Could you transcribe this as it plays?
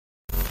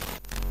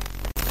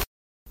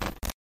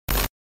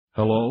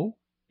Hello?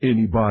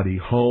 Anybody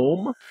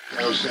home?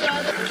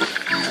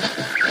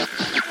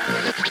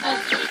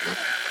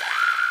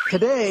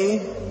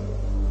 Today,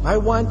 I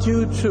want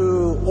you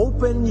to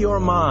open your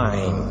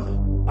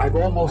mind. I've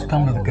almost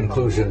come to the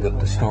conclusion that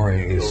the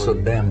story is so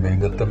damning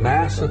that the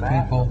mass of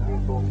people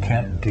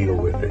can't deal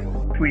with it.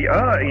 We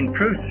are in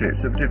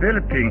process of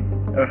developing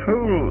a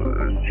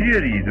whole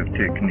series of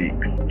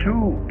techniques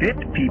to get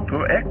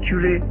people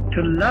actually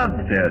to love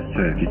their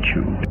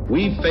servitude.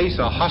 We face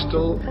a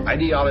hostile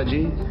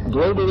ideology,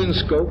 global in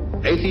scope,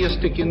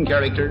 atheistic in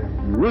character,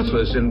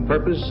 ruthless in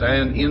purpose,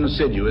 and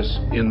insidious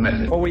in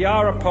method. For we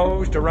are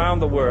opposed around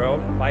the world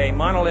by a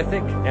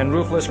monolithic and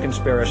ruthless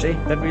conspiracy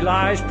that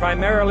relies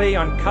primarily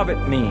on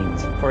covert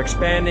means for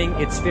expanding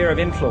its sphere of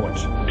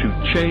influence.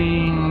 To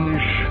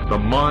change the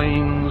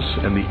minds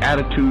and the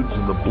attitudes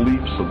and the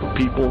beliefs of the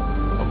people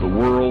of the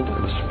world,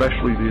 and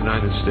especially the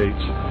United States,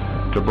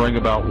 to bring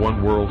about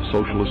one world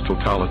socialist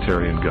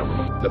totalitarian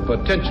government. The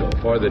potential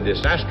for the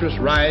disastrous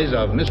rise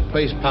of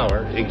misplaced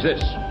power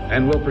exists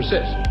and will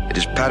persist. It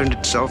has patterned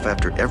itself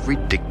after every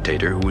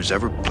dictator who has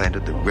ever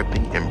planted the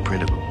ripping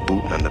imprint of a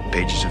boot on the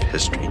pages of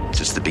history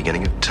since the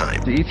beginning of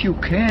time. If you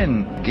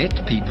can get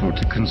people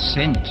to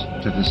consent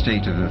to the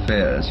state of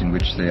affairs in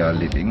which they are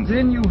living,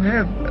 then you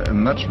have a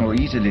much more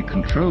easily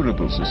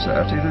controllable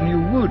society than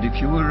you would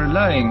if you were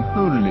relying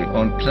wholly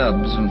on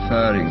clubs and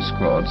firing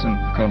squads and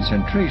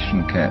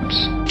concentration camps.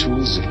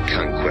 Tools of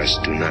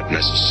conquest do not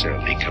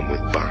necessarily come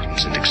with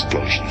bombs and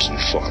explosions and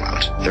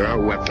fallout. There are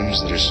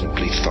weapons that are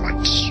simply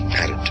thoughts,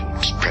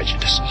 attitudes,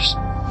 prejudices,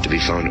 to be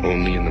found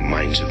only in the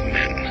minds of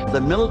men. The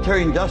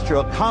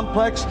military-industrial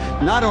complex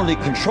not only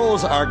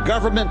controls our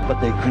government, but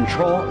they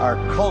control our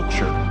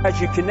culture. As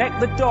you connect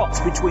the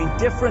dots between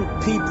different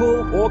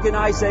people,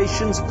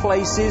 organizations,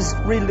 places,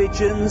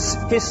 religions,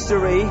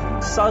 history,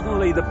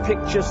 suddenly the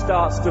picture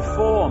starts to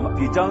form.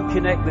 If you don't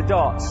connect the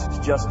dots,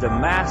 it's just a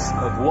mass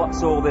of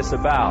what's all this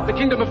about. The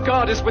kingdom of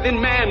God is within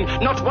man,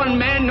 not one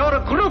man nor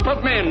a group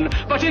of men,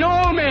 but in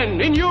all men,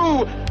 in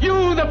you.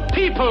 You, the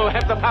people,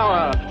 have the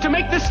power to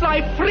make this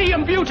life free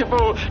and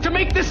beautiful, to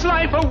make this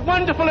life a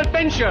wonderful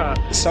adventure.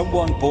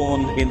 Someone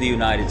born in the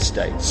United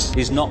States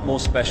is not more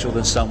special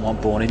than someone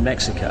born in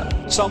Mexico.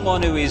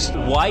 Someone who is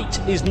white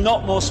is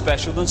not more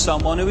special than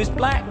someone who is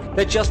black.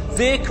 They're just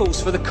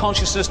vehicles for the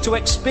consciousness to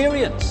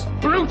experience.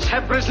 Brutes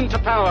have risen to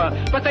power,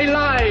 but they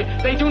lie.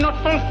 They do not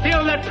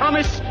fulfill that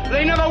promise.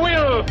 They never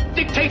will.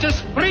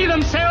 Dictators free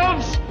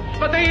themselves,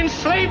 but they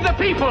enslave the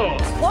people.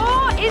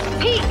 War is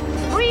peace.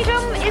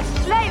 Freedom is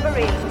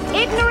slavery.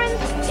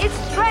 Ignorance is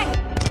strength.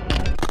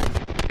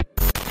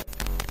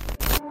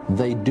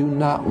 They do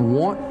not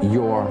want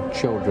your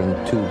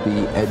children to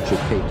be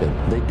educated.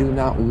 They do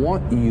not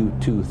want you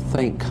to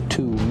think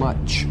too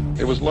much.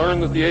 It was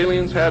learned that the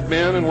aliens had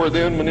been and were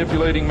then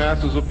manipulating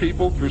masses of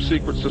people through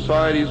secret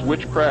societies,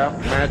 witchcraft,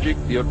 magic,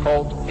 the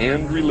occult,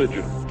 and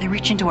religion. They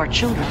reach into our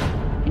children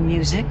in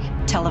music,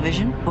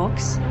 television,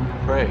 books.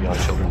 Prey on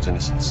children's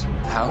innocence.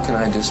 How can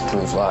I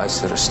disprove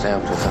lies that are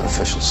stamped with an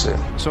official seal?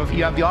 So if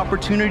you have the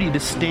opportunity to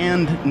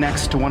stand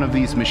next to one of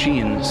these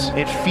machines,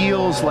 it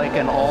feels like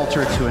an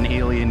altar to an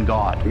alien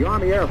god. The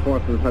Army Air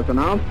Forces has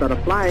announced that a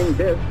flying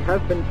disc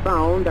has been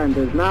found and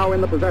is now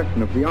in the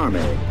possession of the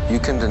Army. You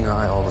can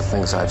deny all the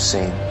things I've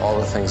seen, all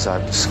the things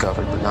I've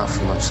discovered, but not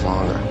for much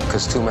longer,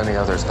 because too many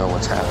others know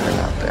what's happening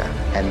out there.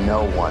 And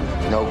no one,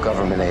 no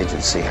government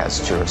agency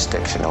has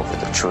jurisdiction over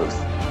the truth.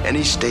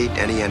 Any state,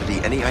 any entity,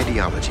 any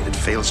ideology that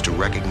fails to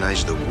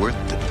recognize the worth,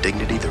 the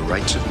dignity, the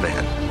rights of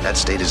man, that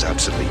state is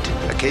obsolete.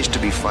 A case to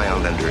be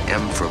filed under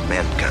M for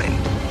Mankind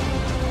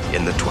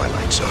in the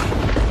Twilight Zone.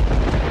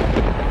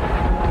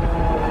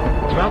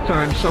 It's about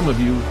time some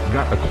of you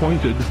got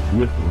acquainted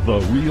with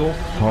the real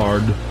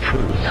hard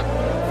truth.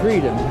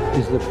 Freedom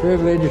is the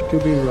privilege to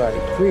be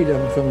right.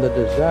 Freedom from the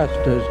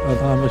disasters of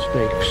our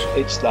mistakes.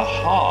 It's the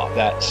heart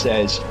that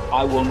says,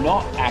 I will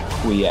not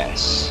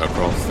acquiesce.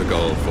 Across the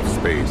gulf of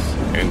space,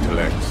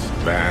 intellects,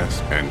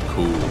 vast and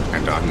cool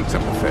and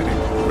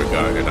unsympathetic,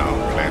 regarded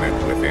our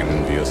planet with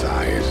envious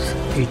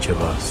eyes. Each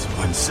of us,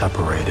 when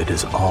separated,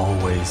 is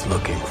always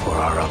looking for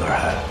our other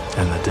half.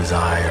 And the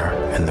desire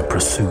and the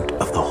pursuit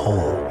of the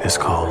whole is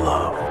called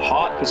love.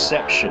 Heart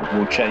perception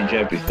will change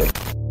everything.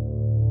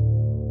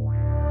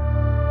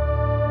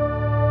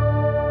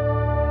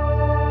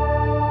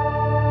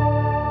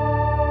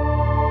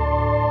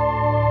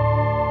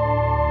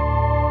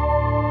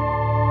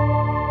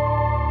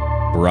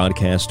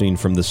 Broadcasting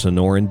from the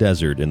Sonoran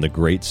Desert in the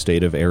great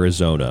state of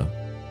Arizona,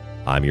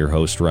 I'm your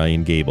host,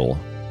 Ryan Gable,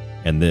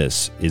 and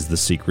this is The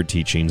Secret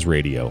Teachings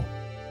Radio.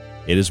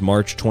 It is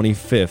March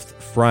 25th,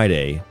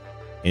 Friday,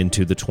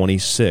 into the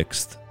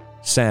 26th,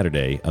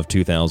 Saturday of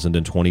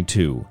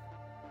 2022,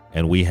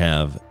 and we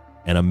have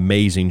an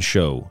amazing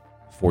show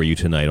for you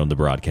tonight on the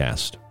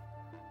broadcast.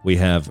 We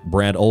have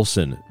Brad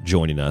Olsen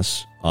joining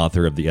us,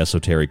 author of the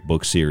Esoteric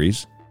book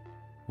series.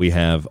 We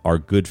have our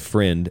good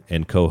friend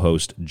and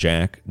co-host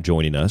Jack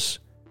joining us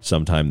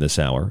sometime this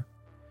hour.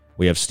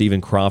 We have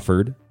Stephen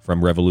Crawford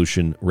from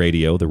Revolution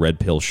Radio, the Red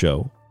Pill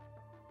Show.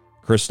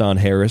 Kristan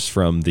Harris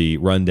from the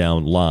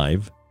Rundown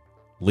Live,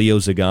 Leo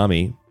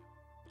Zagami,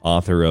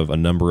 author of a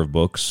number of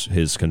books,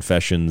 his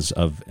Confessions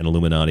of an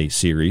Illuminati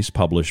series,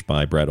 published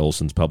by Brad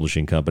Olsen's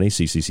publishing company,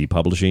 CCC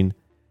Publishing,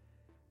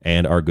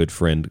 and our good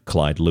friend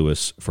Clyde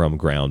Lewis from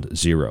Ground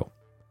Zero.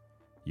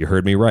 You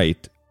heard me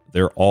right.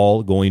 They're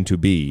all going to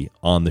be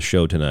on the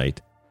show tonight.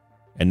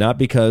 And not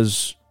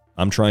because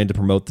I'm trying to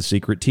promote the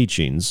Secret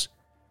Teachings,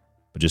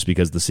 but just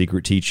because the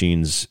Secret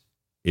Teachings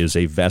is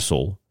a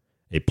vessel,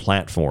 a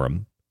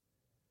platform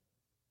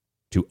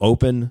to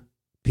open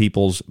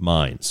people's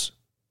minds,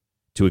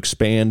 to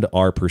expand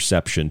our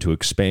perception, to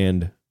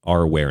expand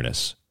our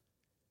awareness.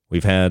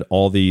 We've had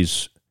all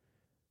these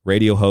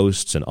radio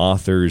hosts and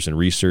authors and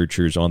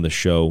researchers on the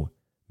show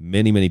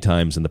many, many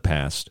times in the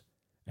past,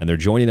 and they're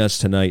joining us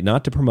tonight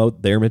not to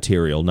promote their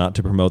material, not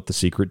to promote the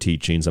Secret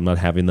Teachings. I'm not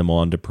having them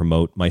on to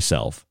promote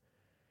myself.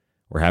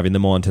 We're having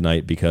them on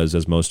tonight because,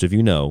 as most of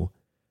you know,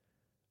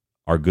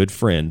 our good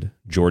friend,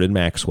 Jordan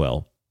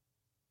Maxwell,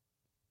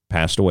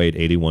 passed away at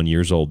 81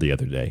 years old the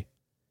other day.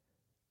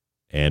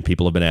 And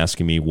people have been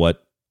asking me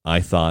what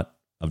I thought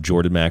of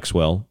Jordan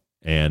Maxwell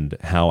and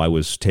how I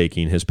was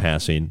taking his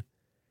passing.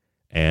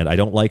 And I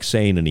don't like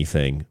saying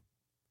anything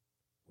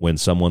when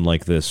someone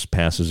like this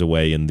passes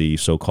away in the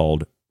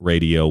so-called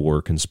radio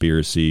or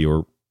conspiracy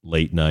or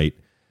late night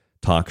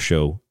talk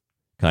show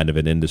kind of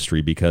an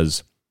industry,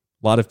 because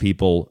a lot of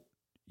people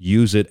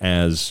use it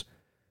as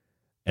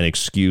an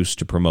excuse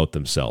to promote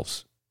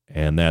themselves.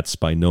 And that's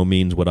by no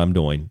means what I'm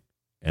doing.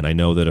 And I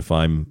know that if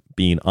I'm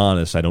being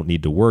honest, I don't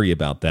need to worry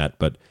about that.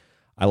 But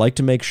I like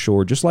to make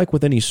sure, just like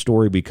with any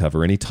story we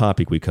cover, any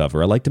topic we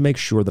cover, I like to make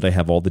sure that I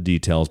have all the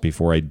details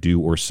before I do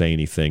or say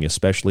anything,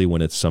 especially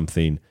when it's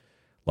something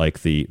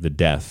like the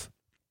death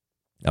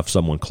of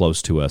someone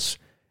close to us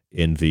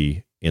in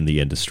the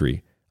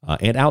industry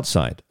and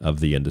outside of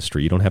the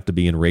industry. You don't have to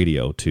be in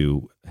radio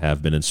to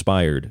have been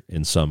inspired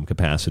in some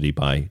capacity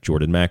by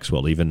Jordan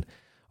Maxwell. Even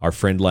our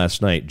friend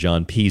last night,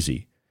 John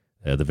Peasy,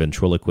 the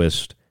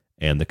ventriloquist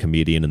and the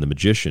comedian and the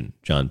magician,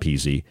 John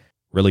Peasy.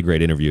 Really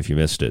great interview if you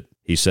missed it.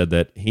 He said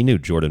that he knew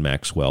Jordan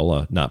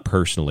Maxwell, not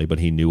personally, but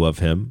he knew of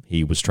him.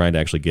 He was trying to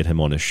actually get him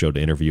on his show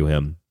to interview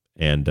him,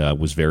 and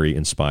was very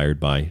inspired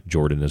by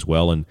Jordan as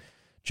well. And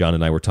John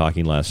and I were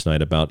talking last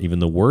night about even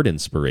the word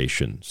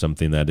inspiration,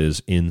 something that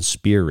is in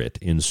spirit,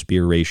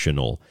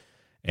 inspirational.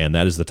 And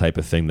that is the type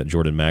of thing that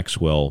Jordan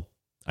Maxwell,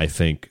 I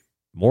think,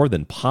 more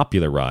than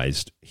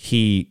popularized,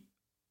 he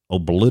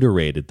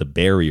obliterated the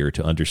barrier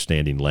to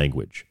understanding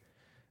language.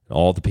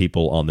 All the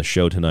people on the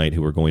show tonight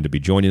who are going to be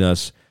joining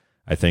us,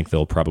 I think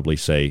they'll probably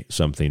say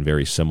something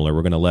very similar.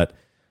 We're going to let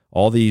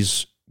all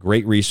these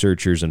great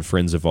researchers and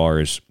friends of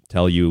ours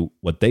tell you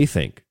what they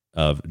think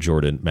of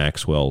Jordan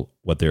Maxwell,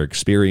 what their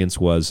experience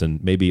was,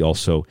 and maybe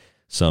also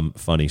some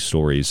funny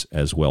stories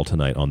as well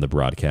tonight on the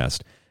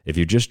broadcast. If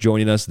you're just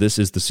joining us, this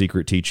is The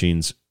Secret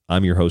Teachings.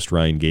 I'm your host,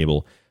 Ryan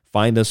Gable.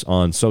 Find us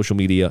on social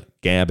media,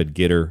 Gab and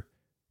Gitter.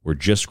 We're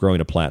just growing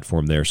a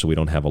platform there, so we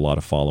don't have a lot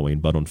of following.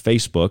 But on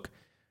Facebook,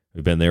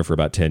 we've been there for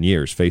about 10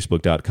 years.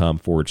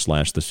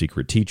 Facebook.com/The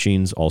Secret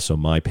Teachings. Also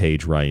my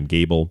page, Ryan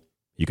Gable.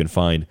 You can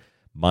find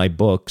my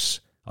books,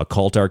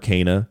 Occult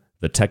Arcana,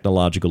 The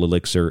Technological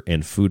Elixir,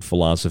 and Food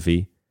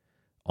Philosophy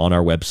on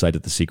our website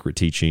at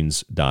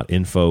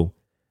thesecretteachings.info.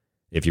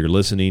 If you're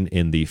listening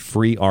in the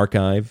free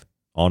archive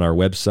on our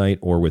website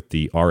or with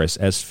the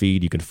RSS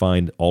feed, you can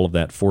find all of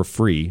that for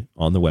free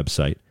on the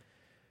website.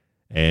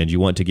 And you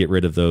want to get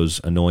rid of those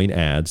annoying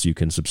ads, you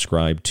can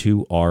subscribe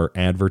to our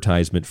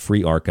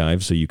advertisement-free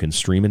archive so you can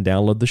stream and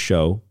download the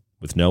show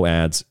with no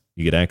ads.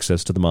 You get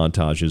access to the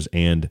montages,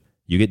 and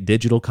you get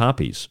digital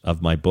copies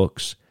of my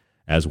books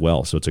as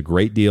well. So it's a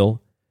great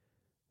deal.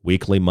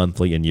 Weekly,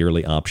 monthly, and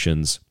yearly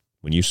options.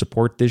 When you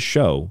support this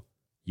show,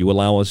 you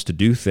allow us to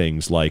do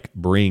things like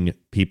bring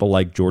people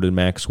like Jordan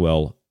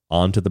Maxwell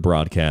onto the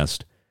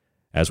broadcast,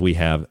 as we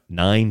have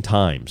 9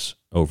 times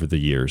over the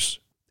years.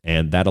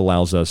 And that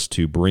allows us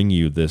to bring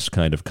you this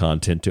kind of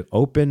content to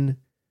open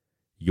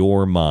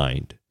your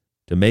mind,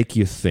 to make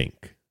you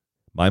think.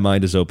 My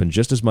mind is open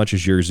just as much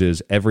as yours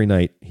is every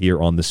night here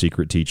on The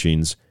Secret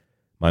Teachings.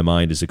 My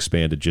mind is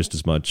expanded just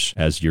as much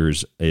as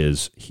yours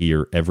is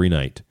here every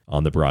night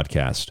on the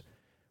broadcast.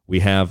 We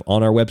have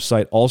on our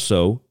website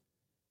also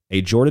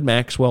a Jordan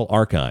Maxwell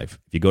archive.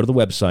 If you go to the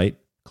website,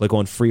 click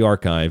on Free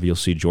Archive, you'll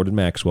see Jordan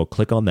Maxwell.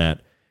 Click on that,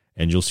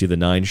 and you'll see the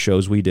 9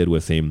 shows we did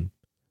with him.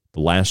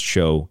 The last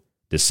show,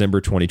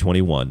 December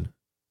 2021.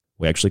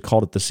 We actually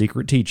called it The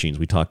Secret Teachings.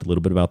 We talked a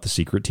little bit about The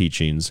Secret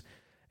Teachings.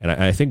 And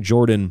I think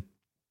Jordan,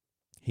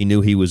 he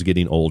knew he was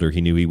getting older. He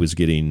knew he was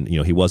getting,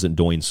 he wasn't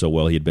doing so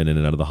well. He had been in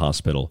and out of the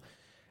hospital.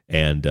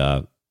 And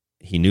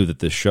he knew that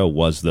this show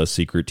was The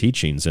Secret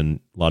Teachings. And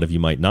a lot of you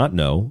might not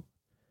know,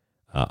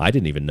 I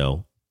didn't even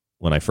know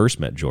when I first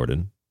met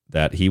Jordan,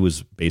 that he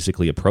was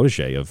basically a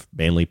protege of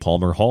Manly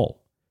Palmer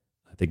Hall.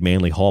 I think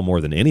Manly Hall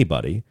more than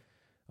anybody.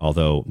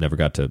 Although never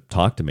got to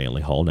talk to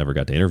Manly Hall, never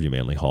got to interview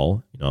Manly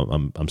Hall.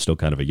 I'm still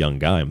kind of a young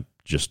guy. I'm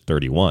just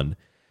 31.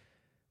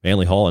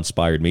 Manly Hall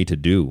inspired me to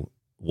do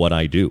what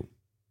I do.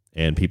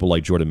 And people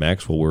like Jordan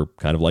Maxwell were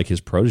kind of like his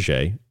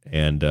protege.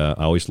 And I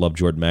always loved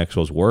Jordan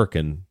Maxwell's work.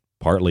 And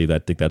partly I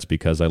think that's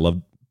because I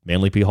love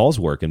Manly P. Hall's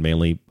work, and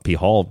Manly P.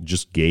 Hall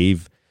just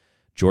gave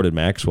Jordan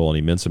Maxwell an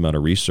immense amount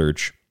of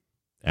research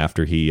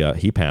after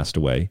he passed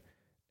away.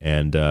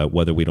 And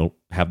whether we don't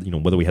have,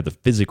 whether we had the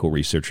physical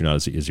research or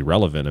not is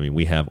irrelevant. I mean,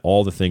 we have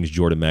all the things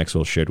Jordan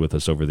Maxwell shared with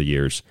us over the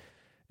years.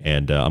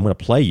 And I'm going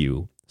to play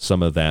you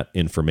some of that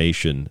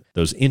information,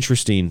 those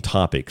interesting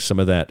topics, some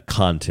of that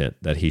content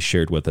that he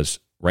shared with us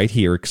right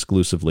here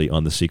exclusively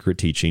on The Secret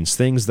Teachings,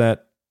 things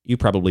that you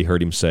probably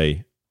heard him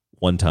say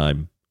one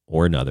time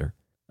or another.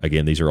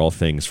 Again, these are all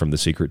things from The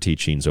Secret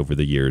Teachings over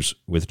the years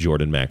with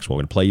Jordan Maxwell.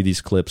 We're going to play you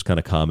these clips, kind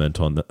of comment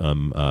on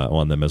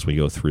them as we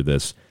go through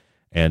this.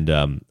 And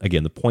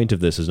again, the point of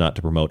this is not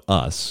to promote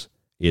us.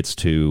 It's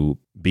to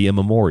be a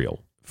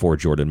memorial for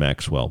Jordan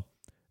Maxwell.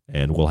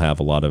 And we'll have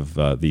a lot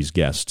of these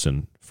guests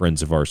and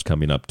friends of ours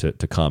coming up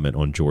to comment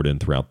on Jordan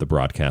throughout the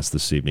broadcast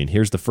this evening.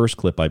 Here's the first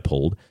clip I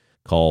pulled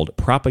called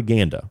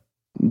Propaganda.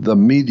 The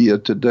media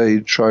today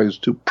tries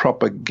to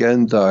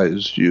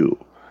propagandize you.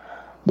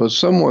 But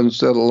someone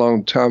said a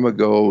long time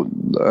ago,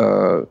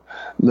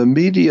 the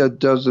media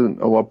doesn't,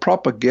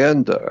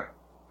 propaganda,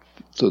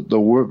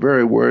 the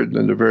very word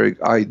and the very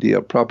idea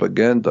of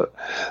propaganda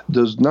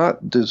does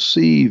not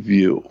deceive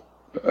you.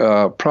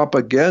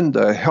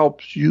 Propaganda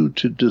helps you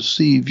to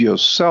deceive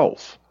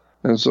yourself.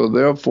 And so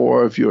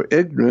therefore, if you're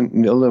ignorant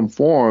and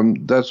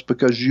ill-informed, that's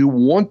because you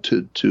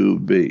wanted to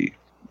be.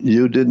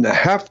 You didn't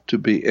have to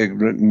be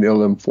ignorant and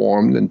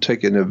ill-informed and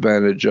taken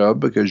advantage of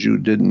because you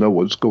didn't know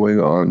what's going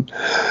on.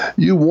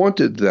 You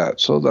wanted that,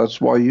 so that's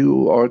why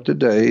you are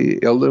today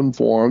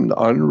ill-informed,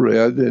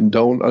 unread, and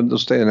don't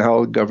understand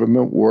how the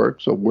government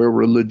works or where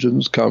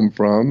religions come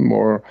from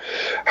or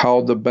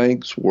how the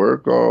banks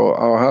work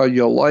or how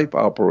your life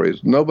operates.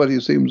 Nobody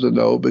seems to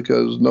know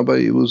because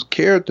nobody was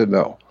cared to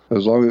know.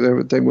 As long as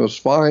everything was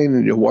fine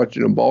and you're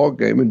watching a ball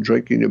game and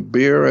drinking your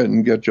beer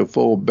and get your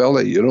full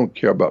belly, you don't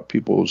care about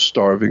people who are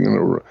starving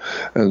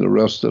and the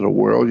rest of the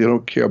world. You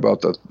don't care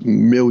about the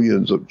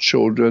millions of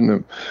children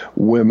and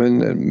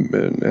women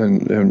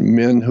and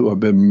men who have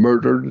been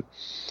murdered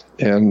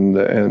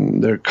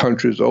and their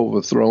countries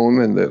overthrown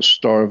and they're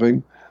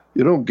starving.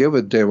 You don't give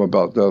a damn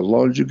about that. As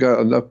long as you got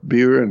enough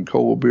beer and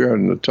cold beer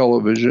and the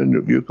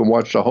television, you can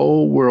watch the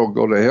whole world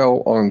go to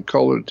hell on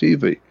color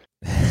TV.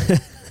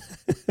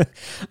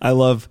 I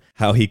love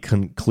how he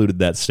concluded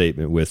that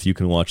statement with, you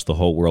can watch the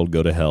whole world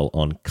go to hell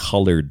on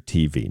colored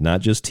TV.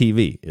 Not just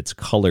TV, it's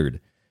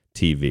colored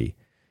TV.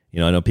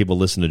 I know people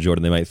listen to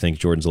Jordan, they might think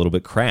Jordan's a little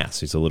bit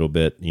crass. He's a little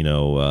bit,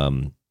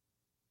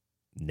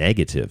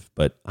 negative.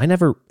 But I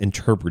never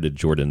interpreted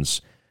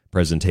Jordan's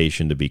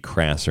presentation to be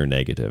crass or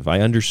negative.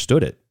 I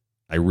understood it.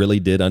 I really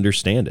did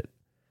understand it.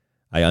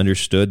 I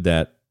understood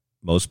that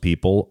most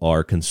people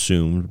are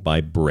consumed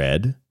by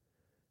bread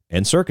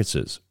and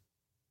circuses.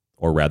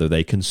 Or rather,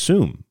 they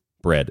consume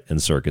bread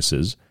and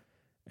circuses,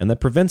 and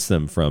that prevents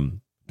them from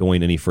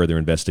going any further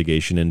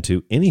investigation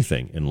into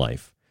anything in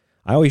life.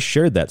 I always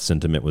shared that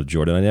sentiment with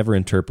Jordan. I never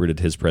interpreted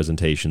his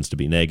presentations to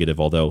be negative,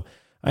 although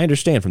I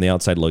understand from the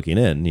outside looking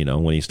in,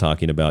 when he's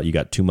talking about you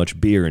got too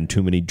much beer and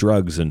too many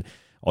drugs, and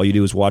all you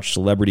do is watch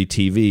celebrity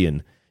TV,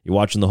 and you're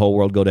watching the whole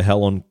world go to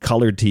hell on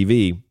colored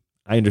TV.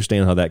 I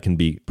understand how that can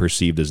be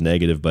perceived as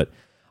negative, but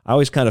I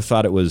always kind of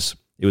thought it was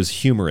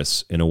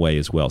humorous in a way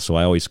as well, so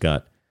I always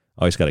got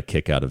a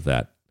kick out of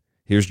that.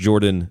 Here's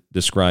Jordan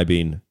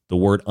describing the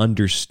word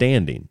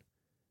understanding.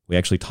 We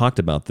actually talked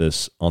about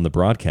this on the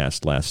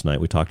broadcast last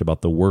night. We talked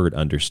about the word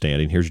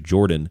understanding. Here's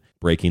Jordan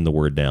breaking the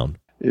word down.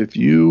 If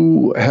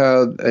you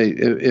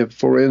had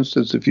for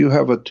instance, if you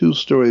have a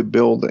 2-story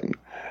building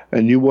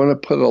and you want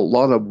to put a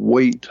lot of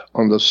weight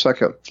on the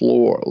second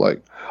floor,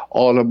 like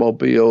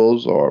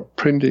automobiles or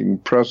printing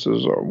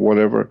presses or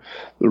whatever,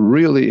 the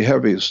really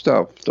heavy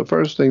stuff, the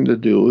first thing to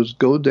do is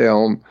go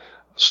down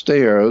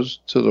stairs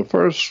to the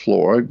first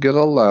floor, get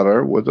a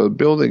ladder with a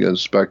building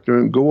inspector,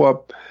 and go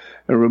up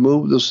and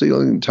remove the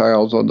ceiling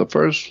tiles on the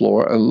first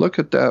floor and look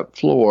at that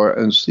floor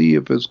and see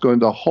if it's going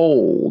to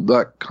hold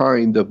that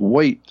kind of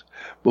weight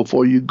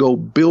before you go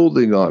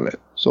building on it.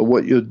 So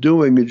what you're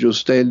doing is you're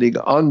standing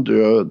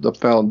under the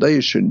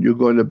foundation you're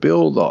going to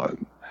build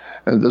on.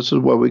 And this is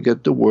where we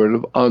get the word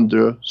of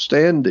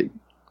understanding,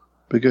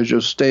 because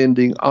you're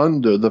standing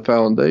under the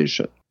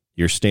foundation.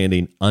 You're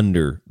standing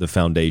under the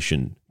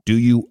foundation. Do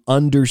you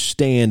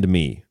understand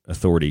me?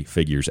 Authority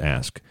figures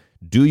ask.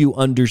 Do you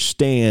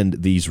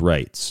understand these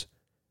rights?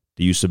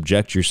 Do you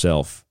subject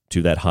yourself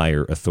to that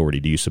higher authority?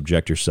 Do you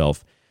subject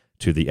yourself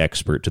to the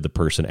expert, to the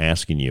person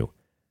asking you?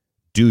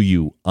 Do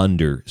you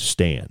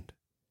understand?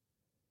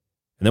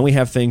 And then we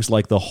have things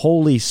like the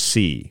Holy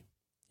See.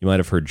 You might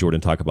have heard Jordan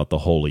talk about the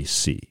Holy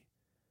See.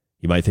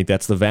 You might think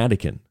that's the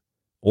Vatican.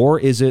 Or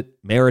is it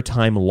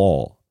maritime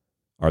law?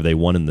 Are they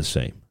one and the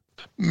same?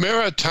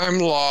 Maritime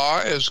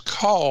law is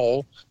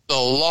called the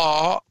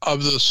law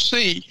of the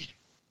sea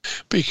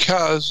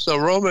because the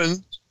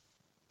Romans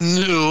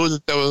knew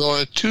that there was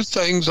only 2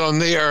 things on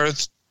the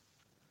earth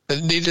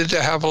that needed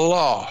to have a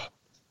law: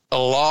 the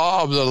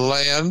law of the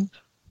land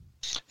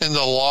and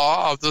the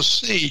law of the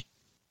sea.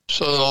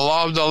 So the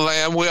law of the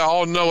land, we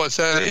all know what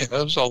that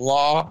is. The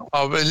law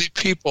of any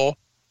people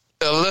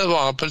that live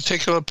on a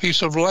particular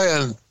piece of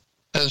land.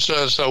 And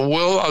so it's the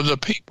will of the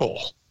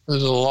people.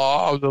 It's the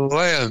law of the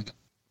land.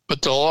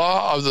 But the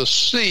law of the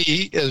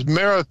sea is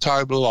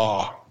maritime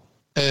law.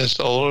 And it's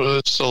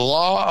the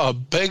law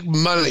of big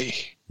money.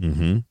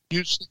 Mm-hmm.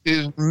 You see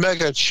these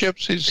mega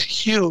ships, these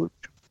huge,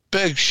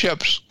 big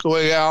ships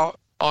going out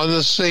on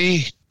the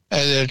sea,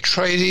 and they're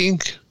trading.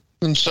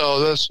 And so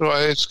that's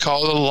why it's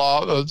called the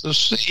law of the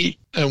sea.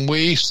 And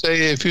we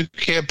say if you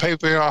can't pay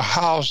for your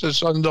house,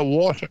 it's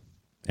underwater.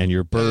 And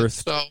you're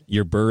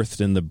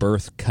birthed in the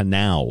birth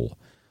canal.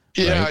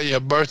 Yeah, right?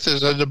 your birth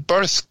is in the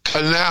birth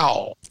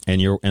canal.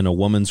 And a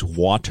woman's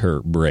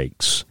water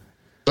breaks.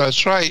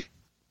 That's right.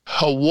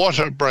 Her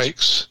water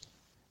breaks.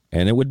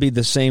 And it would be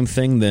the same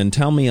thing then.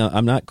 Tell me,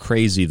 I'm not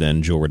crazy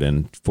then,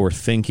 Jordan, for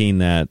thinking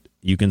that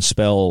you can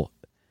spell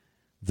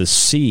the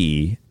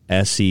sea,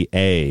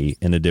 S-E-A,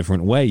 in a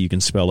different way. You can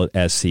spell it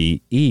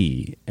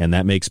S-E-E, and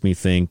that makes me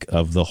think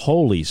of the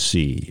Holy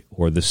See,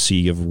 or the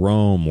See of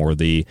Rome, or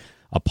the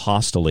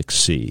Apostolic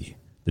See,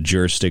 the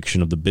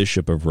jurisdiction of the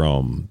Bishop of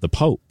Rome, the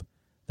Pope.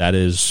 That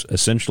is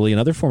essentially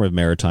another form of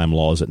maritime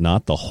law, is it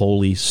not? The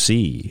Holy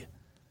See.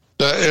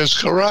 That is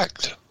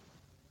correct.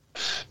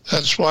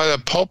 That's why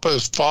the Pope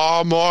is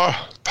far more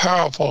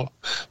powerful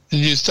than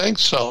you think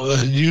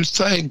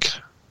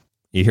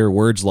You hear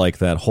words like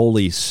that,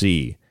 Holy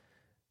See,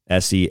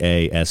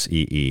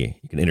 S-E-A-S-E-E.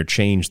 You can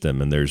interchange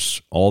them, and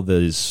there's all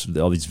these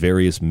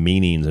various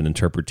meanings and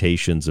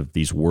interpretations of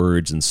these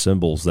words and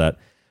symbols that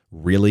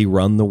really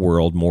run the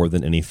world more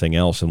than anything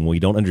else. And when we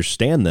don't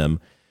understand them,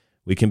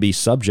 we can be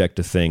subject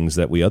to things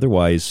that we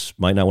otherwise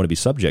might not want to be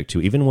subject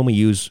to. Even when we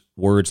use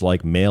words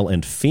like male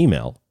and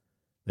female,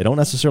 they don't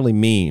necessarily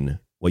mean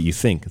what you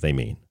think they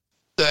mean.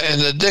 In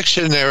the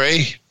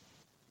dictionary,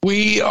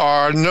 we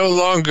are no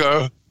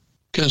longer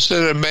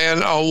considered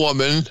man or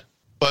woman,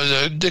 but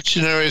the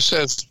dictionary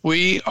says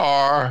we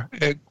are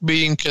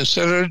being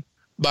considered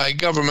by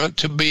government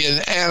to be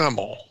an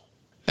animal.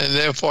 And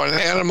therefore, an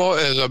animal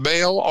is a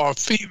male or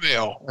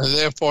female. And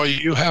therefore,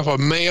 you have a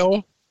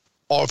male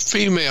or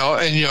female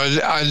in your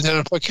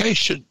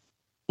identification.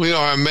 We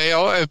are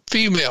male and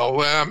female.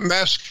 We're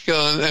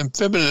masculine and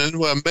feminine.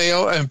 We're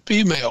male and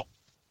female.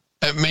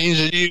 It means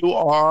that you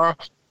are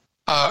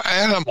an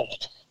animal.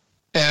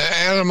 And an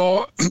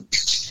animal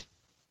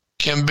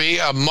can be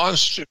a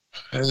monster.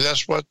 And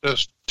that's what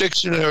the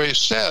dictionary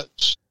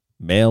says.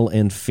 Male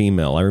and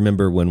female. I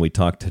remember when we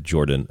talked to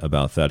Jordan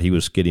about that. He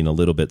was getting a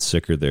little bit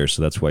sicker there,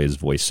 so that's why his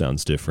voice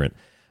sounds different.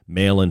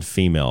 Male and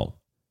female.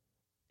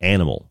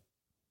 Animal.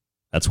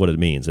 That's what it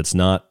means. It's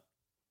not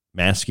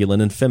masculine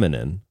and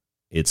feminine.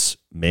 It's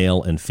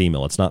male and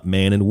female. It's not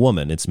man and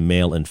woman. It's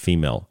male and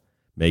female,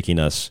 making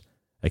us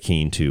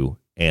akin to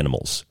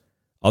animals.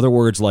 Other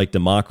words like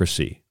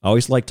democracy. I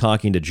always like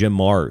talking to Jim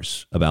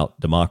Mars about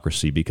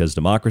democracy because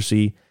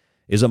democracy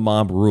is a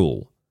mob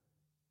rule.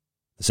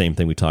 The same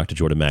thing we talked to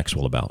Jordan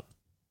Maxwell about.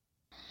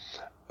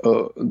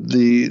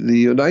 The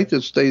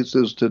United States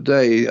is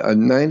today a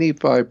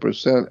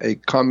 95% a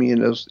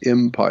communist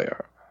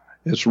empire.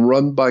 It's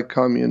run by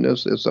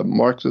communists. It's a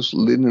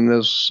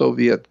Marxist-Leninist,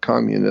 Soviet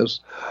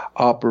communist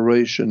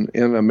operation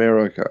in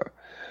America.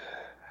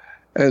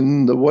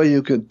 And the way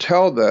you can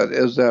tell that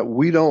is that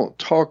we don't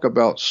talk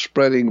about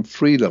spreading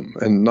freedom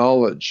and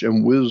knowledge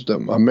and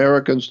wisdom.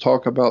 Americans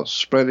talk about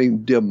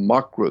spreading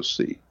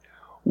democracy.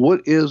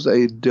 What is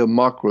a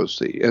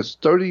democracy? It's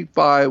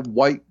 35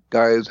 white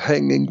guys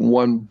hanging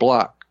one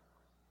black.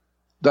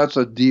 That's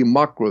a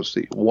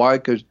democracy. Why?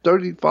 Because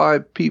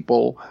 35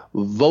 people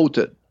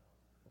voted.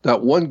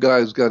 That one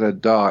guy's got to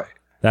die.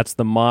 That's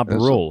the mob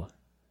rule.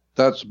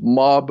 That's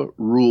mob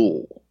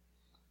rule.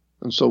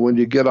 And so when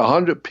you get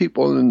 100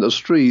 people in the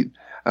street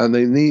and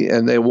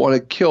they want to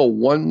kill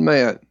one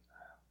man,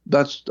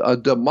 that's a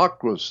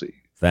democracy.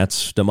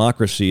 That's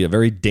democracy, a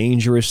very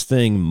dangerous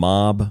thing,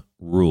 mob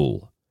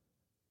rule.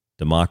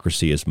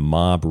 Democracy is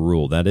mob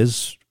rule. That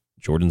is,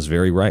 Jordan's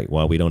very right.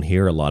 While we don't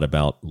hear a lot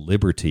about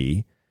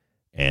liberty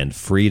and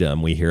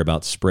freedom, we hear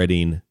about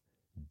spreading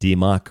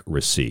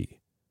democracy.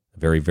 A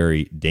very,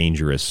 very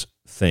dangerous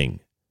thing.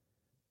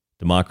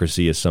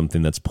 Democracy is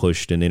something that's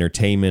pushed in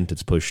entertainment.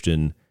 It's pushed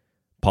in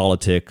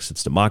politics.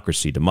 It's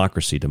democracy,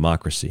 democracy,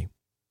 democracy.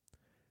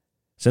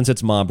 Since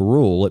it's mob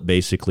rule, it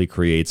basically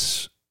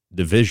creates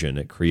division.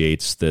 It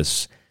creates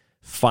this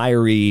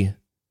fiery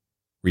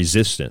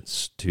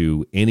resistance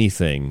to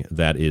anything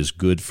that is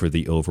good for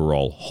the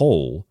overall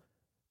whole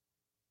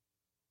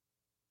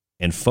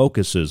and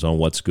focuses on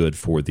what's good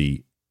for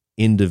the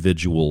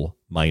individual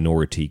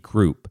minority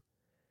group.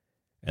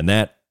 And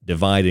that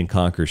divide and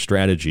conquer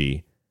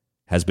strategy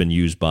has been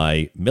used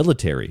by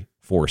military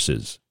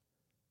forces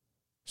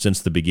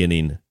since the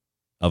beginning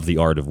of the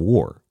art of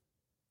war.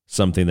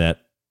 Something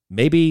that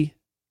maybe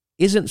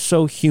isn't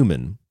so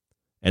human,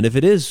 and if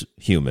it is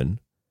human,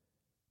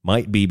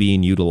 might be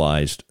being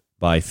utilized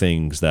by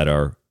things that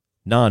are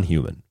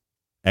non-human,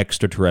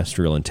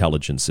 extraterrestrial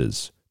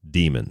intelligences,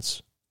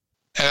 demons.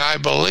 And I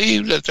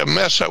believe that the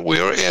mess that we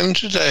are in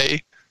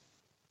today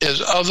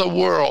is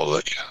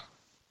otherworldly,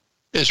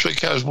 it's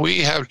because we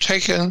have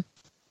taken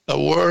the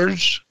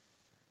words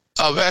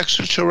of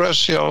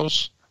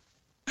extraterrestrials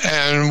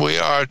and we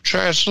are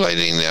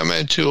translating them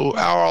into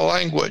our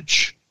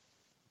language.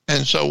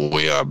 And so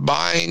we are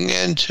buying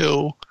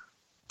into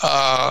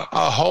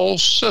a whole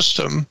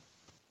system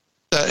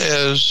that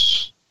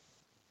is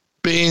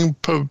being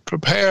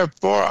prepared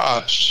for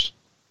us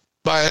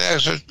by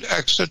an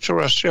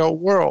extraterrestrial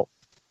world.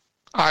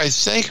 I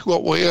think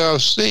what we are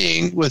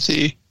seeing with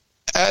the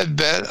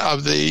advent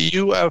of the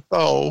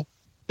UFO,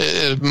 it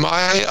is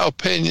my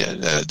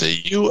opinion that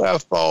the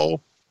UFO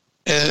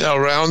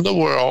around the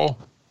world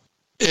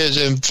is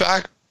in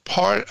fact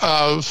part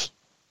of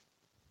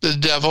the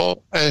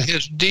devil and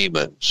his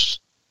demons.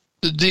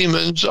 The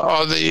demons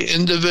are the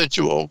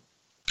individual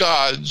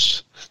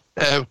gods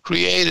that have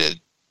created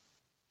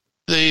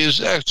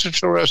these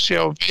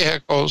extraterrestrial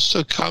vehicles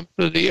to come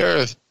to the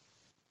earth.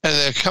 And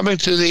they're coming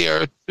to the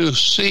earth to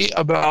see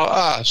about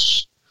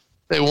us.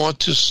 They want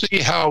to see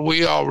how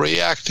we are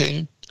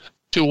reacting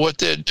to what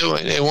they're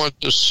doing. They want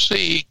to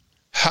see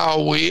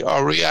how we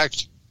are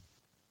reacting.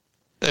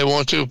 They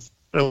want to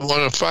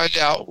find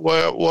out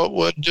what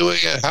we're doing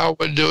and how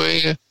we're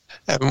doing it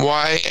and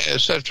why,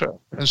 etc.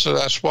 And so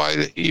that's why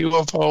the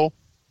UFO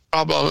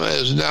problem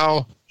is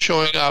now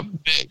showing up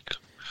big.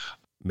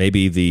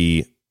 Maybe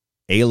the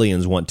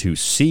aliens want to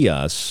see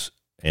us,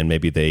 and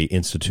maybe they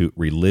institute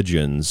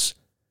religions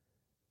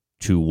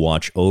to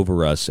watch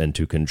over us and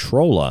to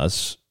control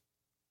us,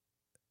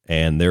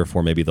 and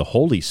therefore maybe the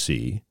Holy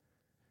See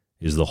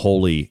is the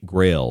holy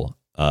grail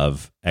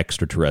of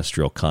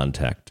extraterrestrial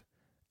contact.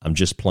 I'm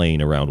just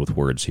playing around with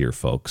words here,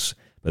 folks,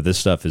 but this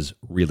stuff is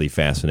really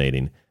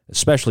fascinating,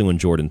 especially when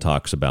Jordan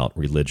talks about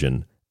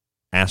religion,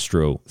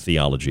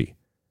 astrotheology,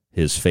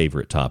 his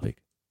favorite topic.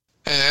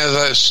 And as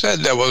I said,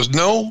 there was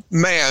no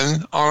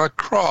man on a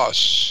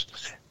cross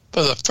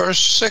for the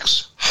first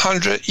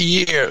 600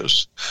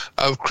 years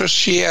of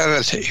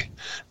Christianity.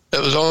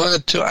 It was only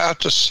until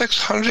after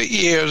 600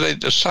 years they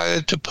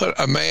decided to put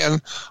a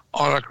man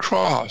on a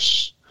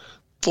cross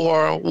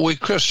for we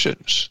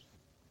Christians.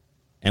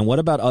 And what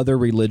about other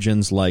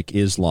religions like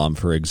Islam,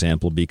 for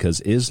example?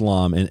 Because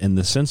Islam, in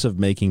the sense of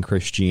making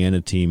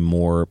Christianity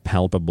more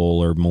palpable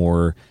or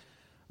more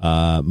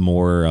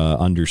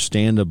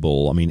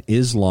understandable, I mean,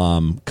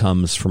 Islam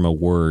comes from a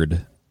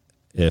word,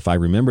 if I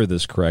remember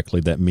this correctly,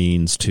 that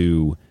means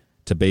to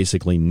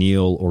basically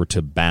kneel or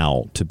to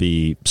bow, to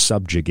be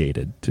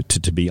subjugated,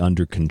 to be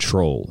under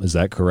control. Is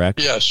that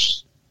correct?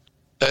 Yes,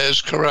 that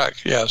is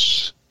correct,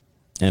 yes.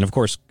 And, of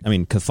course, I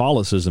mean,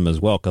 Catholicism as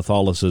well.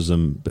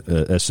 Catholicism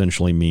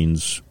essentially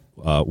means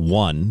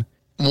one.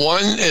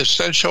 One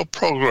essential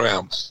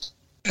program.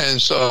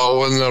 And so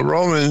when the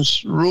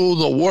Romans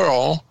ruled the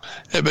world,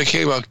 it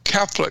became a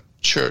Catholic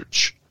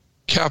church.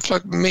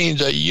 Catholic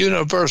means a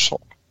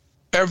universal,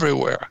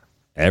 everywhere.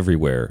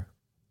 Everywhere.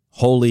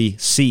 Holy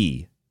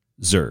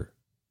Caesar.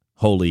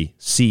 Holy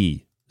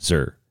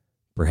Caesar,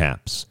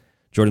 perhaps.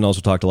 Jordan also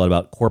talked a lot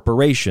about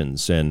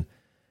corporations and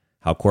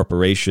how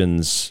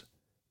corporations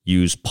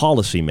use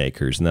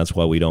policymakers, and that's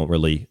why we don't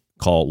really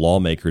call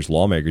lawmakers.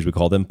 We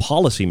call them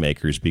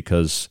policymakers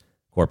because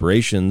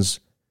corporations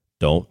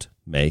don't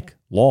make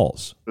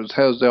laws. It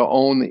has their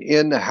own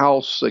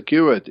in-house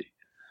security,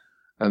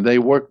 and they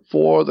work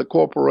for the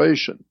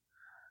corporation.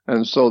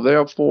 And so,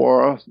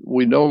 therefore,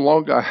 we no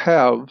longer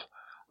have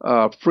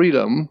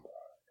freedom,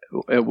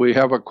 and we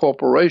have a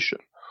corporation.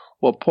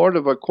 Well, part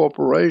of a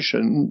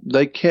corporation,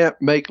 they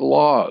can't make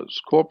laws.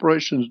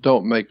 Corporations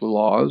don't make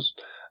laws.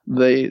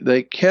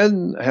 They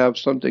can have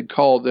something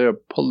called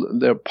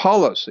their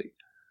policy.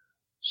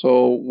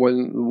 So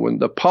when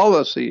the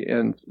policy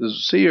in the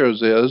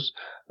Sears is,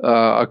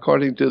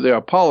 according to their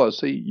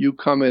policy, you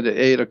come in at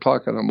 8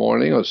 o'clock in the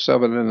morning or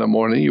 7 in the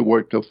morning, you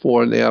work till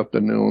 4 in the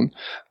afternoon,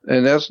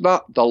 and that's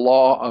not the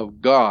law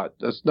of God.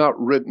 That's not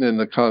written in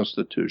the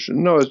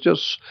Constitution. No, it's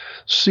just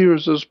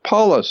Sears's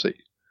policy.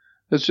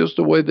 It's just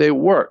the way they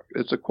work.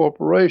 It's a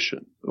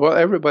corporation. Well,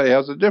 everybody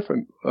has a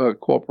different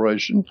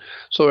corporation,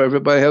 so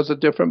everybody has a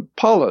different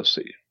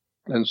policy.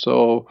 And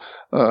so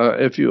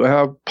if you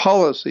have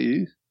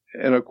policy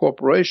in a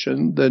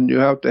corporation, then you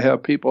have to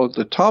have people at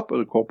the top of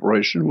the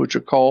corporation, which are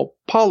called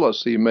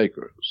policy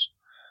makers.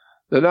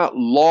 They're not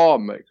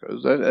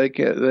lawmakers.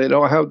 They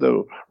don't have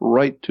the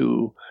right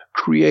to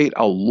create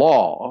a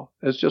law.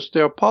 It's just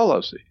their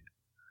policy.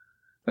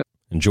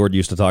 And Jordan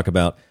used to talk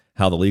about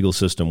how the legal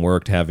system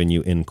worked, having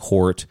you in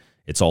court.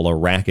 It's all a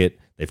racket.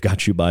 They've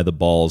got you by the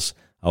balls.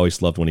 I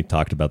always loved when he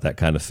talked about that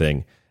kind of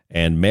thing.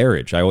 And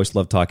marriage. I always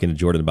loved talking to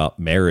Jordan about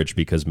marriage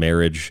because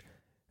marriage,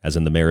 as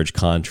in the marriage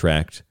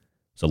contract,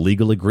 is a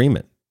legal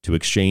agreement to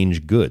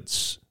exchange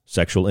goods,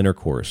 sexual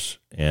intercourse,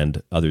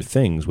 and other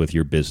things with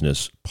your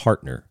business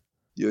partner.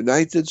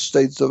 United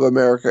States of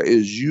America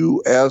is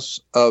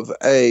U.S. of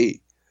A.,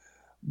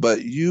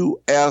 but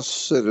U.S.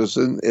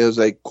 citizen is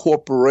a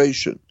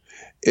corporation.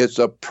 It's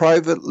a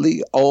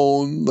privately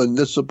owned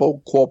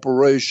municipal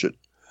corporation,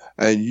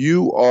 and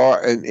you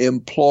are an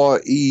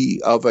employee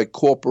of a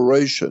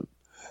corporation.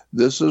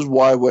 This is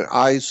why when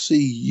I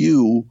see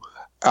you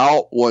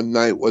out one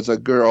night with a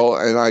girl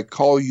and I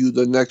call you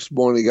the next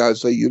morning, I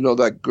say, you know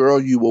that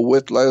girl you were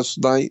with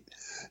last night?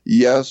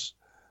 Yes.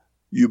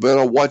 You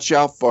better watch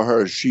out for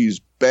her. She's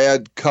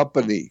bad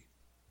company.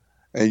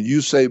 And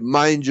you say,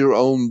 mind your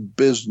own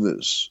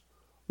business.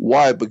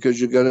 Why? Because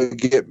you're going to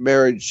get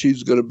married.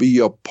 She's going to be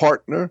your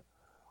partner.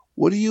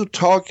 What are you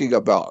talking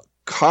about?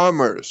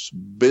 Commerce,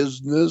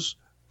 business,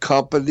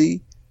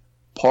 company,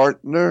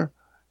 partner.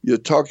 You're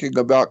talking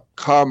about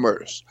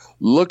commerce.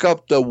 Look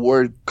up the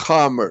word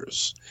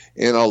commerce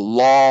in a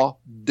law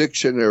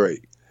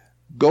dictionary.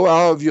 Go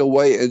out of your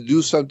way and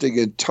do something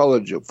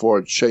intelligent for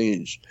a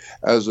change.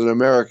 As an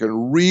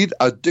American, read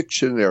a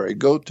dictionary.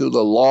 Go to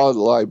the law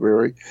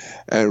library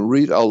and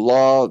read a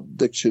law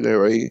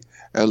dictionary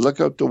and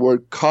look up the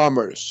word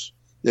commerce.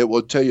 It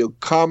will tell you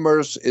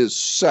commerce is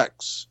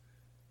sex.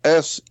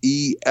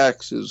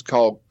 S-E-X is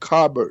called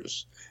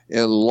commerce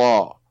in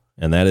law.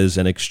 And that is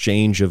an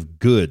exchange of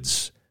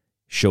goods.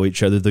 Show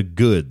each other the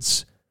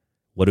goods.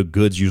 What do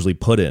goods usually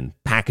put in?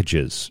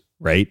 Packages,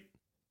 right?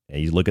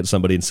 And you look at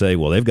somebody and say,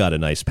 well, they've got a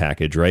nice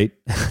package, right?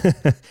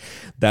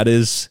 That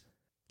is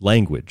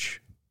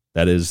language.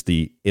 That is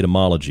the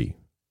etymology.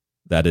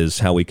 That is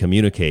how we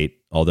communicate,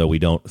 although we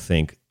don't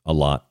think a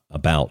lot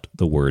about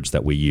the words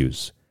that we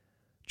use.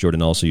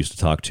 Jordan also used to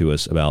talk to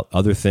us about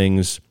other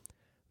things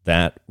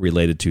that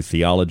related to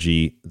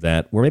theology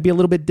that were maybe a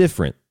little bit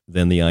different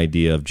than the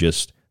idea of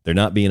just there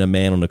not being a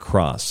man on a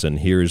cross, and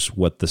here's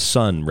what the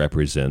sun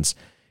represents.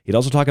 He'd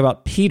also talk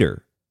about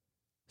Peter,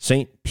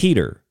 St.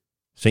 Peter,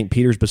 St.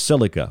 Peter's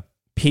Basilica,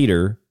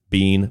 Peter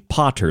being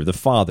Pater, the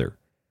Father,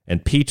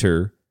 and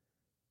Peter,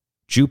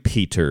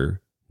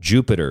 Jupiter,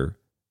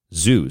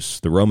 Zeus,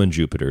 the Roman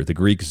Jupiter, the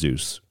Greek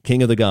Zeus,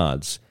 king of the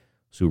gods,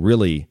 who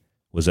really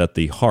was at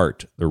the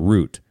heart, the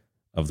root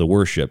of the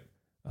worship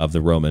of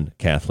the Roman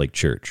Catholic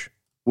Church.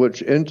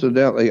 Which,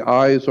 incidentally,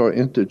 I's are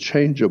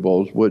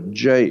interchangeables with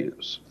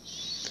J's.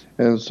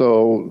 And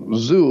so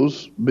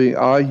Zeus, being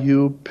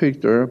I-U,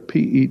 Peter,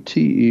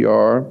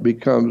 P-E-T-E-R,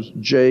 becomes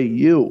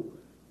J-U,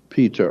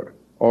 Peter,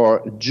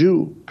 or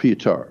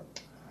Jupiter.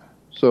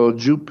 So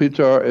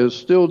Jupiter is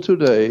still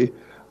today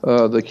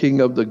the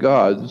king of the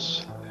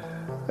gods.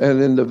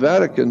 And in the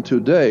Vatican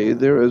today,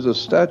 there is a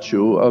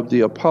statue of the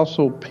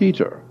Apostle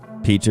Peter.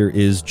 Peter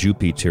is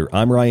Jupiter.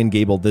 I'm Ryan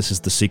Gable. This is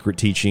The Secret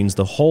Teachings.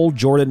 The whole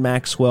Jordan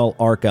Maxwell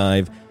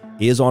archive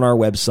is on our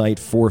website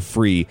for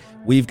free.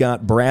 We've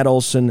got Brad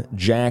Olsen,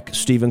 Jack,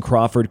 Stephen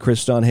Crawford,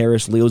 Kristan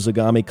Harris, Leo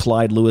Zagami,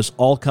 Clyde Lewis,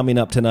 all coming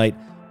up tonight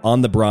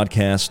on the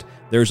broadcast.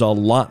 There's a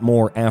lot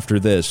more after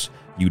this.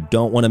 You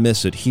don't want to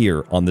miss it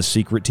here on The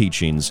Secret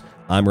Teachings.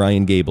 I'm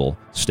Ryan Gable.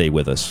 Stay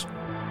with us.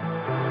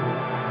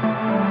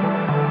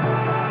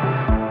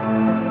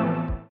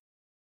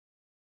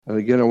 And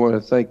again, I want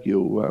to thank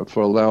you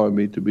for allowing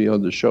me to be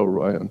on the show,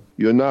 Ryan.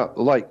 You're not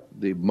like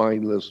the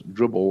mindless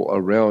dribble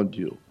around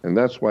you, and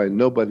that's why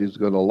nobody's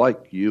going to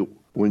like you.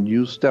 When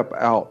you step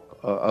out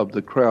of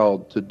the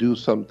crowd to do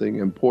something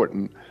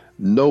important,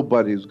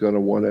 nobody's going to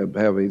want to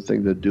have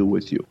anything to do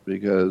with you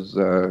because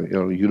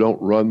you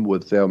don't run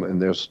with them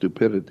and their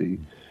stupidity,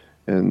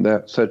 and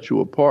that sets you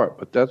apart.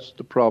 But that's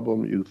the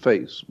problem you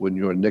face when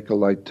you're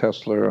Nikola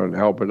Tesla or an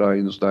Albert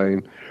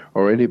Einstein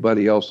or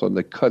anybody else on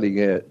the cutting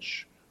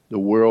edge. The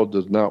world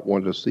does not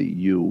want to see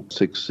you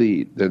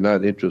succeed. They're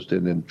not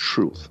interested in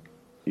truth.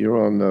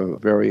 You're on a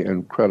very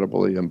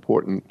incredibly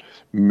important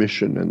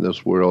mission in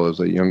this world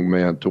as a young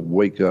man to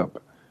wake up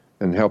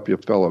and help your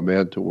fellow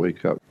man to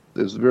wake up.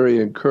 It's very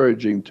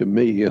encouraging to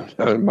me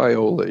in my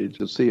old age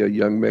to see a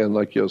young man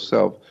like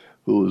yourself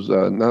who's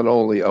not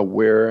only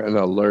aware and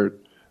alert,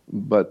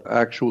 but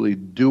actually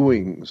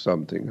doing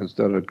something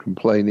instead of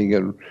complaining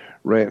and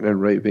ranting and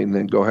raving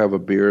and go have a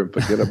beer and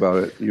forget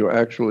about it. You're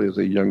actually, as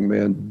a young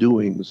man,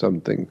 doing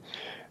something.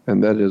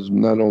 And that is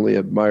not only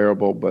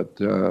admirable, but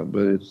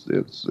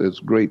it's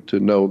great to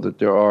know that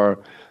there are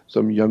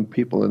some young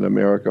people in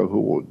America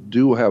who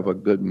do have a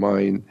good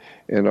mind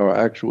and are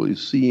actually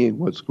seeing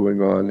what's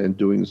going on and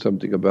doing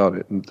something about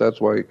it. And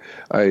that's why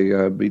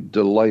I'd be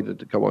delighted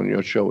to come on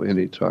your show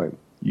anytime.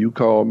 You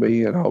call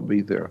me and I'll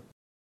be there.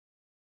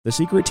 The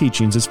Secret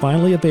Teachings is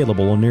finally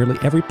available on nearly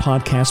every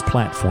podcast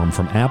platform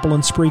from Apple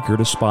and Spreaker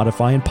to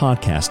Spotify and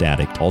Podcast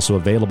Addict. Also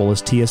available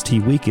as TST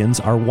Weekends,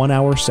 our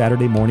 1-hour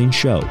Saturday morning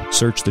show.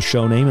 Search the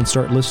show name and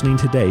start listening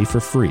today for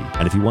free.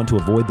 And if you want to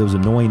avoid those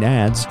annoying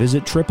ads,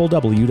 visit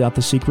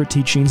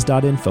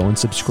www.thesecretteachings.info and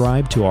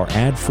subscribe to our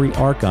ad-free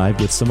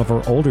archive with some of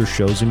our older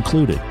shows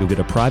included. You'll get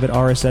a private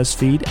RSS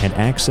feed and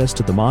access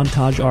to the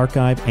montage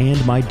archive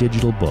and my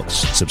digital books.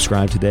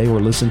 Subscribe today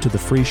or listen to the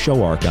free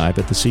show archive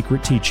at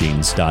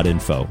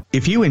thesecretteachings.info. info.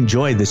 If you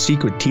enjoy The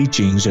Secret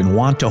Teachings and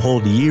want to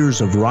hold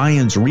years of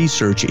Ryan's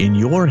research in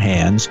your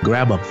hands,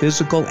 grab a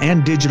physical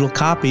and digital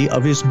copy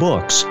of his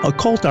books.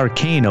 Occult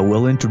Arcana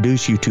will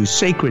introduce you to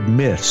sacred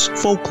myths,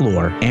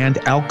 folklore, and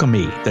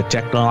alchemy. The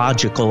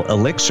Technological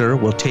Elixir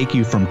will take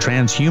you from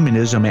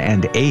transhumanism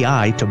and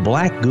AI to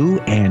black goo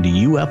and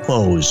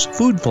UFOs.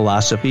 Food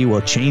Philosophy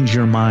will change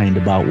your mind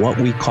about what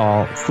we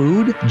call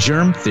food,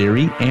 germ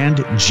theory, and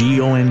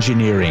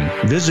geoengineering.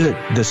 Visit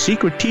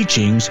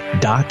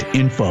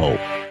thesecretteachings.info.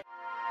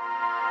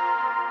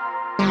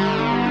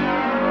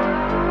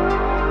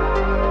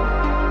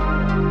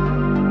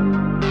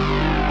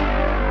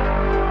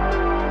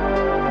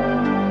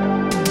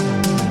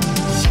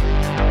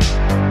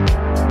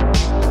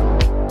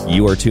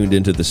 You are tuned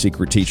into The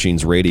Secret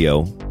Teachings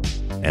Radio,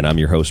 and I'm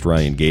your host,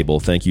 Ryan Gable.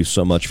 Thank you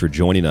so much for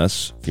joining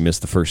us. If you missed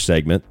the first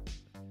segment,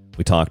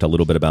 we talked a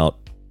little bit about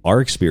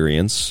our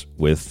experience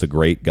with the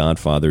great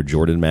Godfather,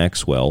 Jordan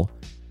Maxwell,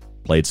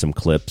 played some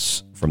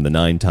clips from the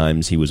 9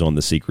 times he was on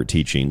The Secret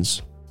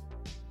Teachings.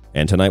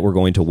 And tonight we're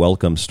going to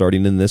welcome,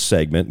 starting in this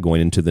segment,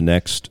 going into the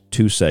next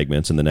 2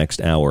 segments in the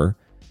next hour,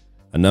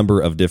 a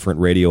number of different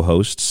radio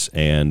hosts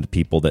and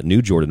people that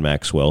knew Jordan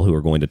Maxwell who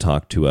are going to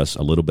talk to us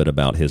a little bit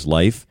about his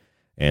life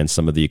and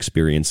some of the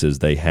experiences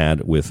they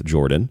had with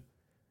Jordan.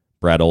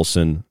 Brad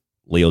Olsen,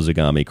 Leo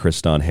Zagami,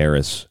 Kristan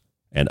Harris,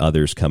 and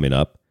others coming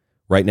up.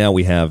 Right now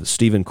we have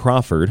Stephen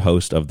Crawford,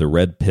 host of the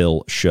Red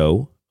Pill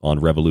Show on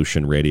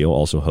Revolution Radio,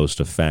 also host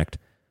of Fact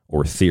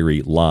or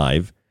Theory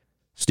Live.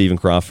 Stephen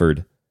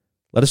Crawford,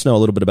 let us know a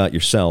little bit about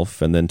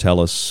yourself, and then tell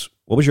us,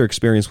 what was your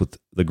experience with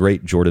the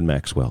great Jordan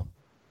Maxwell?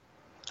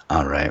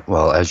 All right.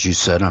 Well, as you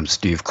said, I'm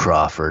Steve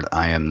Crawford.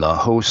 I am the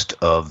host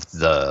of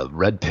the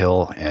Red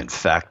Pill and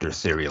Factor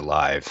Theory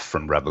Live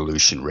from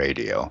Revolution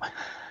Radio.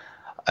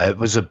 It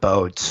was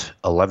about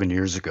 11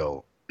 years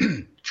ago.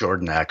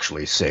 Jordan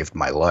actually saved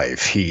my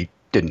life. He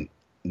didn't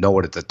know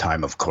it at the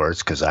time, of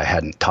course, because I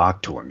hadn't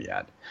talked to him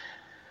yet.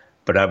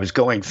 But I was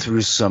going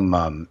through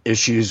some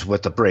issues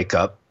with the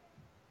breakup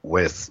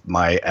with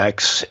my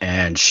ex,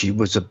 and she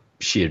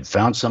had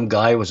found some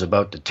guy who was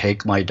about to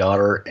take my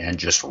daughter and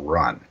just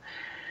run.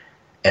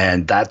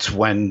 And that's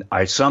when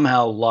I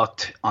somehow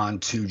lucked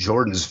onto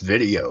Jordan's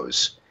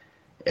videos,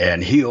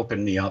 and he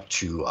opened me up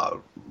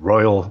to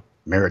Royal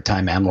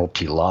Maritime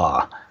Admiralty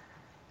law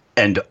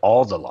and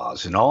all the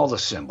laws and all the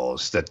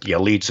symbols that the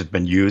elites have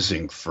been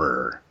using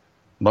for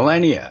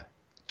millennia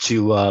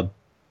to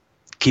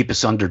keep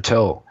us under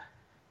tow.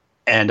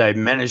 And I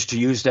managed to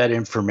use that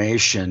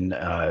information,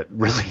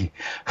 really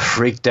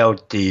freaked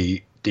out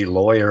the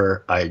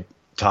lawyer I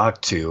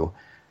talked to.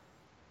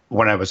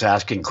 When I was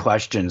asking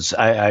questions,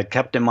 I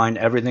kept in mind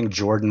everything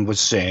Jordan was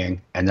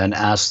saying and then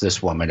asked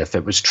this woman if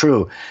it was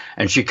true.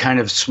 And she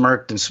kind of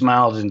smirked and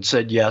smiled and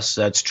said, yes,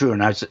 that's true.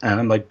 And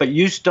I'm like, but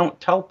you don't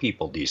tell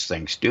people these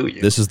things, do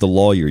you? This is the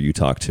lawyer you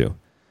talked to.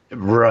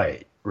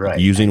 Right.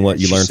 Using what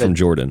you learned from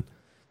Jordan.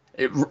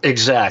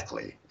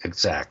 Exactly.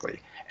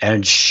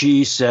 And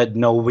she said,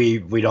 no, we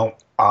don't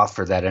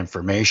offer that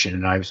information.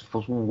 And I was,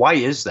 well, why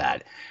is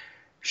that?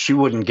 She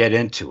wouldn't get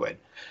into it.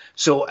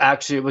 So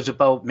actually, it was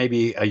about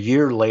maybe a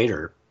year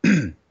later,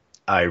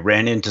 I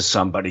ran into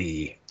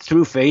somebody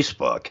through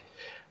Facebook,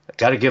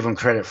 got to give him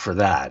credit for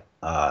that,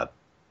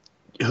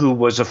 who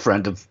was a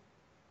friend of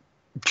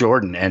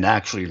Jordan and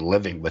actually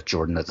living with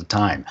Jordan at the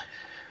time.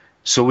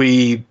 So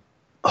we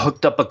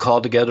hooked up a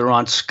call together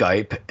on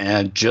Skype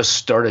and just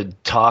started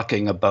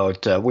talking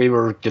about, we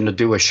were going to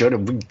do a show,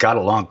 and we got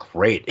along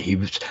great. He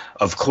was,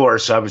 of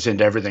course, I was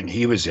into everything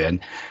he was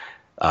in.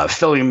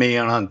 Filling me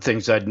in on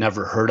things I'd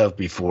never heard of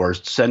before,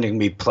 sending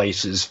me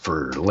places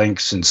for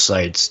links and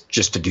sites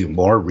just to do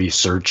more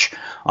research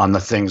on the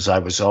things I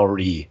was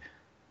already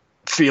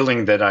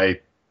feeling that I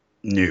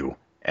knew.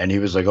 And he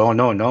was like, oh,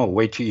 no,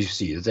 wait till you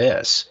see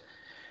this.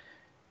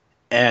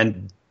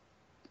 And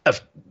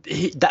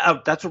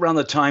that's around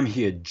the time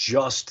he had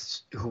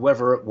just,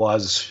 whoever it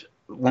was,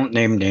 won't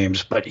name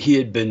names, but he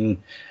had been,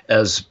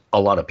 as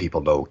a lot of people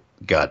know,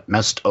 got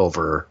messed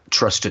over,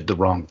 trusted the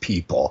wrong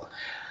people.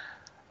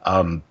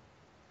 And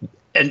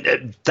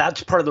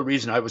that's part of the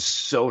reason I was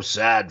so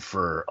sad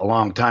for a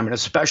long time, and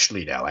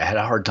especially now. I had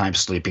a hard time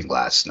sleeping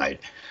last night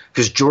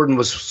because Jordan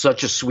was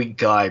such a sweet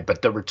guy,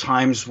 but there were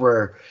times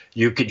where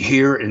you could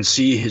hear and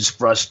see his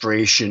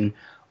frustration.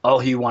 All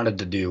he wanted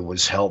to do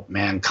was help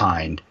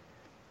mankind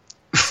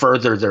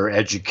further their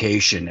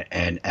education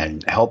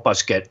and help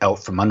us get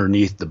out from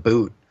underneath the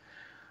boot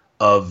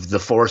of the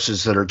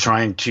forces that are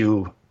trying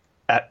to,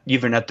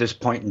 even at this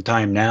point in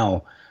time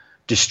now,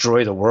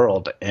 destroy the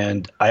world.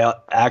 And I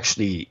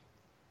actually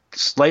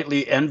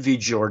slightly envy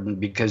Jordan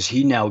because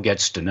he now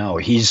gets to know.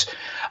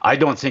 I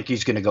don't think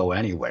he's going to go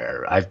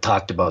anywhere. I've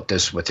talked about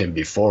this with him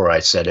before. I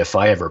said, if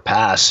I ever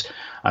pass,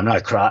 I'm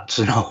not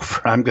crossing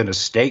over. I'm going to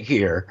stay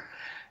here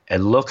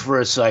and look for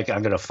a psychic.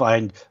 I'm going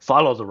to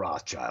follow the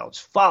Rothschilds,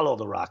 follow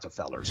the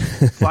Rockefellers,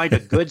 find a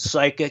good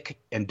psychic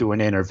and do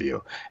an interview.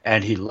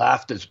 And he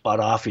laughed his butt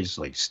off. He's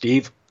like,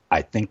 Steve,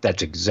 I think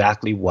that's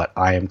exactly what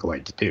I am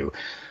going to do.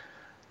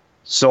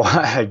 So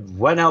I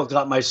went out,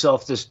 got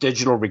myself this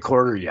digital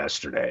recorder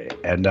yesterday,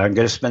 and I'm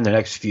going to spend the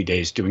next few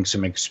days doing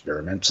some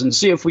experiments and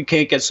see if we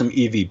can't get some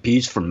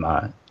EVPs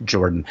from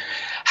Jordan.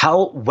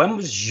 When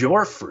was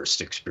your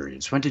first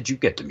experience? When did you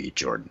get to meet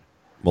Jordan?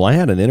 Well, I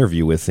had an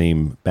interview with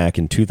him back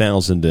in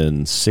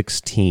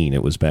 2016.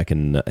 It was back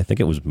in, I think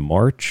it was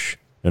March.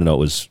 No, it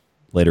was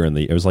later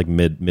it was like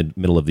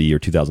middle of the year,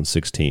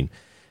 2016.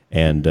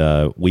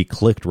 And we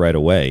clicked right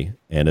away.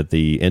 And at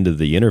the end of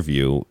the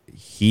interview,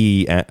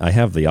 I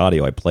have the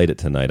audio. I played it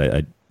tonight.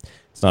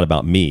 It's not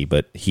about me,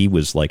 but he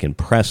was like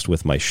impressed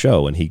with my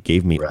show, and he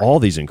gave me all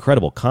these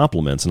incredible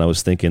compliments. And I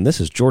was thinking, this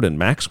is Jordan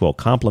Maxwell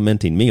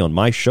complimenting me on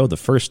my show the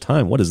first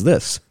time. What is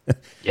this?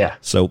 Yeah.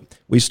 So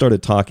we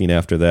started talking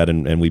after that,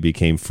 and we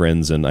became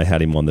friends, and I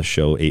had him on the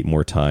show 8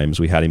 more times.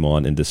 We had him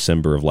on in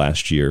December of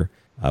last year,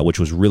 which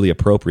was really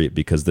appropriate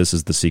because this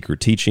is the Secret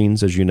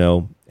Teachings, as you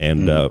know.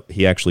 And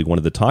he actually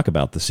wanted to talk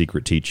about the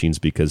Secret Teachings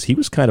because he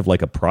was kind of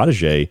like a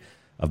protege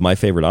of my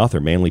favorite author,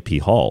 Manly P.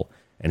 Hall.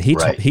 And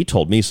he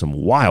told me some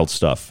wild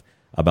stuff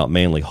about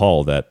Manly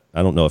Hall that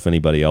I don't know if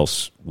anybody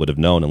else would have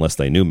known unless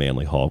they knew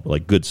Manly Hall,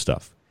 like good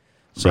stuff.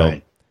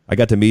 So I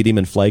got to meet him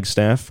in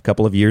Flagstaff a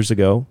couple of years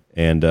ago,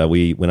 and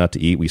we went out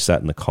to eat. We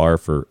sat in the car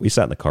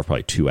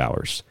probably 2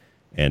 hours,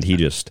 and he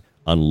just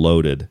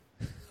unloaded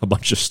a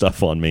bunch of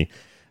stuff on me.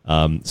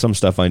 Some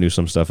stuff I knew,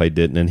 some stuff I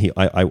didn't. And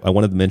I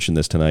wanted to mention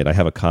this tonight. I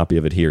have a copy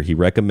of it here. He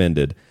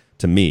recommended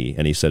to me,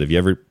 and he said, if you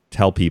ever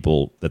tell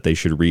people that they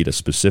should read a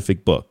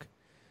specific book,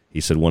 he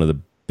said one of the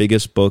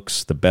biggest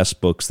books, the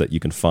best books that you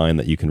can find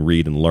that you can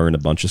read and learn a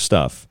bunch of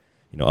stuff,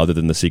 other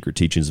than the Secret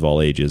Teachings of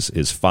All Ages,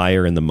 is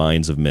Fire in the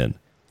Minds of Men.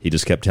 He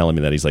just kept telling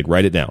me that. He's like,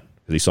 write it down.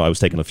 Because he saw I was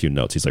taking a few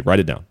notes. He's like, write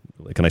it down.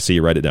 Can I see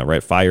you write it down?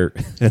 Right? Fire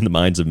in the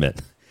Minds of Men.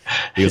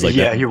 He was like,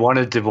 yeah, he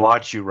wanted to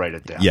watch you write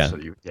it down. Yeah.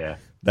 So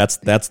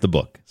That's the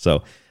book.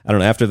 So I don't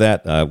know. After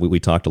that, we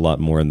talked a lot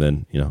more, and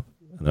then and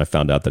then I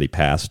found out that he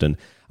passed, and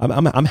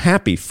I'm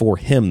happy for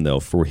him though,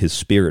 for his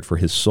spirit, for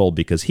his soul,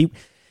 because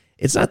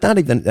it's not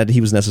even that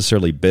he was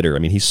necessarily bitter. I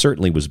mean, he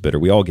certainly was bitter.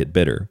 We all get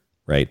bitter,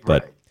 right?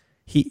 But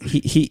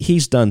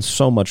he's done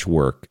so much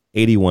work.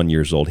 81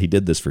 years old. He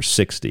did this for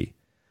 60.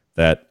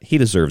 That he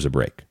deserves a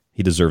break.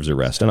 He deserves a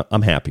rest, and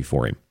I'm happy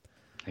for him.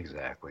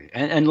 Exactly.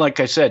 And like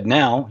I said,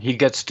 now he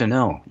gets to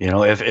know,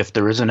 if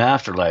there is an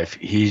afterlife,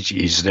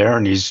 he's there,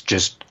 and he's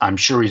just, I'm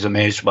sure he's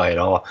amazed by it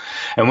all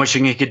and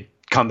wishing he could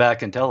come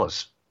back and tell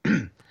us.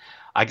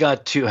 I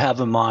got to have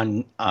him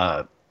on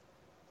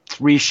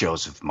 3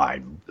 shows of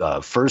mine.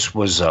 First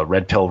was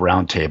Red Pill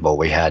Roundtable.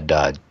 We had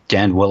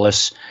Dan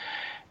Willis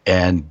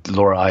and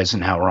Laura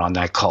Eisenhower on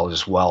that call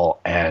as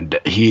well, and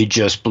he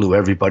just blew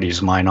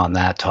everybody's mind on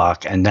that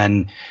talk. And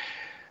then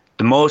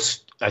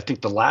I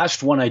think the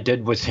last one I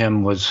did with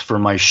him was for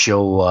my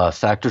show,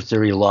 Factor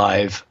Theory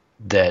Live,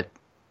 that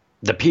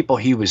the people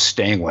he was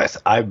staying with,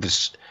 I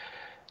was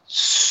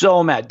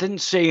so mad. Didn't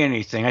say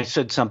anything. I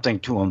said something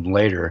to him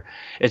later.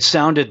 It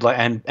sounded like,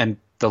 and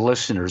the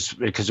listeners,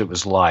 because it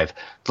was live,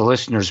 the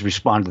listeners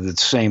responded the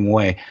same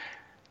way.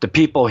 The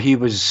people he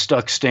was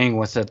stuck staying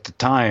with at the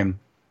time,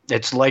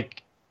 it's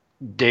like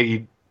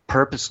they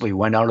purposely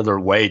went out of their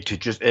way to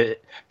just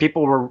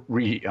people were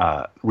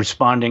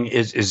responding,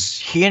 is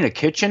he in a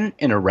kitchen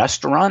in a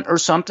restaurant or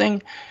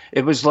something?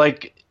 It was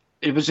like,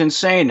 it was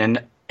insane.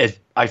 And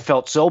I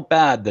felt so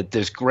bad that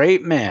this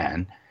great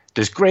man,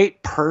 this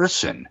great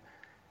person,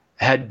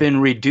 had been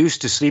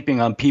reduced to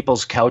sleeping on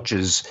people's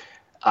couches.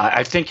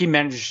 I think he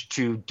managed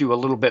to do a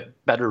little bit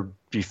better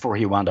before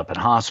he wound up in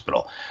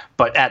hospital,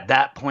 but at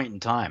that point in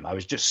time I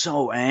was just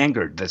so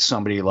angered that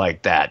somebody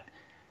like that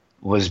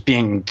was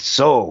being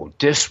so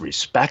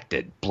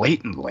disrespected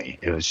blatantly.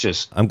 It was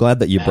just... I'm glad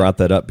that you brought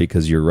that up,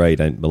 because you're right.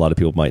 A lot of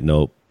people might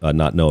not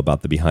know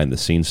about the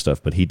behind-the-scenes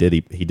stuff, but he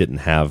didn't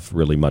have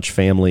really much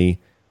family.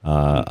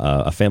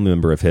 A family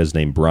member of his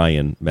named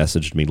Brian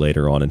messaged me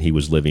later on, and he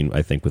was living,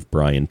 I think, with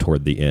Brian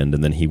toward the end,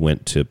 and then he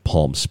went to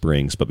Palm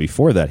Springs. But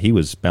before that, he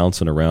was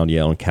bouncing around,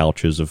 on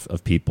couches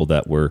of people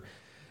that were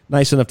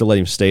nice enough to let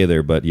him stay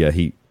there. But yeah,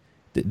 he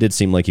did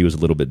seem like he was a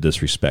little bit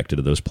disrespected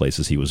at those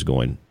places he was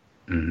going.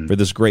 For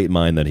this great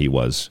mind that he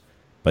was.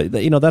 But,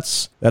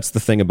 that's the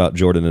thing about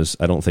Jordan, is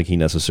I don't think he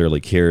necessarily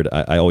cared.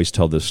 I always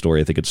tell this story.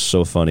 I think it's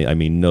so funny. I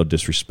mean, no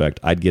disrespect.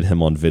 I'd get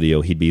him on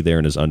video. He'd be there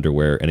in his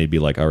underwear, and he'd be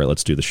like, all right,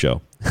 let's do the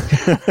show.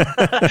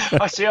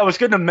 I see. I was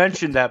going to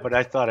mention that, but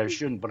I thought I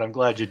shouldn't, but I'm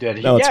glad you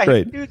did. No, it's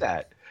great. He knew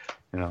that.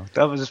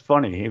 That was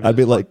funny. I'd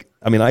be like,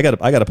 I mean, I got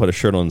to put a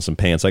shirt on and some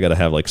pants. I got to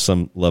have like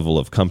some level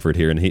of comfort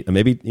here. And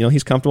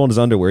he's comfortable in his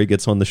underwear. He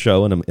gets on the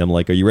show, and I'm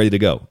like, are you ready to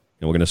go?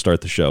 And we're going to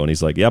start the show. And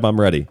he's like, yep, I'm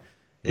ready.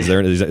 He's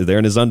there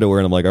in his underwear,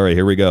 and I'm like, all right,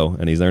 here we go.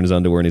 And he's there in his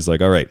underwear, and he's like,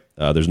 all right,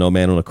 there's no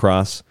man on a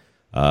cross.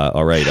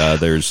 All right,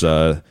 there's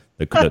the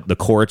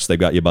courts. They've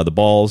got you by the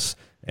balls,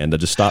 and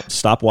just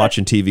stop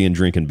watching TV and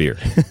drinking beer.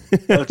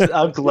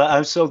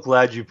 I'm so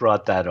glad you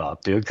brought that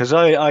up, dude, because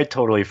I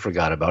totally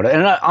forgot about it.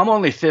 And I'm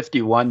only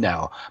 51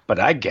 now, but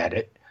I get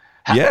it.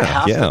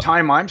 Half the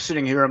time I'm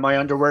sitting here in my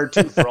underwear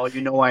too, for all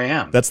you know I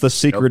am. That's the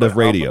secret of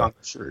radio.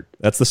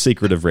 That's the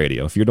secret of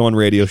radio. If you're doing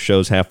radio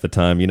shows half the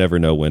time, you never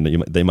know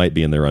when they might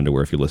be in their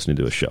underwear if you're listening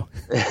to a show.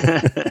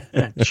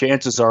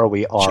 Chances are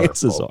we are.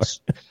 Chances are.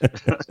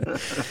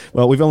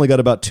 Well, we've only got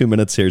about 2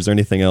 minutes here. Is there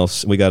anything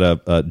else? We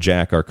got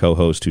Jack, our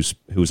co-host,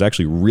 who's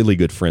actually really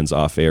good friends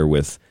off air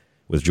with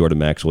Jordan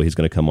Maxwell. He's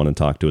going to come on and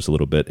talk to us a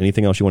little bit.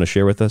 Anything else you want to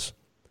share with us?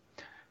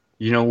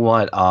 You know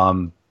what?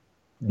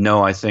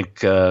 No, I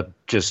think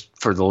just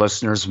for the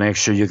listeners, make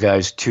sure you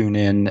guys tune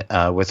in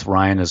with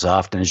Ryan as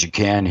often as you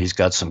can. He's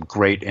got some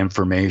great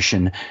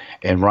information.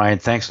 And Ryan,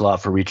 thanks a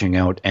lot for reaching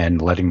out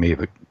and letting me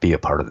be a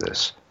part of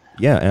this.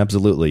 Yeah,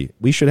 absolutely.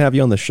 We should have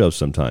you on the show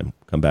sometime.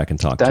 Come back and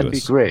talk to us. That'd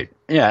be great.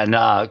 Yeah,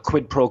 and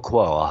quid pro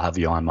quo, I'll have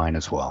you on mine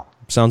as well.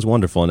 Sounds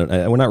wonderful.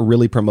 And we're not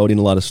really promoting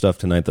a lot of stuff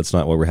tonight. That's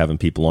not why we're having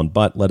people on.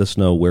 But let us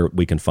know where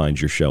we can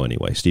find your show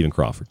anyway. Stephen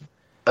Crawford.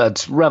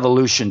 It's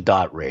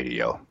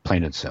revolution.radio,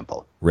 plain and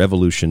simple.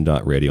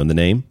 Revolution.radio. And the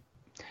name?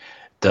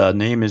 The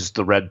name is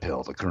The Red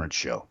Pill, the current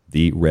show.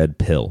 The Red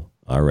Pill.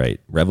 All right.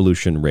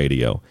 Revolution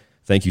Radio.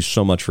 Thank you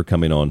so much for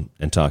coming on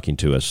and talking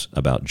to us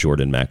about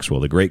Jordan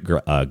Maxwell, the great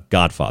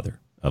godfather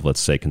of,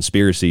 let's say,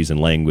 conspiracies and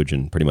language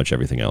and pretty much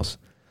everything else.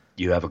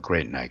 You have a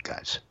great night,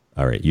 guys.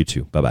 All right. You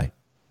too. Bye-bye.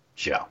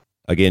 Ciao.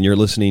 Again, you're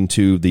listening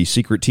to The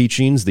Secret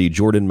Teachings, the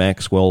Jordan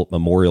Maxwell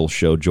Memorial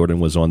Show. Jordan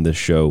was on this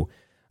show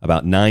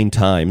about 9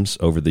 times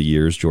over the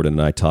years. Jordan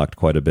and I talked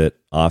quite a bit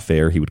off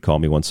air. He would call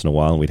me once in a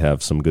while, and we'd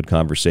have some good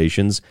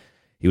conversations.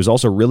 He was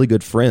also really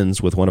good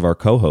friends with one of our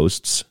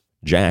co-hosts,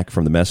 Jack,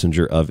 from the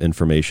Messenger of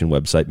Information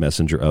website,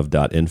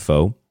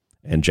 messengerof.info.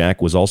 And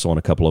Jack was also on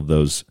a couple of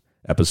those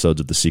episodes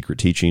of The Secret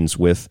Teachings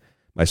with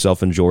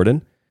myself and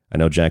Jordan. I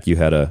know, Jack, you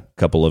had a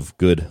couple of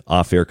good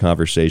off-air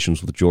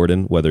conversations with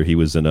Jordan. Whether he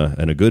was in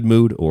a good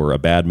mood or a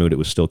bad mood, it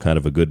was still kind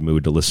of a good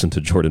mood to listen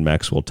to Jordan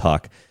Maxwell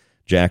talk.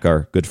 Jack,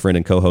 our good friend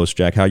and co-host.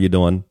 Jack, how you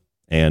doing?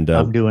 And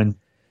I'm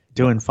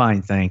doing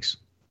fine, thanks.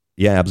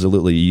 Yeah,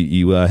 absolutely.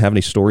 You have any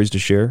stories to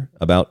share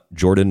about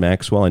Jordan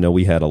Maxwell? I know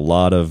we had a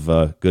lot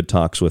of good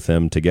talks with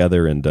him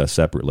together and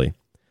separately.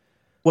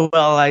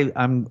 Well,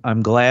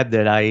 I'm glad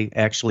that I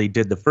actually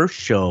did the first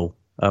show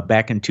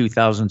back in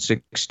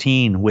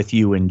 2016 with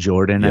you and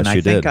Jordan, yes, and I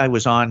think I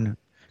was on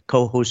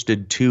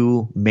co-hosted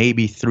 2,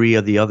 maybe 3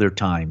 of the other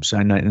times,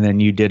 and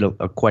then you did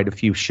quite a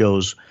few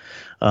shows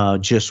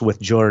just with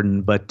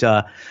Jordan. But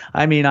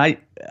I mean,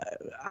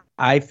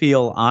 I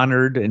feel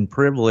honored and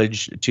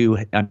privileged to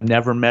have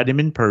never met him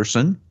in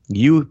person.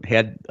 You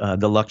had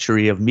the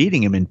luxury of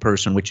meeting him in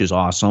person, which is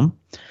awesome.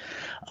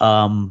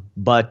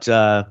 But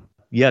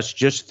yes,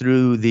 just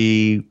through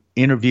the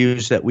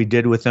interviews that we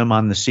did with him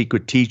on The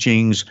Secret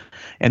Teachings.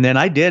 And then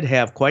I did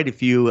have quite a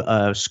few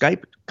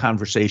Skype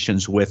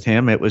conversations with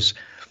him. It was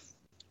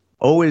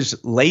always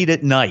late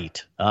at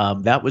night.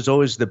 That was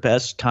always the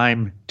best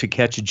time to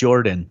catch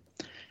Jordan.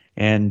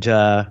 And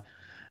the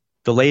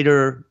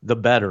later, the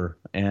better.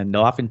 And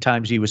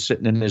oftentimes he was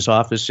sitting in his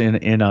office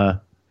in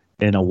a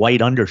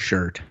white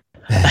undershirt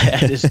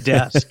at his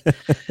desk.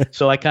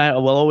 So I kind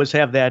of will always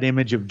have that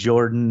image of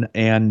Jordan.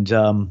 And,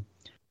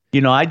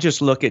 I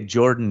just look at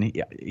Jordan.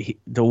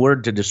 The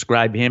word to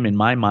describe him in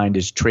my mind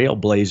is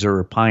trailblazer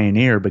or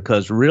pioneer,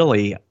 because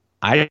really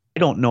I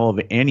don't know of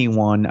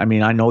anyone. I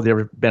mean, I know there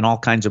have been all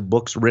kinds of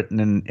books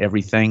written and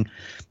everything,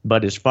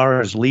 but as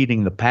far as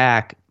leading the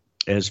pack,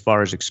 as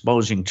far as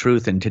exposing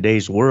truth in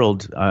today's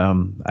world,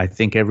 I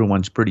think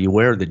everyone's pretty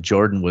aware that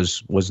Jordan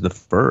was the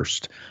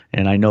first.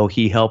 And I know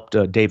he helped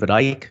David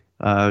Icke.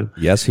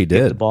 Yes, he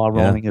did. Get the ball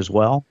rolling as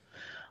well.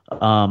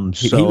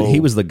 He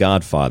was the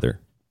Godfather,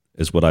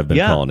 is what I've been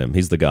calling him.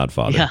 He's the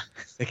Godfather. Yeah,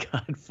 the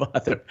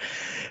Godfather.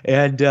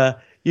 And, I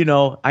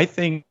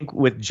think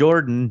with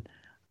Jordan,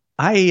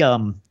 I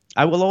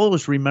will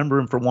always remember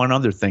him for one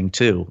other thing,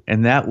 too,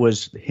 and that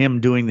was him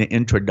doing the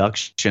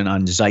introduction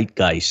on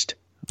Zeitgeist.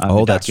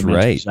 Oh, that's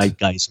right.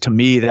 Zeitgeist. To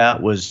me,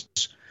 that was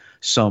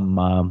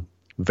some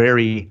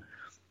very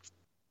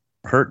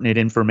pertinent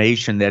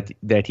information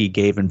that he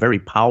gave, and very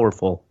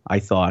powerful, I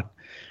thought,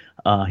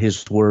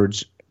 his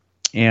words.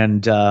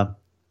 And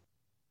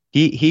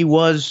he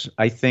was,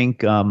 I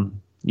think,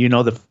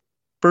 the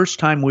first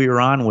time we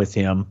were on with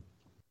him,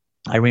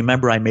 I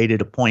remember I made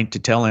it a point to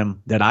tell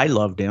him that I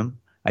loved him.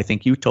 I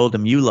think you told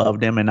him you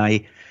loved him, and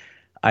I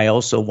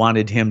also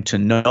wanted him to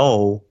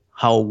know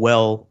how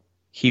well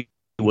he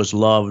was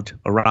loved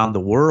around the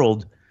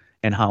world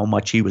and how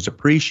much he was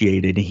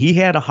appreciated. He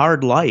had a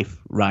hard life,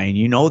 Ryan,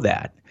 you know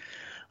that,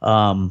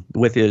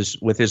 with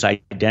his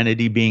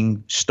identity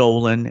being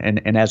stolen.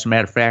 And as a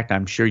matter of fact,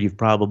 I'm sure you've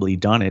probably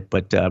done it,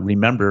 but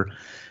remember,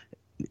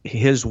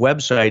 his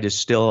website is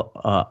still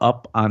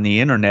up on the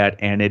internet,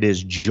 and it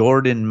is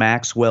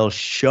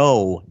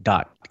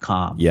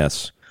jordanmaxwellshow.com.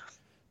 Yes.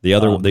 The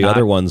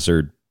other ones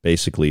are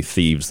basically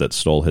thieves that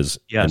stole his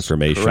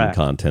information, correct,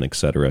 content,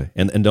 etc.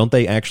 And don't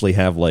they actually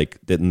have,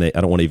 didn't they? I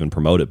don't want to even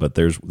promote it, but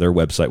their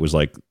website was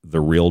like The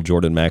Real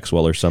Jordan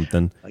Maxwell or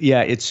something.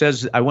 Yeah, it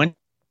says, I went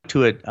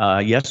to it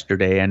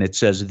yesterday, and it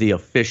says The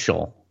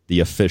Official. The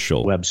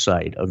official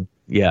website of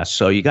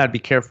so you got to be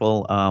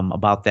careful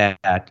about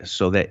that,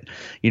 so that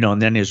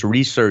and then his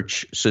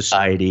research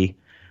society,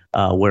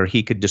 where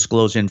he could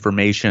disclose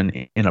information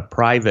in a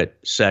private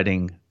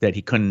setting that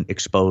he couldn't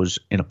expose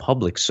in a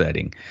public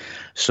setting.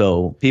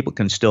 So people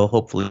can still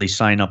hopefully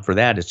sign up for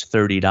that. It's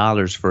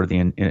 $30 for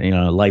the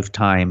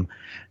lifetime.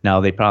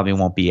 Now they probably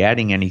won't be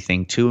adding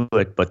anything to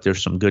it, but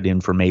there's some good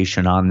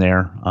information on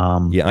there.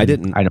 I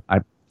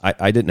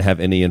didn't have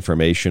any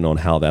information on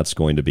how that's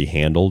going to be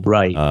handled.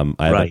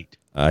 Right.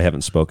 I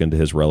haven't spoken to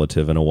his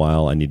relative in a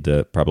while. I need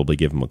to probably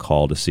give him a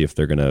call to see if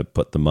they're going to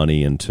put the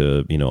money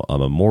into, a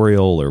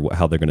memorial or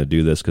how they're going to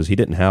do this, because he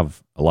didn't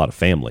have a lot of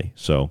family.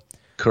 So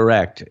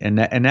correct, and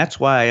that's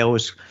why I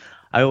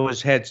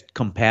always had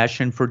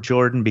compassion for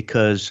Jordan,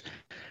 because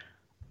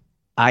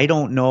I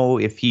don't know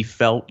if he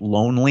felt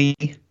lonely.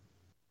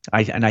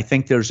 I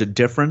think there's a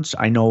difference.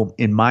 I know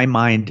in my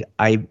mind,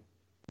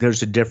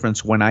 there's a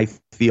difference when I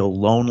feel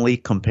lonely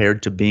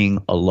compared to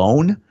being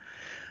alone.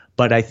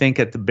 But I think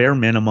at the bare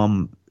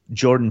minimum,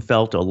 Jordan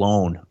felt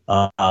alone.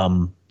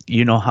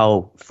 You know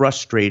how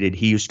frustrated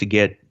he used to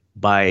get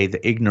by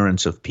the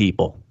ignorance of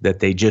people, that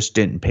they just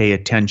didn't pay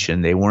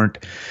attention. They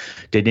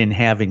didn't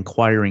have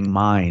inquiring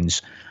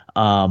minds.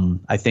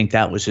 I think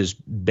that was his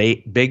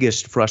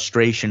biggest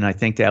frustration. I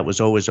think that was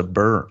always a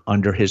burr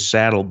under his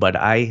saddle. But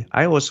I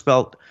always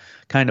felt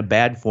kind of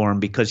bad for him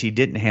because he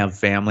didn't have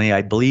family.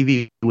 I believe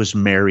he was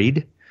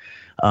married,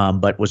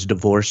 but was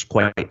divorced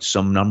quite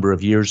some number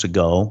of years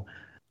ago.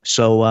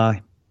 So,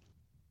 I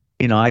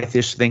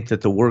just think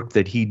that the work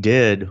that he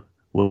did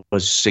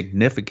was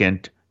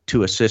significant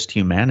to assist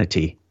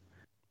humanity.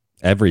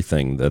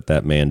 Everything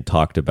that man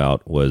talked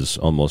about was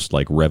almost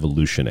like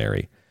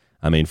revolutionary.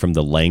 I mean, from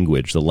the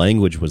language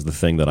was the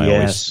thing that I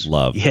always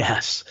loved.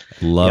 Yes.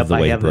 Love the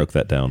way he broke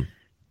that down.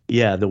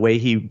 Yeah, the way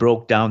he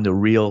broke down the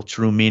real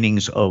true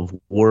meanings of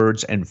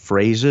words and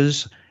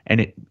phrases.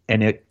 And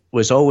it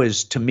was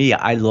always, to me,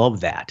 I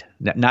love that.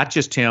 Not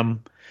just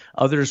him.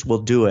 Others will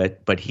do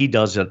it, but he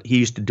does it. He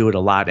used to do it a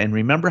lot. And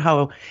remember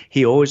how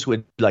he always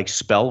would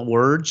spell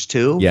words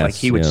too? Yes, like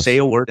he would say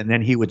a word and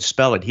then he would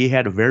spell it. He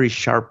had a very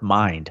sharp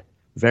mind.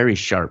 Very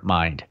sharp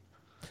mind.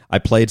 I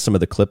played some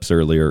of the clips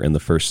earlier in the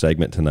first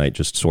segment tonight,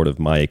 just sort of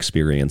my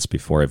experience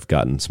before I've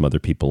gotten some other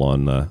people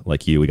on,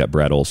 like you. We got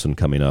Brad Olsen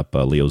coming up,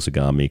 Leo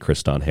Zagami,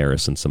 Kristan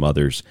Harris, and some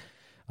others.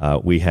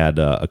 We had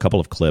a couple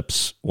of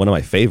clips. One of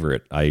my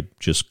favorite, I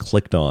just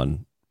clicked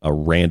on a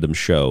random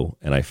show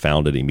and I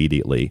found it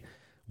immediately,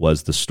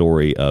 was the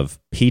story of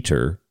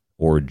Peter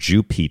or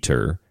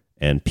Jupiter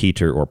and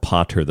Peter or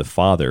Pater the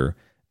Father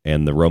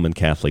and the Roman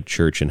Catholic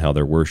Church and how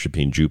they're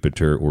worshiping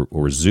Jupiter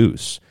or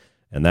Zeus.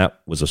 And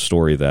that was a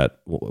story that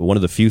one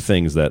of the few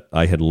things that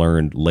I had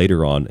learned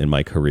later on in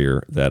my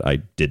career that I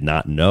did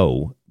not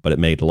know, but it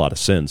made a lot of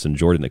sense. And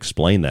Jordan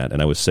explained that.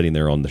 And I was sitting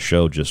there on the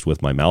show just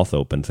with my mouth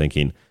open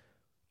thinking,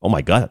 oh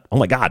my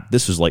God,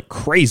 this is like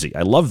crazy.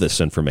 I love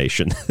this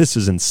information. This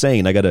is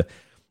insane. I got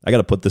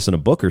to put this in a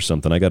book or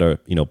something. I got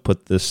to,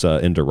 put this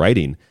into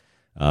writing,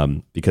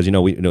 because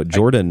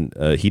Jordan,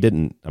 he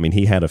didn't. I mean,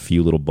 he had a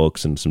few little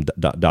books and some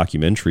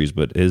documentaries,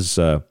 but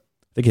I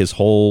think his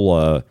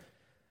whole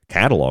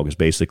catalog is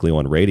basically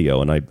on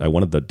radio. And I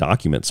wanted to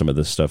document some of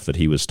this stuff that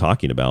he was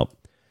talking about.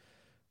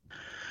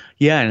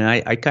 Yeah,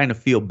 and I kind of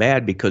feel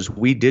bad because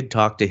we did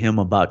talk to him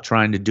about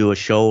trying to do a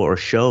show or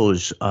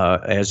shows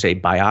as a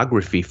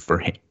biography for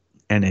him,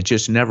 and it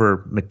just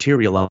never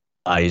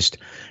materialized.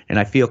 And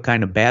I feel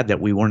kind of bad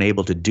that we weren't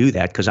able to do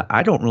that, because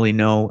I don't really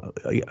know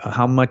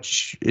how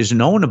much is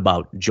known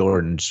about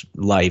Jordan's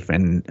life.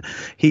 And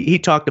he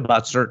talked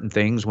about certain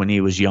things when he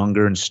was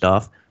younger and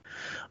stuff.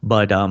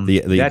 But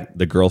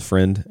the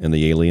girlfriend and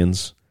the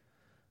aliens.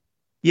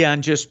 Yeah,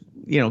 and just,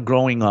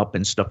 growing up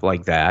and stuff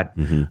like that.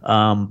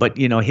 Mm-hmm. But,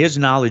 his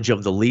knowledge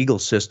of the legal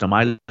system,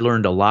 I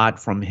learned a lot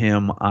from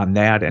him on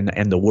that, and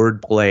the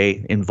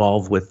wordplay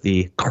involved with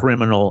the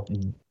criminal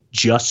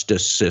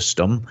justice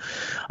system.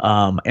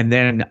 And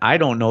then I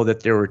don't know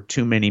that there were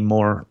too many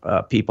more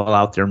people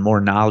out there more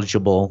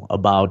knowledgeable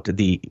about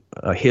the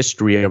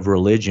history of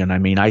religion. I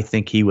mean, I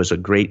think he was a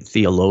great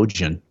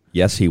theologian.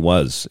 Yes, he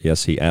was.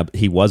 Yes,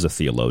 he was a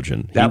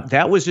theologian.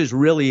 That was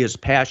his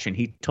passion.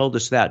 He told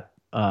us that.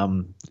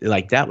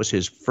 That was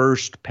his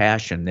first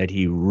passion that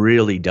he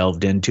really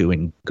delved into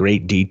in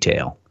great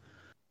detail.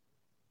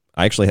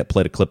 I actually had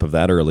played a clip of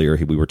that earlier.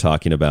 We were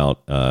talking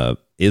about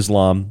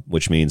Islam,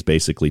 which means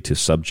basically to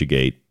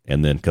subjugate,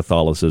 and then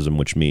Catholicism,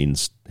 which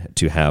means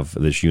to have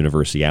this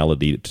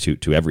universality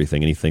to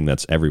everything. Anything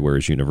that's everywhere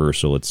is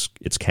universal.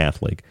 It's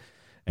Catholic.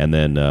 And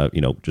then,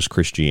 just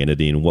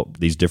Christianity and what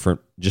these different,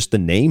 just the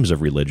names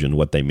of religion,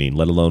 what they mean,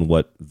 let alone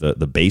what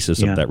the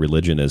basis of that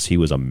religion is. He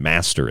was a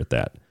master at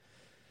that.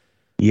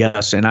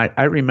 Yes, and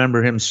I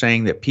remember him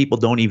saying that people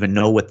don't even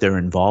know what they're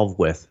involved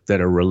with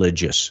that are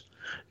religious.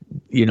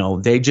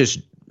 They just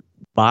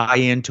buy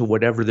into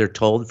whatever they're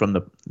told from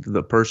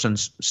the person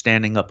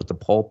standing up at the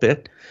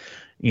pulpit,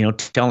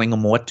 telling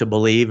them what to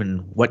believe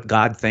and what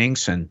God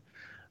thinks and,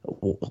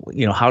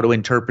 how to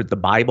interpret the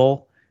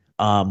Bible.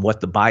 what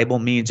the Bible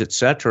means,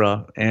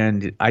 etc.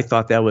 And I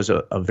thought that was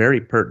a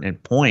very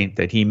pertinent point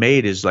that he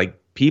made, is like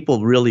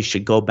people really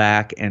should go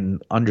back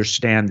and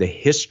understand the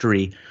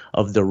history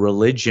of the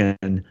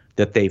religion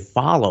that they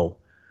follow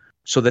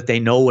so that they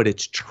know what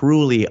it's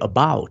truly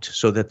about,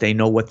 so that they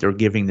know what they're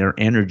giving their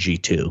energy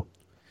to.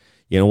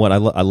 You know what? I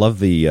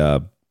love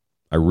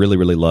I really,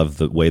 really love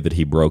the way that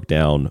he broke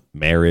down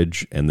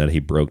marriage and that he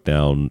broke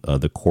down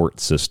the court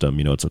system.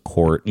 You know, it's a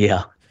court.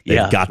 Yeah. They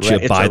got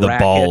you by the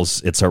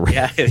balls. It's a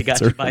yeah. They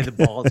got you by the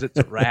balls. It's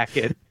a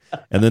racket.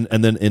 And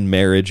then in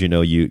marriage, you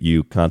know,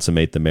 you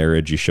consummate the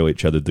marriage. You show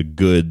each other the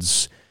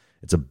goods.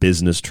 It's a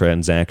business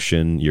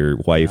transaction. Your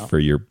wife or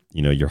your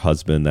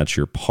husband, that's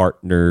your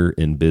partner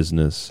in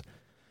business.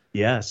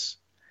 Yes.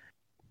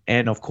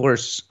 And of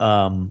course,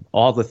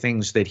 all the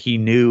things that he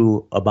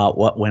knew about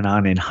what went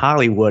on in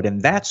Hollywood.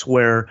 And that's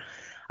where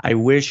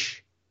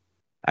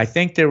I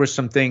think there were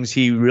some things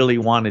he really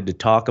wanted to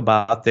talk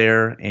about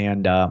there.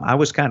 And I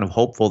was kind of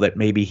hopeful that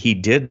maybe he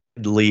did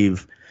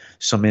leave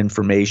some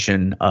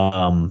information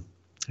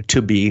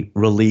to be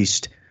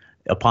released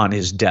upon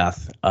his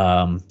death.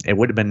 It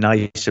would have been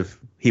nice if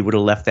he would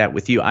have left that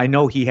with you. I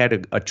know he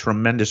had a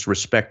tremendous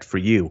respect for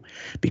you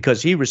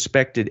because he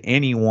respected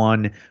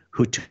anyone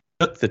who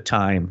took the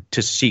time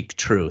to seek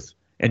truth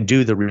and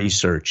do the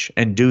research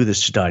and do the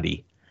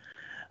study.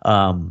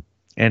 And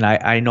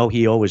I know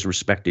he always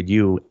respected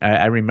you.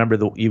 I remember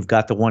you've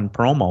got the one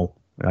promo.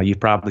 You're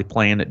probably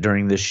playing it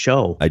during this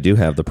show. I do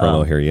have the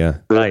promo here, yeah.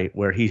 Right,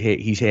 where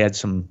he's had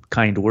some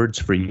kind words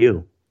for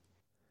you.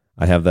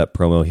 I have that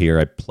promo here.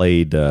 I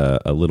played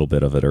a little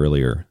bit of it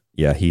earlier.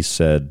 Yeah, he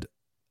said,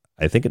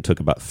 I think it took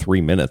about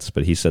 3 minutes,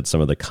 but he said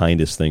some of the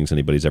kindest things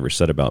anybody's ever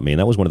said about me. And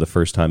that was one of the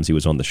first times he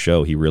was on the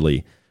show. He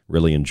really,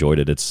 really enjoyed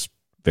it. It's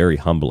very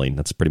humbling.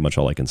 That's pretty much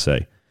all I can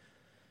say.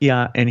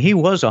 Yeah, and he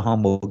was a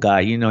humble guy.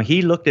 You know,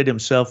 he looked at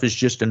himself as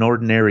just an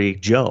ordinary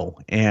Joe,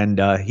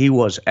 and he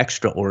was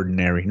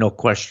extraordinary, no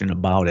question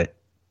about it.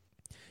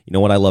 You know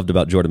what I loved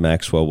about Jordan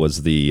Maxwell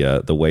was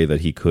the way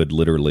that he could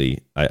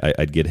literally,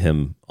 I'd get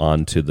him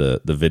onto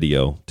the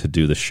video to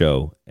do the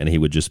show, and he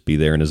would just be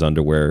there in his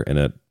underwear and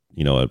a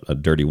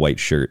dirty white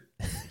shirt.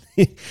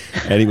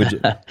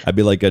 And I'd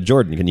be like,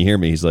 Jordan, can you hear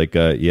me? He's like,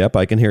 yep,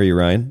 I can hear you,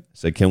 Ryan. I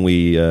said, can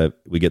we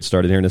get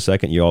started here in a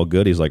second? You all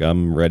good? He's like,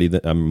 I'm ready.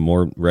 I'm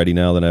more ready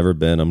now than I've ever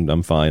been.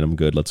 I'm fine. I'm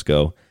good. Let's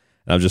go.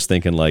 And I was just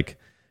thinking, like,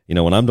 you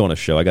know, when I'm doing a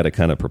show, I got to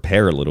kind of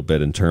prepare a little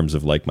bit in terms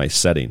of like my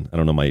setting. I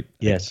don't know,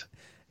 yes.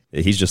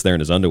 He's just there in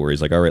his underwear.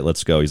 He's like, all right,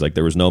 let's go. He's like,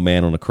 there was no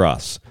man on the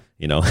cross,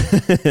 you know.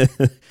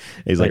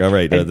 He's like, all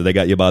right, they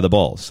got you by the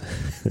balls.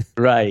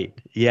 Right.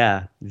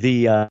 Yeah.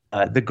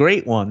 The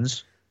great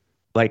ones,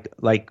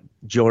 like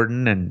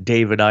Jordan and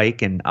David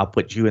Icke, and I'll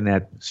put you in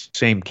that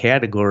same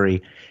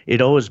category.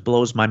 It always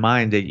blows my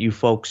mind that you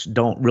folks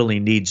don't really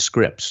need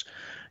scripts.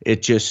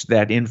 It just,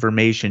 that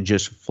information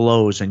just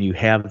flows, and you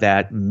have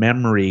that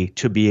memory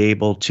to be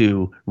able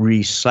to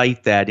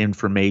recite that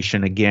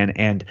information again.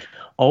 And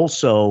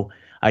also,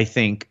 I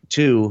think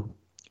too,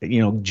 you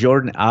know,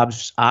 Jordan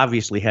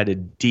obviously had a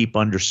deep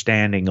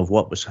understanding of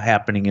what was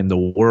happening in the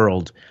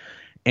world.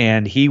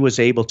 And he was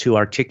able to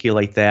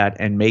articulate that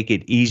and make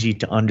it easy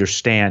to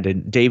understand.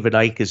 And David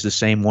Icke is the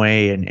same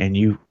way, and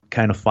you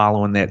kind of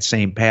following that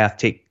same path.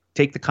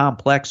 Take the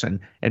complex and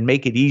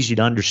make it easy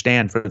to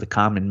understand for the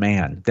common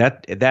man.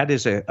 That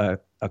is a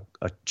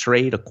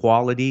trait, a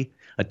quality,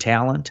 a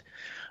talent,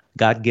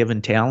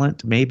 God-given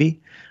talent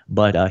maybe,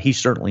 but he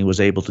certainly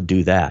was able to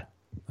do that.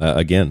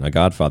 Again, a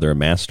godfather, a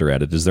master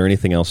at it. Is there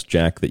anything else,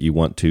 Jack, that you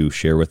want to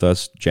share with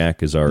us?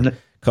 Jack is our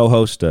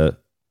co-host,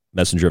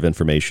 messenger of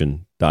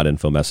information,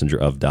 .info, messenger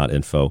of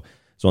 .info.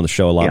 He's on the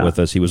show a lot with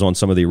us. He was on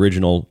some of the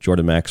original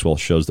Jordan Maxwell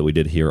shows that we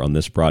did here on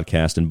this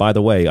broadcast. And by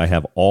the way, I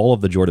have all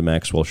of the Jordan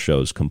Maxwell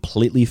shows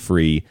completely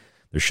free.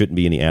 There shouldn't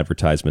be any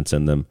advertisements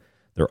in them.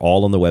 They're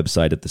all on the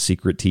website at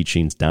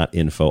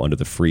thesecretteachings.info under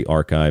the free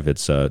archive.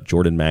 It's a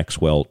Jordan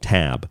Maxwell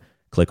tab.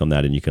 Click on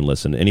that and you can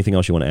listen. Anything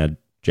else you want to add,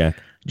 Jack?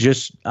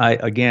 Just,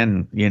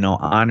 again, you know,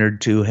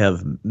 honored to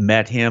have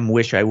met him.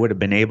 Wish I would have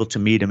been able to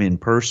meet him in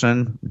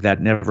person.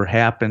 That never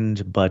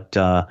happened. But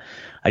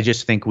I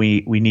just think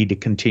we need to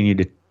continue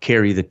to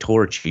carry the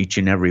torch, each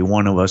and every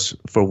one of us,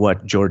 for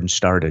what Jordan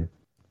started.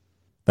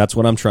 That's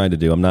what I'm trying to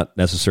do. I'm not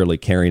necessarily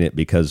carrying it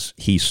because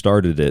he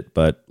started it,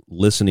 but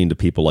listening to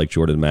people like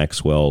Jordan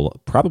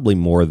Maxwell, probably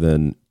more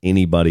than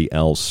anybody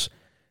else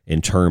in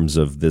terms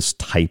of this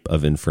type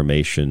of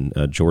information.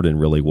 Jordan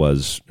really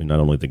was not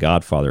only the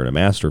godfather and a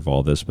master of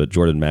all this, but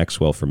Jordan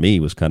Maxwell, for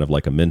me, was kind of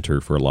like a mentor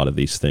for a lot of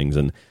these things.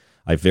 And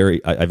I very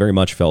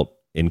much felt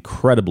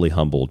incredibly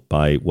humbled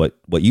by what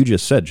you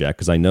just said, Jack,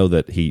 because I know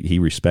that he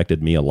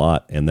respected me a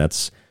lot, and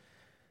it's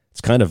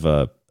kind of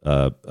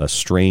a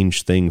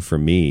strange thing for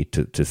me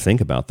to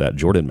think about that.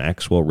 Jordan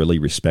Maxwell really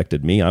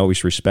respected me. I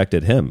always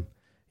respected him,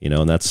 you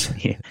know, and that's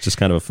just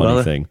kind of a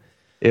funny thing.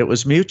 It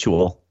was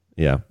mutual.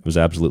 Yeah, it was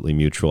absolutely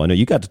mutual. I know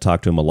you got to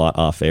talk to him a lot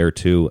off air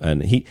too,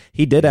 and he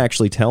did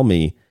actually tell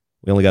me,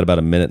 we only got about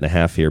a minute and a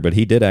half here, but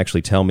he did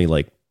actually tell me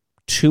like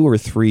 2 or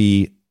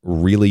 3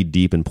 really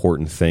deep,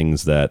 important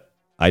things that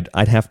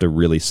I'd have to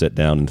really sit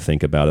down and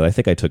think about it. I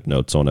think I took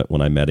notes on it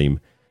when I met him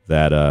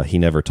that he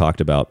never talked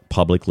about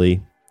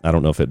publicly. I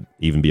don't know if it'd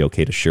even be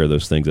okay to share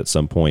those things at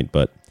some point,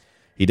 but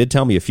he did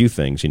tell me a few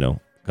things, kind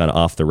of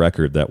off the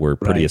record that were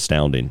pretty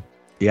astounding.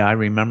 Yeah, I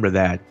remember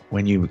that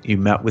when you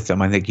met with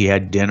him. I think he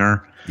had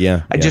dinner.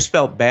 Yeah. I just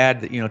felt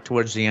bad that,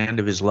 towards the end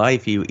of his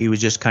life, he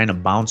was just kind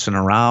of bouncing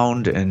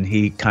around, and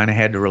he kind of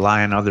had to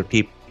rely on other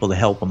people to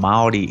help him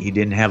out. He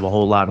didn't have a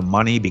whole lot of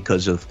money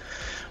because of,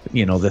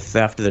 the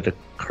theft that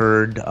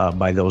occurred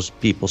by those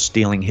people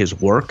stealing his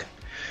work.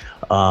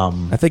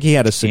 I think he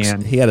had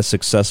a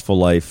successful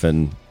life,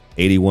 and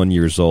 81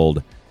 years old.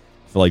 I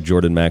feel like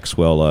Jordan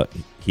Maxwell,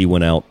 he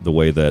went out the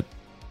way that,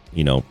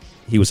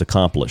 he was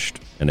accomplished,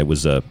 and it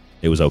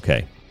was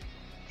okay.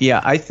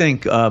 Yeah, I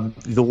think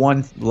the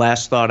one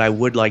last thought I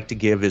would like to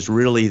give is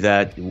really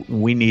that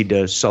we need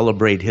to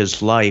celebrate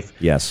his life.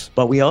 Yes.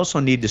 But we also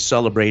need to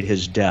celebrate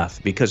his death,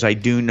 because I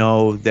do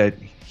know that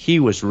he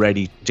was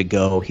ready to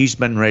go. He's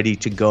been ready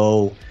to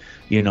go,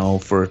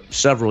 for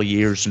several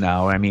years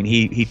now. I mean,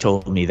 he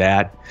told me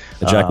that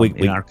Jack,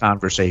 in our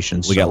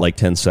conversations. We got like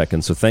 10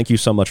 seconds, so thank you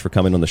so much for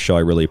coming on the show.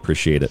 I really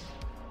appreciate it.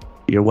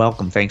 You're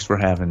welcome. Thanks for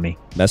having me.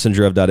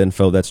 Messenger of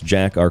 .info, that's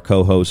Jack, our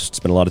co-host.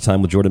 Spent a lot of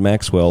time with Jordan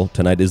Maxwell.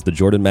 Tonight is the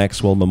Jordan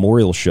Maxwell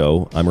Memorial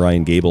Show. I'm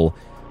Ryan Gable.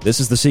 This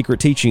is The Secret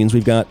Teachings.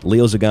 We've got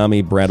Leo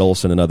Zagami, Brad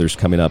Olsen, and others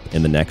coming up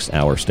in the next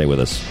hour. Stay with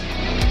us.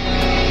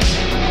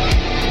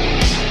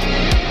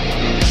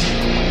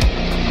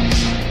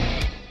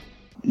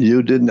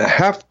 You didn't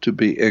have to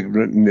be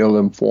ignorant and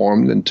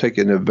ill-informed and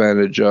taken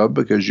advantage of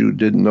because you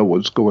didn't know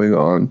what's going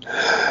on.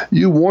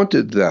 You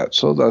wanted that,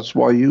 so that's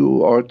why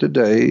you are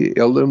today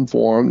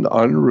ill-informed,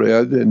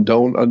 unread, and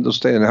don't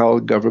understand how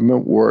the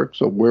government works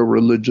or where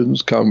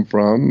religions come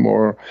from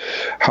or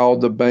how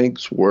the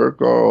banks work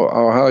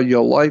or how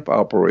your life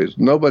operates.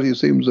 Nobody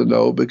seems to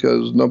know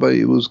because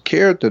nobody was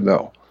cared to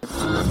know.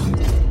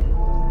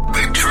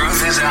 The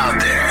truth is out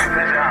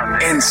there,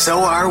 and so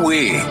are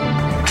we.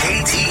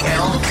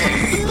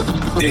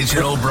 KTLK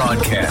Digital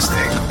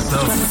Broadcasting,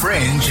 The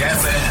Fringe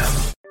FM.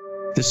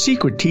 The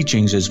Secret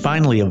Teachings is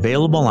finally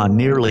available on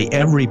nearly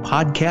every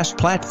podcast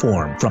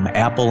platform, from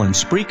Apple and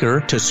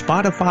Spreaker to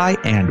Spotify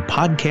and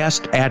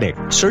Podcast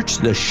Addict. Search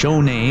the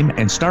show name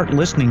and start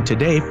listening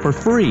today for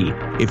free.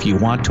 If you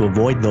want to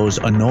avoid those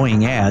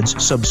annoying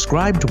ads,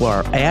 subscribe to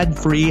our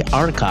ad-free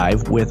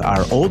archive with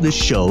our oldest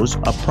shows,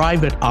 a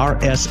private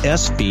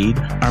RSS feed,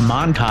 our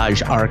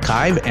montage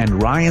archive,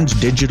 and Ryan's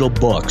digital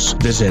books.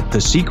 Visit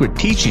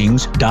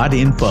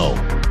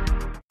thesecretteachings.info.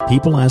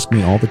 People ask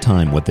me all the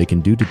time what they can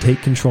do to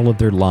take control of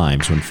their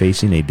lives when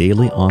facing a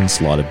daily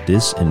onslaught of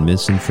dis and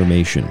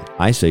misinformation.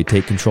 I say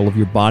take control of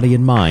your body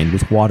and mind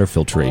with water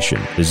filtration.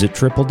 Visit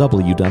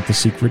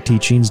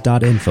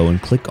www.thesecretteachings.info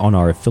and click on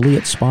our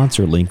affiliate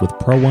sponsor link with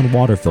Pro One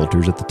water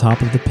filters at the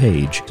top of the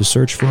page to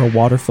search for a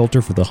water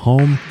filter for the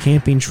home,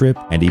 camping trip,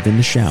 and even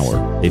the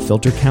shower. They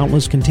filter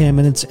countless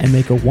contaminants and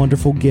make a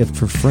wonderful gift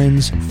for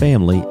friends,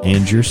 family,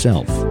 and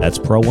yourself. That's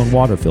Pro One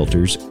water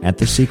filters at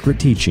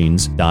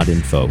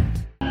thesecretteachings.info.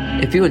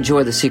 If you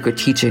enjoy The Secret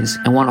Teachings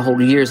and want to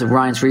hold years of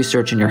Ryan's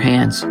research in your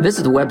hands,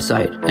 visit the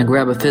website and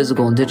grab a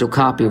physical and digital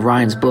copy of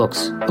Ryan's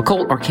books.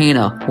 Occult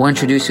Arcana will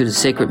introduce you to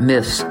sacred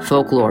myths,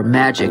 folklore,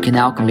 magic, and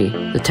alchemy.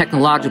 The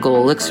Technological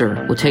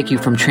Elixir will take you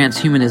from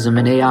transhumanism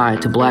and AI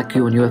to black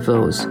goo and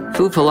UFOs.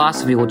 Food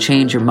Philosophy will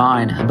change your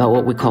mind about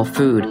what we call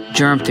food,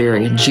 germ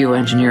theory, and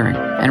geoengineering.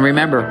 And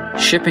remember,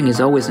 shipping is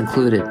always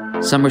included.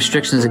 Some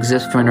restrictions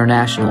exist for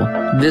international.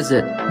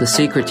 Visit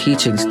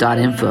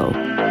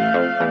thesecretteachings.info.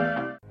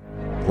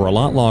 For a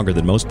lot longer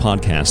than most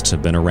podcasts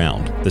have been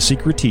around, The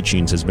Secret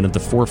Teachings has been at the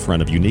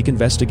forefront of unique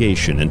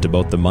investigation into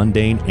both the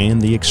mundane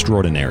and the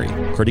extraordinary.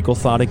 Critical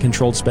thought and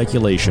controlled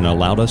speculation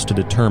allowed us to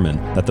determine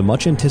that the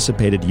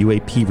much-anticipated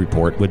UAP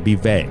report would be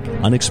vague,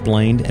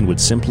 unexplained, and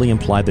would simply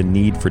imply the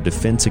need for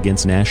defense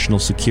against national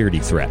security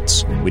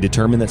threats. We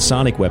determined that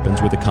sonic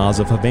weapons were the cause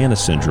of Havana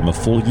Syndrome a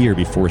full year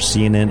before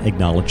CNN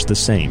acknowledged the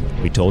same.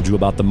 We told you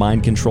about the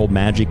mind-controlled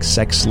magic,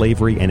 sex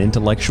slavery, and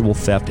intellectual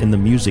theft in the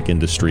music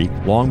industry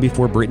long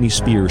before Britney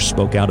Spears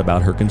spoke out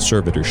about her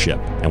conservatorship,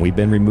 and we've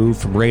been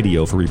removed from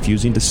radio for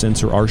refusing to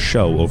censor our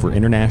show over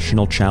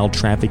international child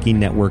trafficking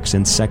networks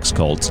and sex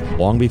cults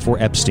long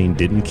before Epstein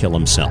didn't kill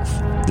himself.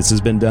 This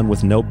has been done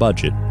with no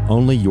budget,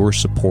 only your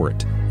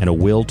support, and a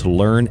will to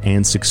learn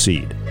and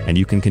succeed. And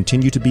you can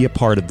continue to be a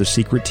part of the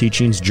Secret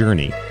Teachings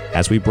journey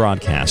as we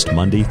broadcast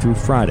Monday through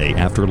Friday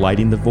after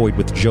Lighting the Void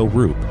with Joe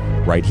Roop,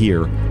 right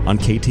here on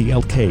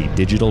KTLK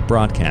Digital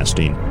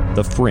Broadcasting,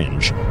 The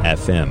Fringe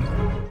FM.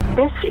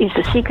 This is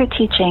The Secret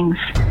Teachings.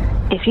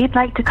 If you'd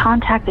like to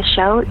contact the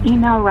show,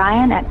 email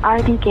Ryan at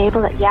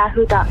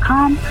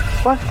rdgable@yahoo.com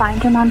or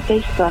find him on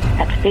Facebook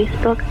at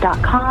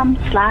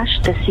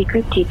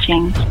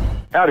facebook.com/thesecretteachings.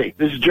 Howdy,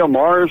 this is Joe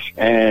Mars,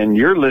 and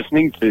you're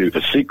listening to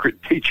The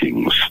Secret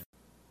Teachings.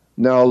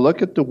 Now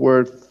look at the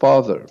word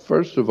father.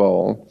 First of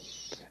all,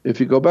 if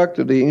you go back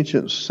to the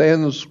ancient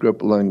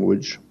Sanskrit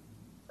language,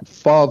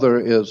 father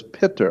is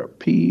Pitar,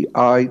 P-I-T-A-R.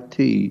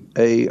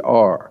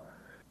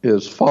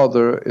 Is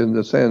father in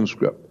the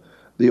Sanskrit.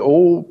 The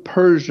old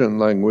Persian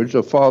language,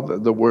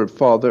 the word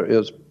father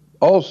is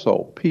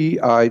also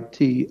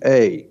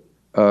P-I-T-A.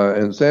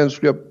 In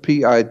Sanskrit,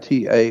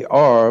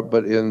 P-I-T-A-R,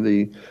 but in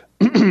the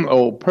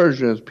old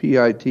Persian is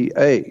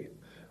P-I-T-A.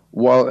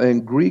 While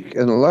in Greek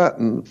and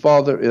Latin,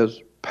 father is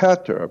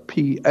pater,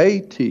 P-A-T-E-R.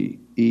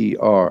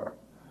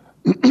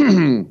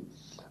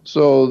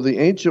 So the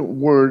ancient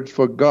word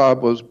for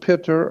God was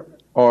pitter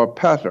or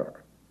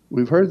pater.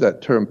 We've heard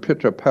that term,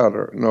 pitter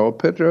patter. No,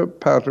 pitter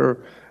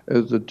patter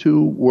is the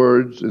two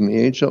words in the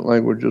ancient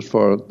languages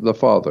for the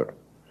Father.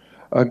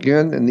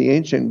 Again, in the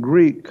ancient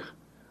Greek,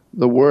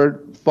 the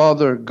word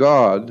Father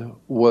God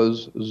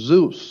was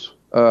Zeus.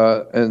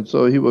 And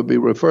so he would be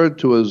referred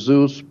to as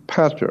Zeus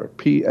Pater,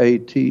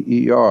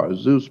 P-A-T-E-R,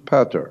 Zeus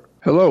Pater.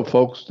 Hello,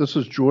 folks. This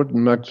is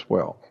Jordan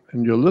Maxwell,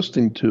 and you're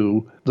listening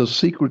to The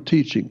Secret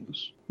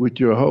Teachings with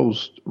your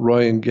host,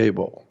 Ryan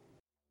Gable.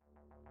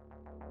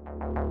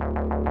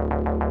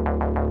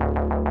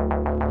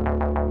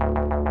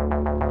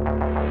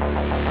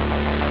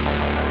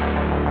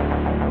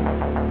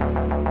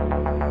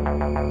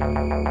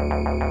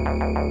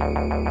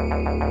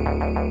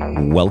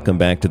 Welcome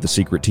back to the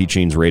Secret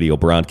Teachings radio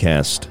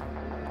broadcast.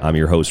 I'm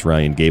your host,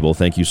 Ryan Gable.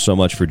 Thank you so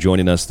much for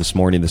joining us this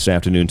morning, this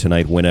afternoon,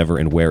 tonight, whenever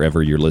and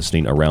wherever you're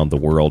listening around the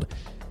world.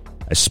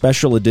 A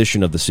special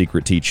edition of the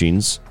Secret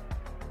Teachings,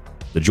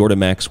 the Jordan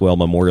Maxwell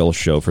Memorial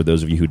Show. For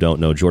those of you who don't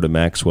know, Jordan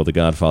Maxwell, the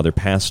Godfather,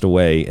 passed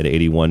away at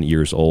 81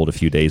 years old a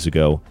few days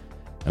ago.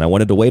 And I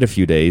wanted to wait a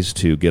few days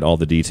to get all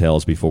the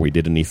details before we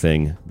did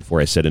anything,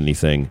 before I said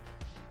anything,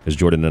 because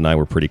Jordan and I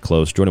were pretty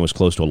close. Jordan was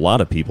close to a lot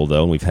of people,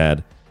 though, and we've had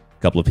a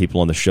couple of people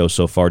on the show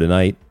so far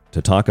tonight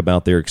to talk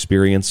about their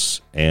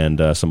experience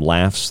and some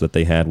laughs that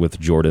they had with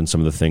Jordan,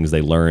 some of the things they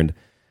learned.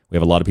 We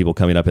have a lot of people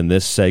coming up in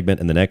this segment.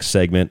 In the next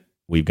segment,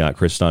 we've got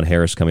Kristan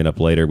Harris coming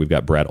up later. We've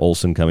got Brad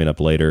Olsen coming up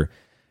later.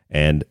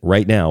 And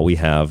right now we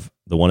have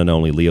the one and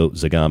only Leo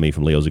Zagami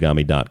from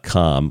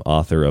leozagami.com,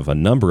 author of a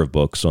number of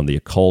books on the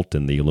occult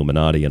and the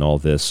Illuminati and all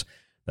this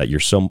that you're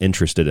so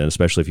interested in,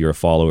 especially if you're a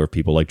follower of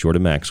people like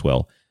Jordan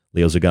Maxwell.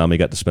 Leo Zagami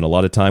got to spend a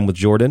lot of time with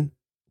Jordan.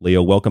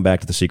 Leo, welcome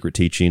back to the Secret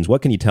Teachings.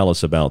 What can you tell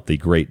us about the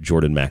great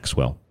Jordan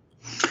Maxwell?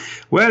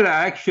 Well,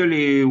 I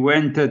actually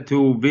went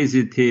to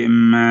visit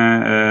him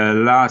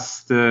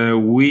last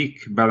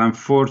week, but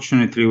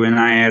unfortunately when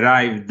I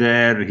arrived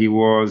there, he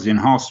was in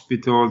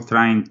hospital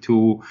trying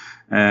to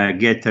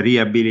get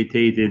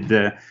rehabilitated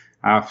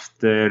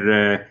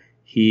after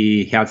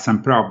he had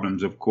some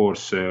problems, of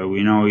course.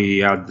 We know he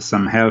had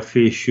some health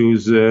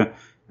issues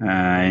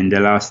in the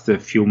last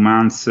few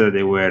months.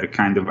 They were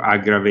kind of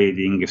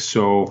aggravating.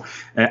 So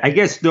I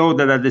guess, though,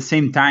 that at the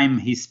same time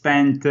he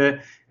spent the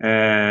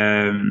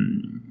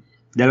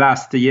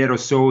last year or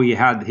so he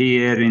had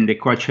here in the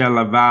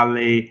Coachella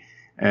Valley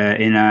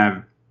in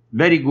a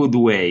very good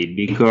way,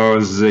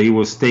 because he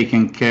was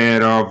taken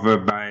care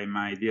of by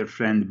my dear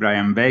friend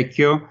Brian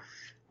Vecchio,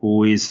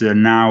 who is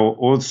now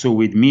also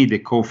with me the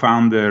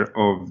co-founder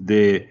of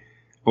the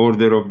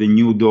Order of the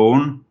New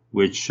Dawn,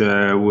 which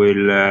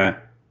will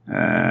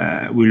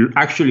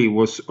actually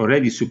was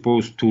already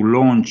supposed to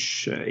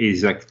launch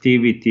his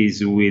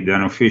activities with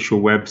an official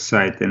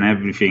website and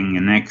everything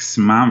next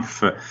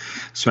month.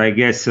 So I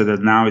guess that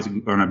now it's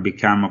going to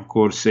become, of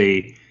course,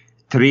 a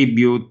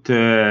tribute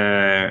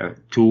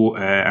to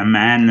a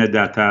man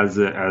that has,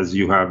 as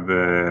you have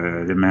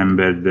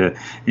remembered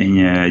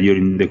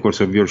during the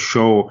course of your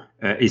show,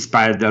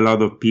 inspired a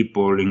lot of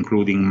people,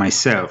 including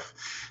myself.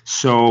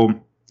 So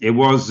it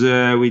was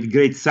with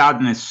great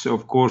sadness,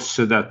 of course,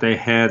 that I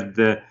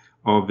heard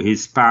of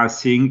his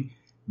passing,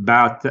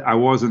 but I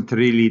wasn't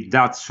really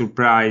that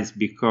surprised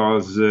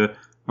because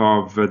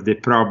of the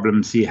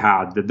problems he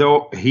had.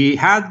 Though he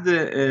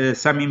had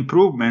some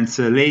improvements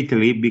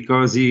lately,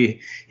 because in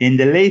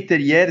the later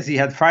years he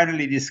had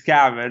finally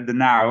discovered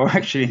now,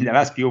 actually in the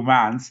last few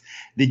months,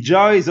 the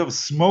joys of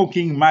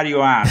smoking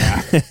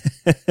marijuana.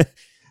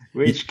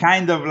 Which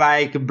kind of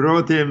like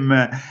brought him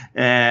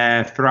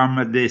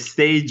from the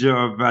stage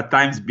of at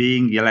times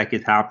being, like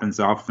it happens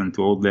often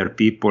to older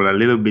people, a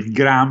little bit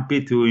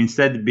grumpy, to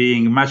instead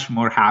being much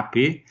more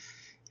happy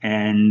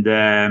and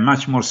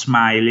much more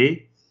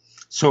smiley.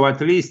 So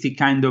at least he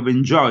kind of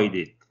enjoyed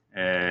it.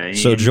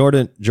 So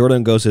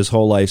Jordan goes his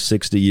whole life,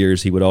 60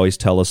 years. He would always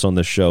tell us on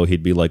the show,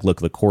 he'd be like, look,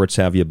 the courts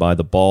have you by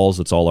the balls.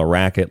 It's all a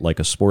racket, like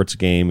a sports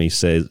game. He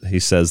says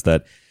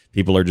that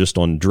people are just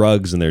on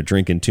drugs and they're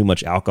drinking too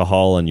much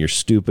alcohol and you're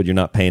stupid, you're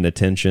not paying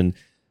attention.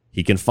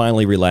 He can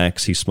finally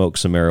relax. He smoked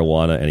some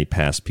marijuana and he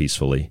passed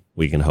peacefully.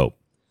 We can hope.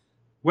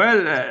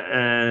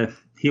 Well,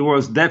 he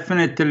was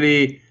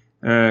definitely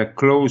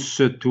close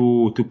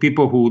to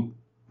people who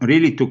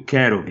really took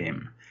care of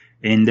him.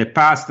 In the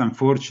past,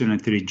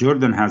 unfortunately,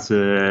 Jordan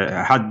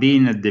had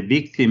been the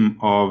victim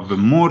of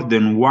more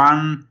than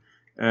one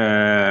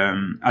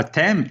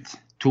attempt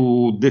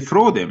to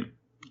defraud him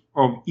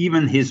of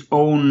even his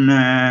own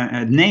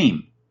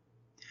name.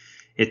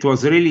 It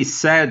was really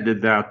sad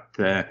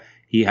that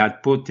he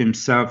had put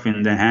himself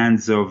in the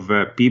hands of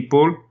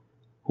people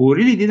who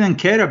really didn't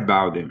care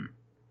about him.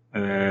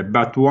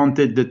 but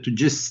wanted to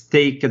just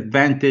take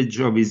advantage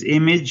of his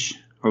image,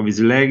 of his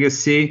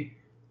legacy,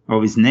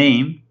 of his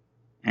name.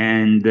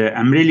 And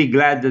I'm really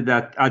glad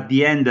that at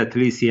the end, at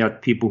least, he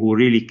had people who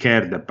really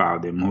cared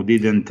about him, who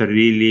didn't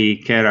really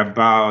care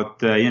about,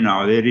 they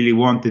really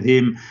wanted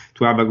him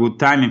to have a good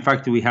time. In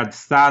fact, we had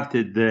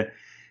started,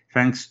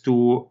 thanks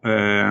to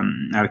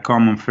our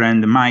common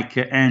friend Mike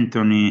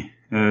Anthony,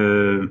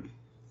 to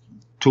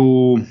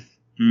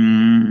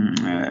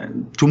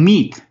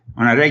meet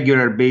on a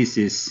regular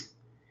basis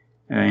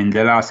in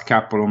the last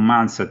couple of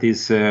months at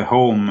his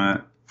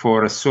home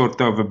for a sort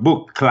of a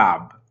book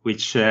club,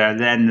 which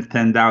then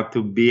turned out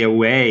to be a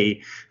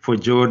way for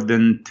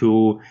Jordan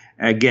to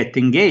get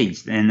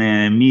engaged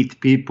and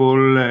meet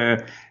people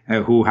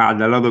who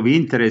had a lot of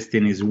interest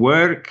in his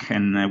work,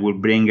 and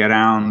would bring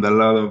around a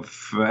lot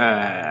of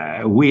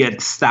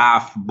weird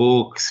stuff,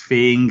 books,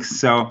 things.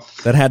 So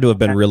that had to have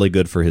been really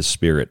good for his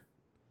spirit.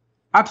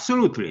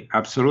 Absolutely.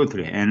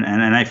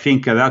 And I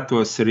think that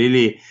was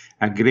really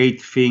a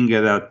great thing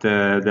that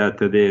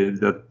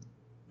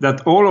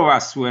all of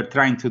us were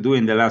trying to do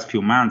in the last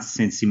few months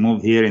since he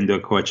moved here in the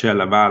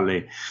Coachella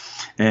Valley.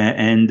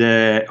 And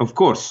of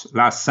course,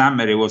 last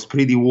summer it was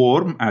pretty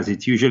warm, as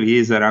it usually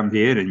is around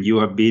here. And you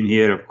have been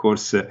here, of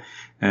course,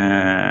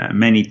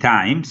 many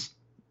times.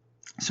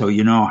 So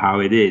you know how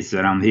it is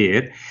around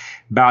here.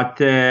 But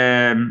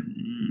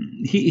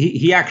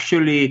he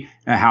actually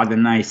had a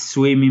nice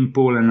swimming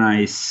pool, a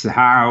nice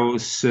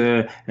house.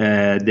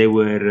 They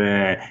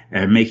were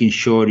making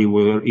sure he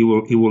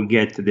will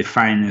get the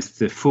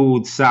finest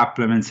food,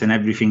 supplements, and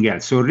everything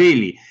else. So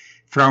really,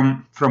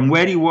 from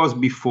where he was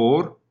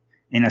before,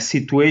 in a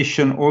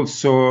situation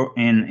also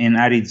in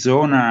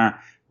Arizona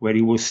where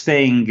he was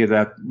staying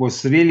that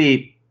was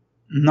really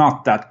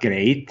not that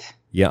great.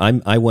 Yeah,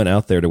 I went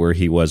out there to where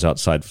he was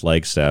outside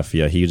Flagstaff.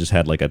 Yeah, he just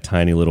had like a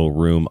tiny little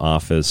room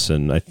office,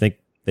 and I think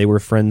they were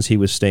friends he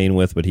was staying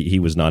with, but he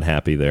was not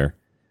happy there.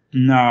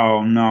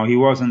 No, he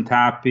wasn't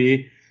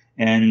happy,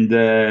 and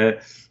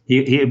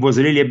it was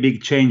really a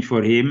big change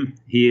for him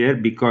here,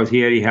 because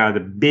here he had a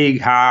big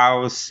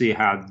house, he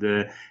had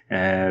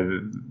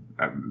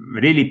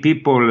really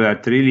people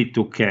that really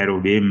took care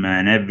of him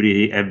and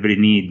every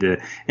need,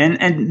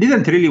 and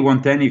didn't really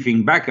want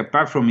anything back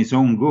apart from his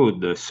own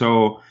good.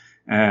 So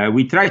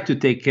we tried to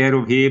take care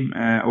of him,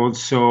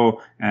 also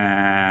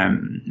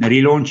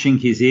relaunching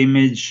his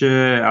image.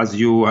 As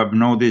you have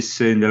noticed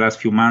in the last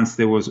few months,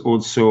 there was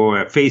also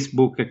a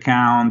Facebook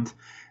account.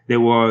 There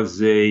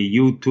was a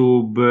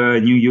YouTube,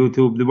 new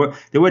YouTube.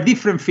 There were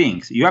different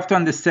things. You have to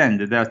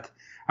understand that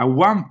at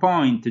one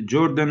point,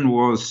 Jordan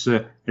was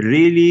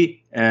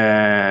really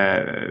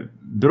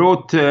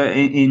brought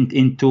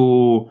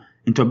into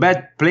a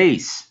bad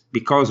place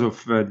because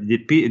of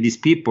these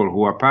people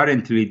who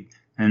apparently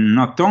and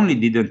not only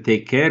didn't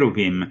take care of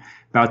him,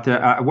 but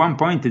at one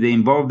point they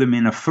involved him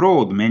in a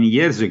fraud many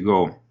years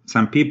ago.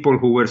 Some people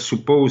who were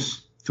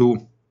supposed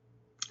to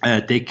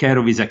take care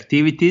of his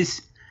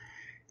activities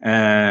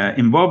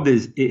involved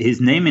his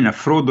name in a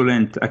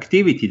fraudulent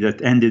activity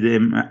that ended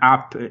him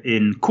up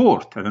in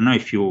court. I don't know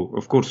if you,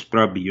 of course,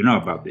 probably you know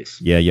about this.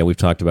 Yeah, we've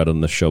talked about it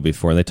on the show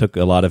before. And they took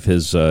a lot of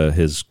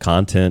his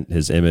content,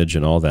 his image,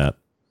 and all that.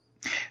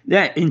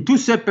 Yeah, in two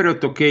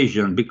separate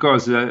occasions,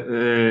 because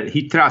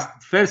he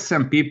trusted first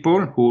some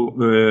people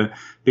who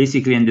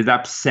basically ended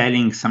up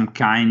selling some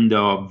kind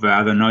of,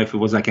 I don't know if it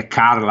was like a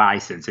car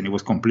license, and it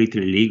was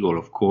completely legal,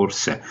 of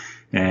course,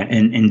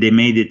 and they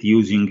made it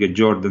using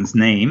Jordan's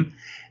name.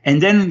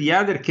 And then in the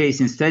other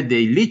case, instead,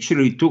 they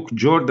literally took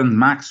Jordan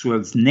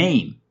Maxwell's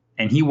name,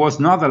 and he was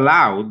not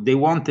allowed. They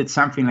wanted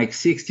something like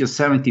 $60,000 or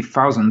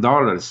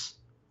 $70,000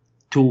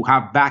 to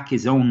have back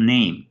his own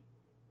name.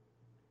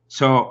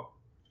 So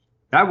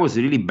that was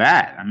really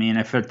bad. I mean,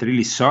 I felt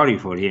really sorry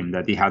for him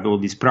that he had all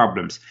these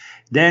problems.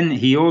 Then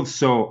he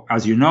also,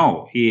 as you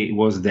know, he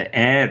was the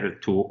heir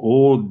to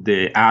all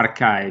the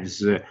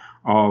archives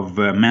of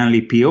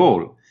Manly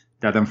Piol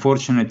that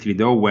unfortunately,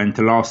 though, went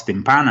lost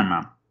in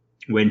Panama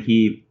when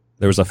he...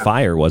 There was a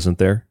fire, wasn't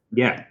there?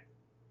 Yeah,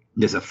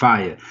 there's a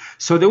fire.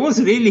 So there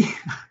was really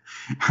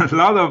a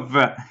lot of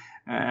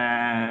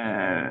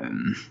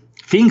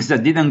things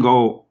that didn't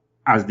go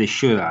as they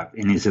should have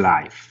in his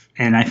life.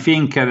 And I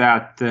think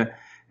that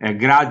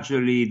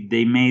gradually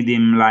they made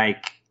him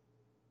like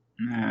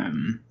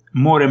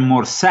more and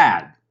more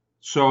sad.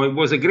 So it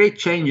was a great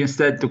change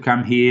instead to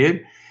come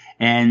here.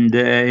 And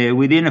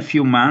within a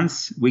few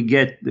months, we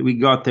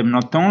got him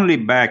not only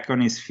back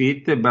on his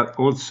feet, but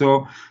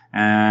also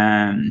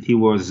he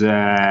was,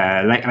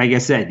 like I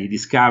said, he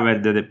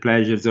discovered the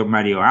pleasures of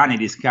marijuana. He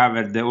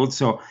discovered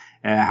also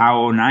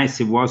how nice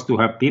it was to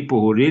have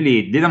people who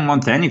really didn't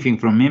want anything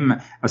from him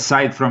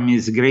aside from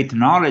his great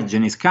knowledge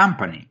and his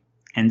company.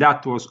 And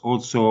that was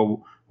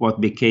also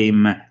what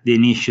became the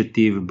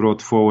initiative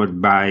brought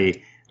forward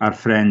by our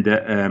friend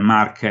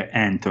Mark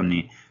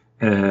Anthony,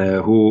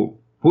 who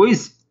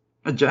is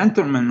a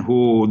gentleman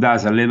who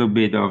does a little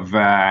bit of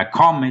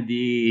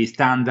comedy,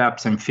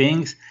 stand-ups and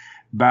things,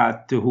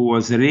 but who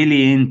was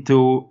really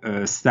into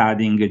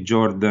studying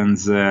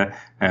Jordan's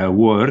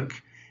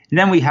work. And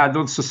then we had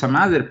also some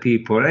other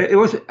people. It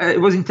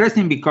was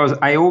interesting because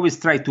I always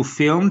try to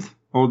film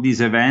all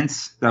these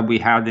events that we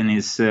had in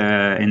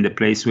the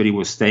place where he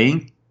was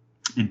staying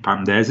in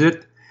Palm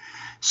Desert.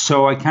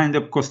 So I kind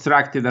of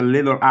constructed a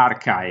little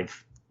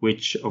archive,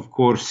 which of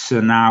course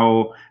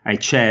now I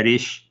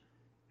cherish,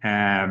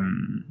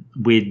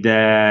 with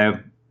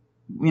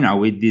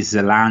these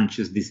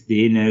lunches, these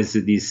dinners,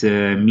 these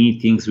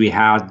meetings we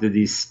had,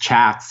 these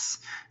chats.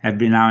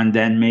 Every now and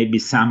then, maybe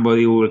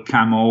somebody will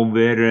come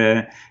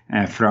over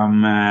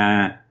from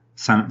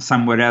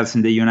somewhere else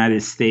in the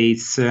United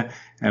States.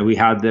 We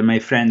had my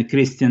friend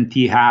Kristan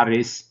T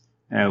Harris,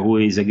 who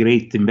is a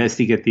great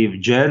investigative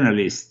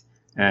journalist,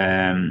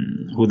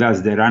 who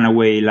does the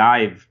Runaway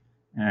Live.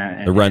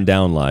 The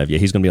Rundown Live. Yeah,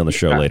 he's going to be on the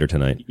show later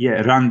tonight.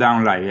 Yeah,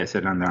 Rundown Live. Yes,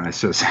 Rundown Live.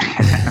 So sorry.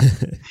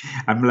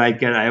 I'm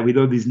like, with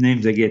all these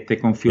names, I get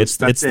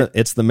confused.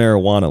 It's the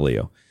marijuana,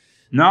 Leo.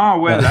 No,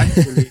 well,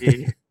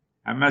 actually,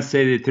 I must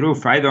say the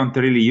truth. I don't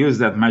really use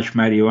that much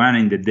marijuana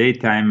in the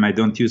daytime. I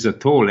don't use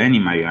at all any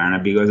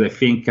marijuana because I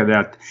think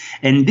that,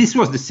 and this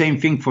was the same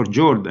thing for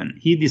Jordan.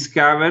 He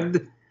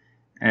discovered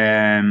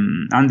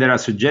under a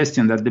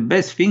suggestion that the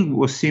best thing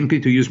was simply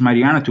to use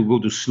marijuana to go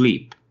to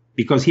sleep,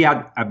 because he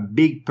had a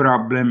big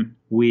problem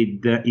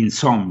with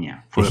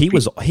insomnia. He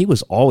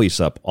was always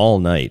up all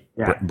night.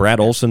 Yeah. Brad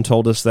Olsen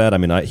told us that. I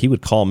mean, he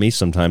would call me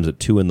sometimes at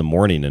 2 a.m.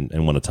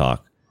 and want to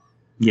talk.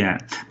 Yeah,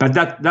 but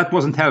that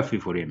wasn't healthy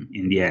for him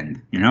in the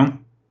end, you know.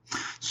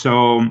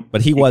 So,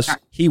 but he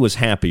was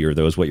happier,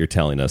 though, is what you're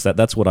telling us.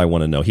 That's what I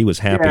want to know. He was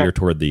happier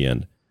toward the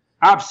end.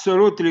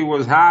 Absolutely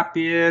was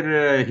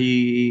happier.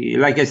 He,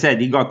 like I said,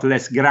 he got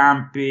less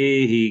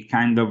grumpy. He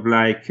kind of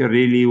like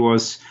really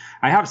was.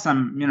 I have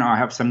some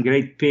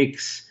great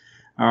pics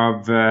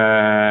of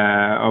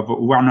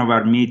one of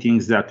our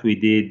meetings that we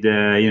did,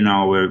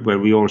 where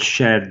we all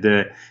shared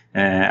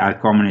our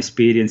common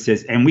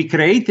experiences, and we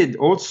created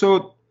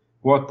also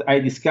what I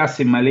discuss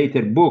in my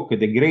later book,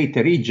 The Great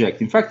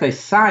Reject. In fact, I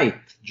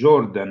cite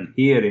Jordan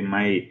here in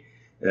my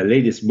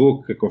latest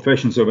book,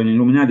 Confessions of an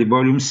Illuminati,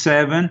 Volume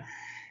 7,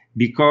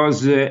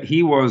 because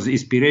he was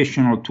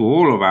inspirational to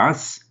all of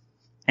us.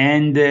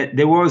 And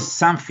there was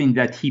something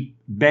that he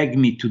begged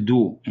me to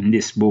do in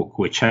this book,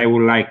 which I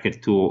would like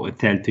to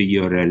tell to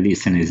your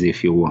listeners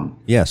if you want.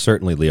 Yeah,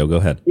 certainly, Leo. Go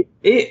ahead.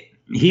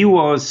 He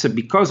was,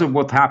 because of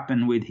what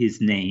happened with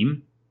his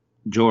name,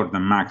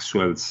 Jordan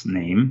Maxwell's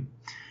name.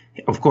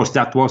 Of course,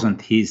 that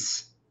wasn't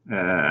his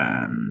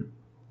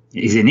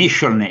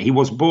initial name. He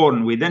was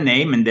born with a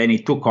name, and then he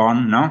took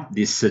on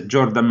this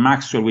Jordan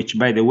Maxwell, which,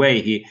 by the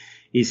way, he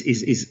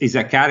is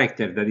a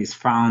character that is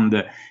found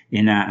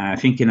in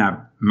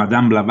a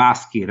Madame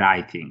Blavatsky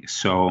writing.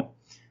 So,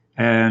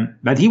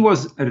 but he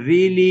was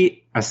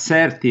really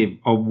assertive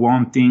of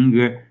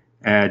wanting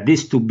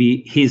this to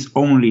be his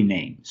only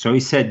name. So he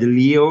said,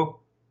 Leo,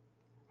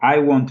 I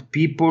want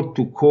people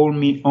to call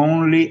me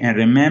only and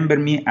remember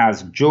me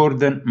as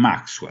Jordan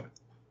Maxwell.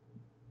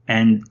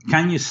 And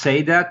can you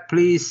say that,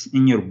 please,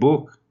 in your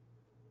book?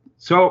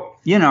 So,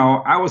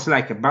 I was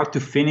like about to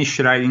finish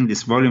writing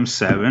this volume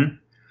 7,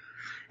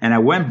 and I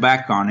went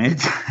back on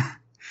it,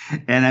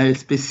 and I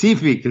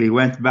specifically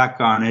went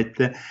back on it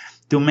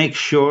to make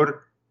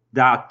sure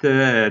that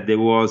there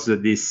was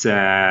this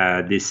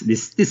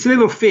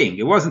little thing.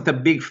 It wasn't a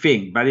big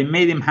thing, but it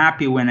made him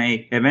happy when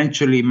I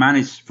eventually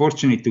managed,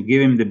 fortunately, to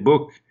give him the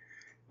book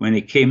when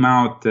it came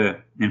out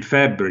in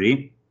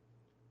February.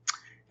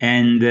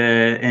 And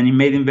it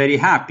made him very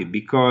happy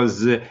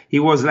because he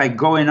was like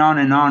going on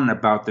and on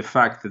about the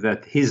fact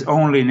that his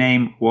only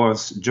name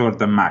was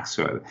Jordan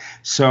Maxwell.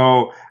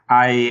 So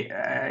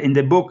in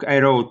the book I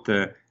wrote,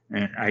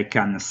 I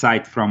can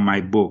cite from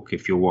my book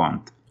if you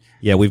want.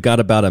 Yeah, we've got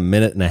about a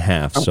minute and a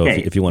half, so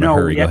if you want to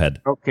hurry, go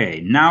ahead.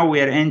 Okay, now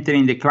we are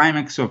entering the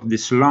climax of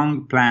this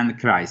long-planned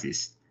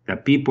crisis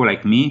that people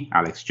like me,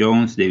 Alex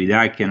Jones, David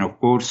Icke, and of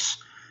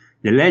course,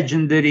 the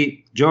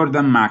legendary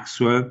Jordan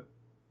Maxwell,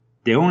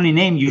 the only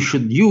name you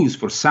should use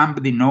for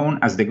somebody known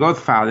as the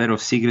Godfather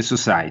of secret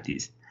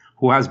societies,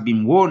 who has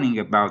been warning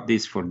about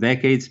this for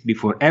decades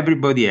before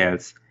everybody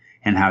else,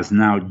 and has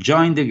now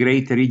joined the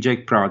Great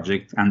Reject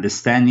Project,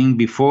 understanding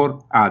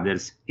before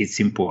others its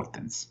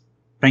importance.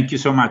 Thank you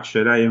so much,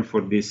 Ryan, for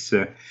this.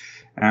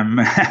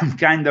 I'm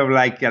kind of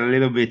like a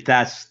little bit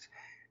touched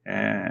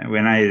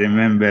when I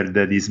remembered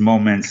these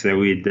moments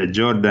with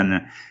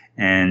Jordan,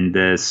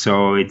 and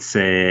so it's.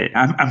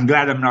 I'm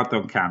glad I'm not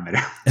on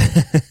camera.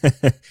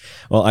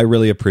 Well, I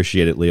really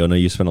appreciate it, Leo. I know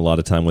you spent a lot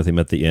of time with him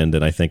at the end,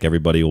 and I think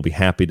everybody will be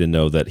happy to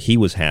know that he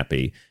was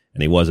happy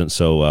and he wasn't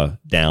so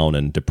down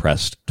and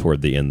depressed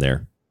toward the end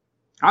there.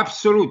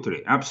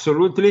 Absolutely,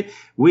 absolutely.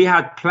 We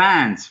had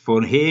plans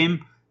for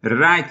him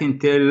right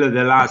until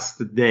the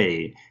last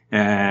day.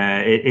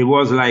 It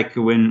was like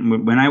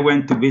when I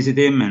went to visit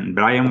him and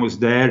Brian was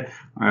there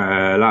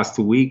last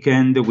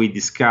weekend, we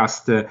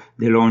discussed the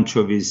launch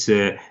of his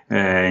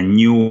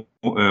new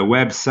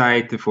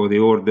website for the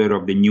Order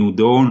of the New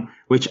Dawn,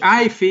 which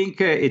I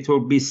think it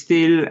will be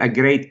still a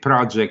great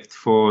project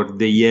for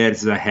the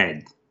years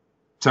ahead.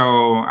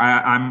 So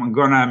I'm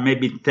going to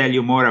maybe tell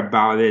you more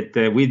about it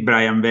with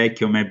Brian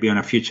Vecchio, maybe on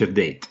a future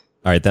date.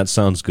 All right, that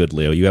sounds good,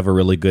 Leo. You have a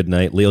really good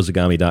night.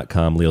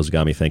 LeoZagami.com. Leo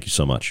Zagami, thank you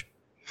so much.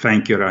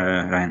 Thank you,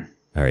 Ryan.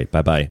 All right,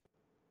 bye-bye.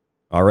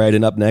 All right,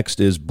 and up next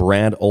is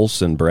Brad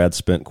Olsen. Brad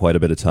spent quite a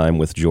bit of time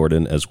with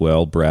Jordan as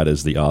well. Brad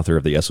is the author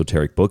of the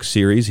Esoteric Book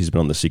series. He's been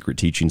on The Secret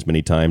Teachings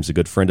many times, a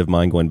good friend of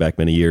mine going back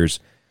many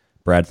years.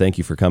 Brad, thank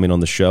you for coming on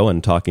the show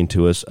and talking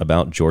to us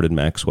about Jordan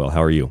Maxwell.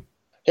 How are you?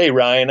 Hey,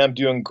 Ryan, I'm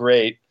doing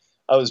great.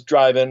 I was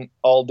driving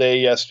all day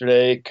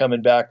yesterday,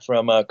 coming back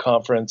from a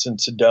conference in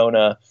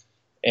Sedona,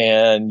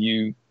 and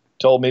you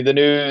told me the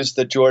news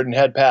that Jordan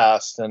had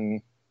passed,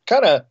 and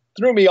kind of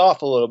threw me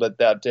off a little bit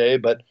that day,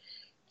 but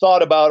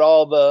thought about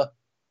all the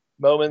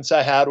moments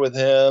I had with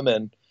him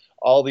and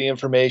all the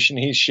information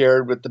he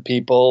shared with the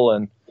people.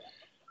 And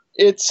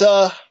it's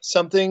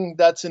something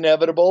that's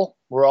inevitable.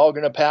 We're all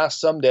going to pass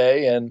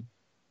someday. And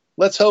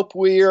let's hope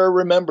we are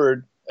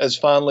remembered as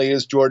fondly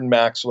as Jordan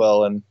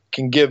Maxwell and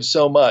can give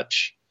so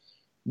much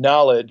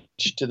knowledge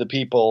to the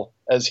people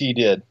as he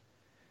did.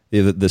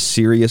 The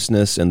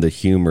seriousness and the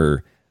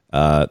humor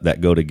that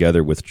go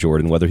together with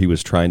Jordan, whether he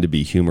was trying to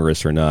be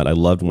humorous or not. I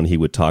loved when he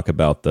would talk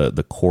about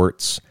the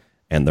courts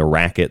and the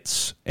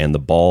rackets and the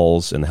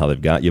balls and how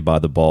they've got you by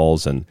the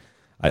balls. And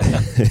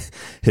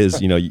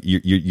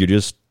you're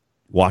just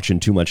watching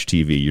too much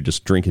TV. You're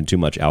just drinking too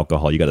much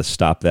alcohol. You got to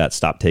stop that,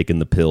 stop taking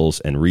the pills,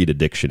 and read a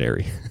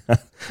dictionary.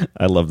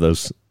 I love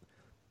those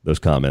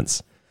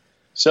comments.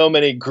 So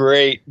many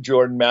great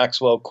Jordan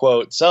Maxwell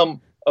quotes, some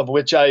of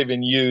which I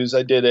even use.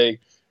 I did a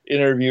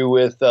interview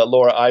with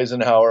Laura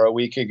Eisenhower a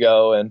week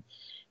ago, and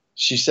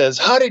she says,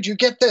 "How did you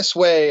get this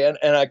way?"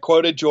 And I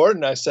quoted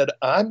Jordan. I said,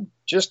 "I'm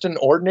just an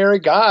ordinary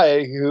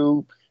guy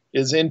who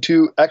is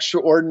into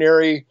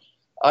extraordinary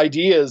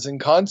ideas and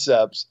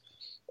concepts."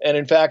 And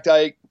in fact,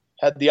 I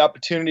had the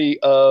opportunity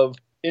of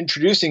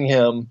introducing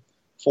him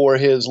for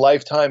his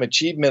Lifetime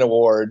Achievement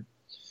Award.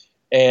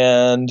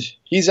 And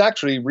he's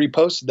actually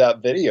reposted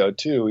that video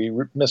too. He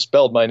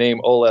misspelled my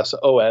name,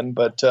 Olson,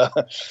 but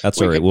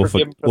that's all right. We'll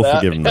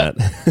forgive him that.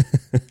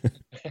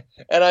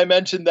 And I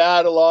mentioned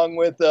that along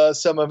with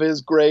some of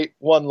his great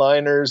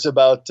one-liners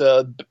about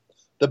the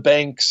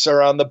banks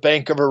are on the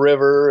bank of a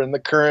river and the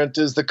current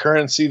is the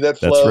currency that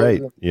flows. That's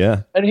right.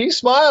 Yeah. And he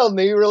smiled and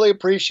he really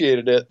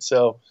appreciated it.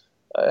 So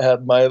I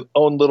had my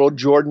own little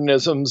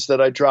Jordanisms that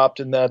I dropped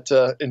in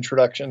that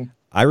introduction.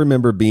 I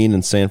remember being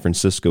in San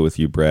Francisco with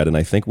you, Brad, and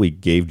I think we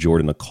gave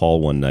Jordan a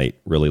call one night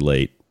really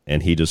late,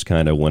 and he just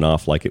kind of went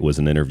off like it was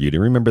an interview. Do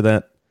you remember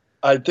that?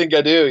 I think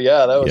I do.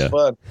 Yeah, that was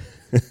fun.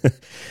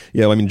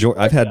 Yeah, I mean,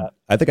 I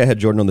think I had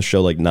Jordan on the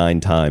show like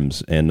 9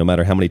 times, and no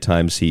matter how many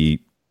times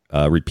he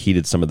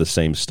repeated some of the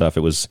same stuff,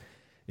 it was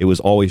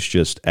always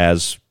just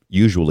as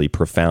usually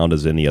profound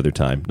as any other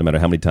time. No matter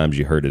how many times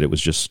you heard it, it was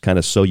just kind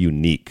of so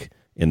unique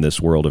in this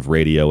world of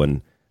radio.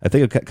 And I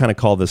think I kind of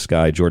call this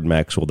guy, Jordan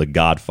Maxwell, the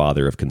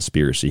Godfather of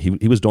conspiracy.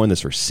 He was doing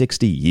this for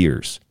 60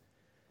 years.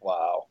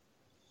 Wow.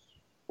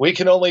 We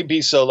can only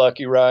be so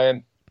lucky,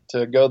 Ryan,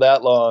 to go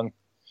that long.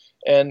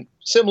 And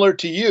similar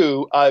to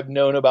you, I've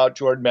known about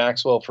Jordan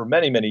Maxwell for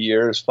many, many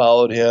years,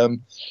 followed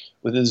him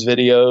with his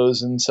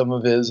videos and some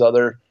of his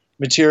other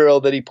material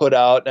that he put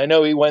out. And I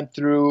know he went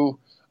through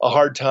a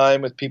hard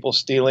time with people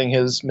stealing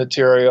his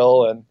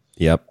material and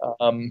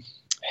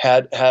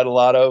had a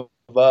lot of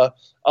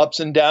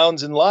ups and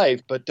downs in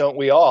life, but don't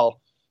we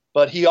all?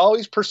 But he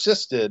always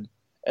persisted,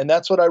 and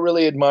that's what I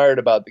really admired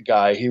about the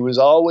guy. He was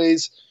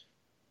always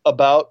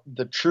about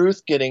the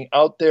truth getting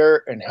out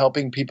there and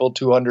helping people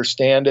to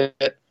understand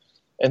it.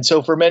 And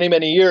so for many,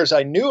 many years,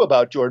 I knew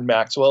about Jordan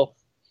Maxwell,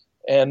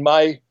 and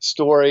my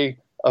story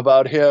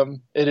about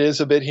him, it is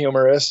a bit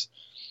humorous.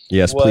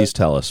 Yes, please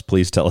tell us.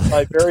 Please tell us.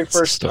 My very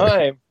first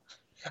time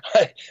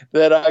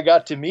that I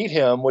got to meet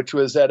him, which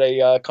was at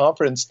a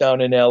conference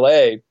down in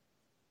L.A.,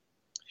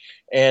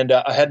 and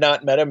I had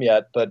not met him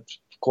yet, but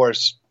of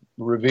course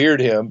revered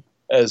him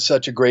as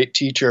such a great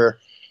teacher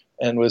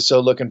and was so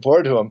looking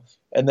forward to him.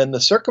 And then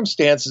the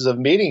circumstances of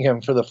meeting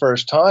him for the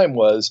first time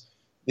was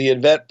the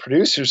event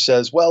producer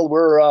says, "Well,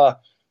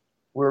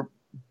 we're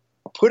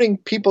putting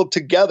people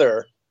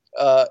together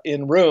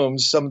in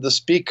rooms, some of the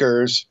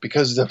speakers,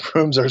 because the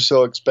rooms are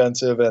so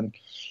expensive." And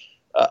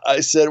I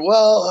said,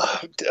 well,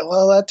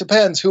 that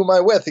depends. Who am I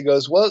with? He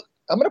goes, "Well,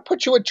 I'm going to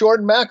put you with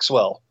Jordan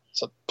Maxwell."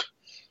 So,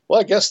 well,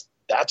 I guess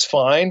that's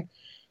fine.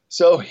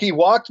 So he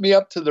walked me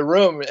up to the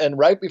room, and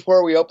right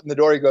before we opened the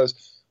door, he goes,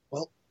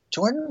 "Well,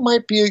 Jordan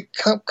might be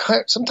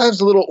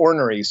sometimes a little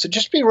ornery, so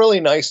just be really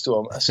nice to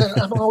him." I said,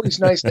 "I'm always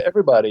nice to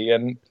everybody,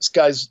 and this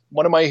guy's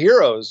one of my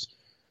heroes.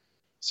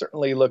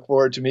 Certainly look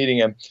forward to meeting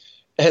him."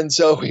 And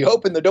so we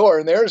opened the door,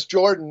 and there's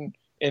Jordan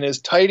in his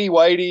tighty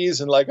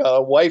whities and like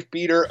a wife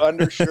beater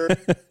undershirt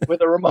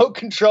with a remote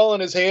control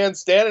in his hand,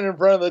 standing in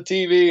front of the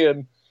TV,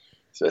 and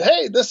said,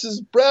 "Hey, this is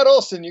Brad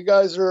Olsen. You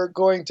guys are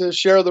going to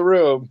share the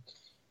room."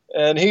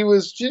 And he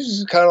was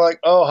just kind of like,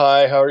 "Oh,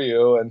 hi, how are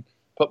you?" And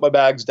put my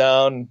bags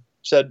down,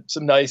 said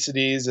some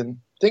niceties, and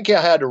I think I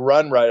had to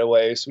run right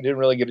away, so we didn't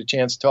really get a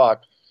chance to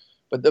talk.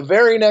 But the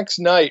very next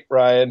night,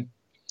 Ryan,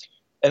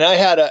 And I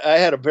had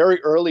a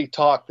very early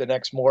talk the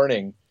next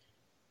morning,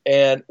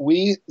 and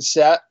we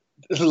sat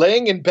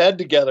laying in bed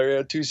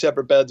together, 2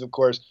 separate beds, of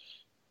course,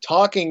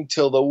 talking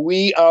till the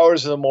wee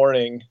hours of the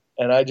morning.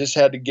 And I just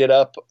had to get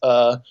up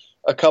a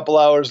couple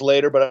hours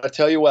later. But I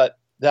tell you what,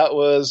 that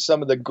was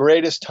some of the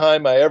greatest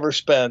time I ever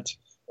spent.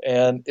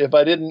 And if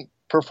I didn't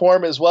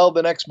perform as well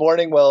the next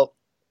morning, well,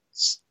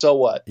 so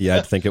what? Yeah,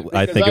 I think it was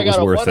worth it. I got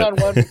a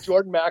one-on-one with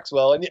Jordan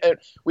Maxwell, and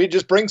we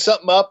just bring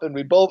something up, and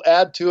we both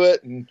add to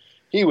it. And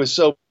he was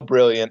so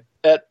brilliant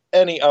at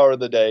any hour of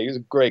the day. He was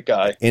a great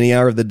guy. Any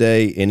hour of the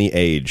day, any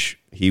age.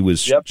 He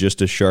was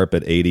just as sharp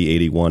at 80,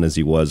 81 as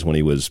he was when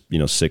he was,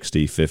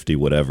 60, 50,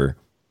 whatever.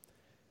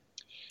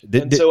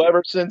 So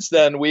ever since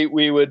then,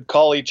 we would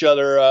call each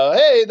other,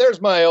 hey, there's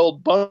my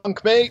old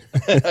bunk mate.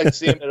 I'd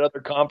see him at other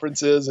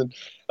conferences, and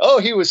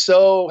he was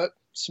so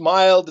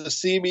smiled to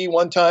see me.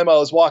 One time I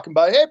was walking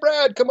by, hey,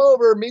 Brad, come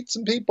over, meet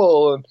some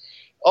people, and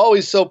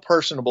always so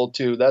personable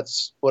too.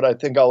 That's what I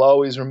think I'll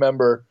always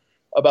remember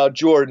about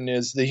Jordan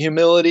is the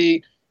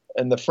humility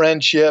and the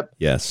friendship.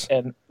 Yes.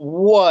 And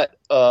what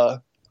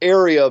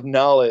area of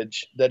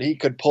knowledge that he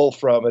could pull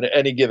from at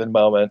any given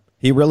moment.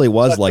 He really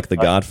was like the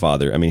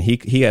Godfather. I mean,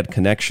 he had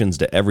connections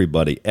to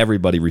everybody.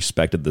 Everybody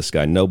respected this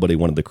guy. Nobody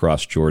wanted to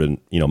cross Jordan,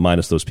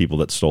 minus those people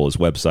that stole his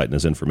website and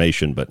his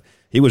information. But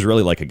he was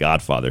really like a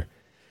Godfather.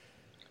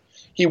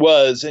 He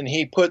was, and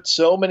he put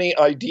so many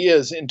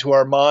ideas into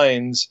our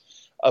minds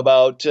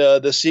about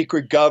the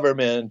secret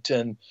government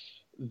and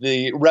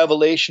the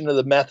revelation of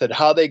the method,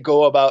 how they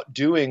go about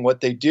doing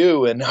what they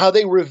do and how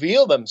they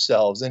reveal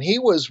themselves. And he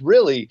was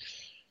really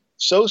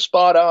so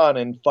spot on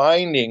in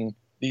finding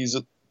these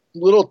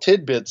little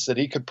tidbits that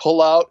he could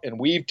pull out and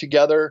weave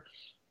together,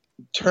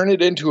 turn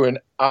it into an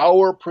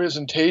hour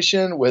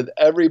presentation with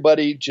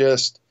everybody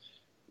just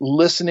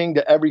listening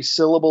to every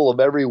syllable of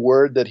every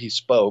word that he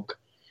spoke.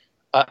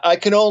 I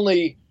can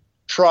only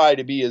try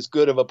to be as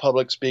good of a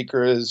public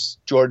speaker as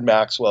Jordan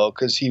Maxwell,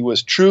 because he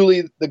was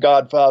truly the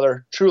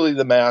Godfather, truly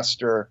the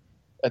master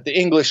at the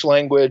English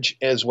language,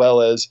 as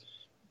well as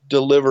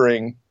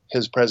delivering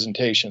his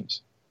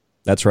presentations.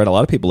 That's right. A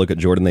lot of people look at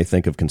Jordan, they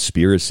think of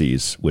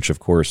conspiracies, which of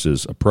course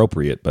is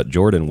appropriate, but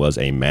Jordan was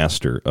a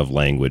master of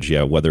language.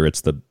 Yeah, whether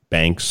it's the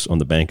banks on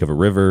the bank of a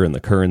river and the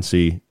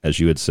currency, as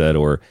you had said,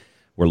 or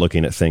we're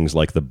looking at things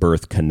like the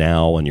birth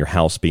canal and your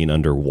house being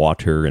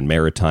underwater and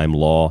maritime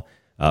law,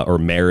 or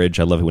marriage.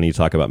 I love it when you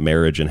talk about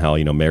marriage and how,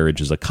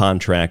 marriage is a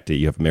contract.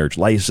 You have a marriage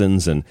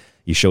license and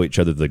you show each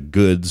other the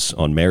goods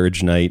on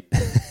marriage night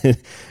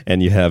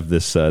and you have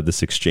this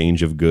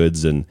exchange of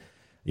goods, and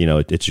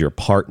it's your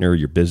partner,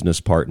 your business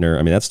partner.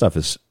 I mean, that stuff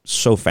is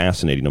so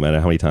fascinating no matter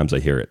how many times I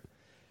hear it.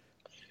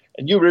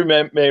 And you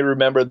may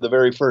remember the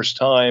very first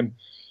time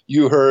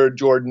you heard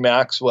Jordan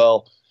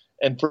Maxwell.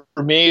 And for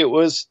me, it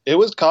was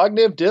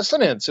cognitive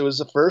dissonance. It was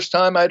the first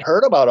time I'd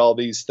heard about all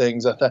these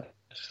things. I thought,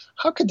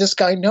 how could this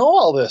guy know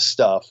all this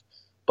stuff?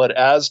 But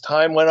as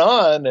time went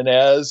on and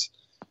as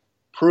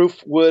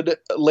proof would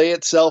lay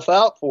itself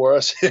out for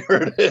us, here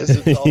it is.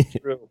 It's all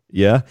true.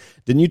 Yeah.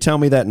 Didn't you tell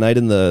me that night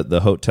in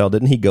the hotel,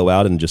 didn't he go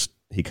out and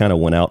he kind of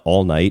went out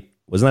all night?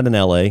 Wasn't that in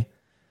L.A.?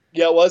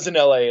 Yeah, it was in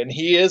L.A., and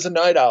he is a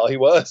night owl. He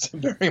was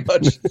very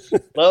much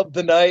loved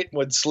the night,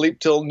 would sleep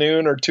till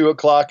noon or 2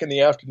 o'clock in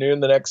the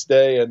afternoon the next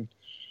day, and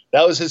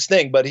that was his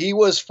thing. But he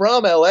was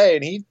from L.A.,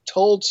 and he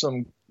told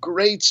some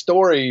great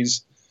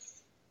stories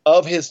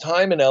of his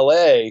time in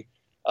L.A.,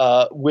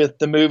 with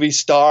the movie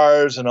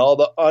stars and all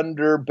the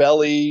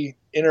underbelly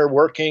inner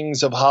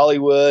workings of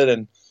Hollywood.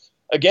 And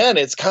again,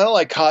 it's kind of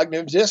like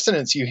cognitive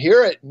dissonance. You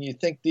hear it and you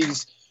think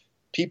these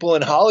people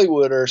in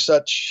Hollywood are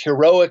such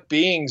heroic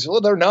beings. Well,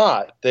 they're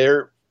not.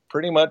 They're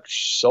pretty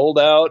much sold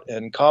out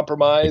and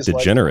compromised like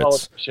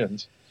degenerates.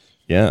 Politicians.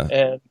 Yeah.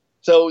 And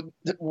so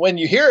when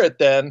you hear it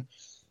then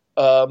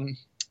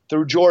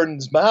through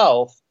Jordan's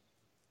mouth,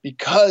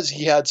 because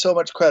he had so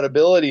much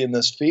credibility in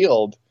this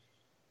field,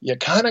 you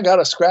kind of got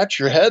to scratch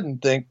your head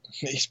and think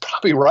he's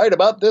probably right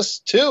about this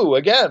too.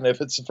 Again,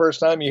 if it's the first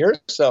time you hear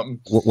something.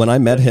 When I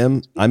met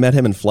him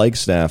in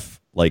Flagstaff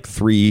like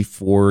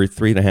 4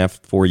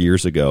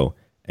 years ago,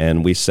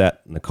 and we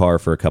sat in the car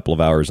for a couple of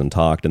hours and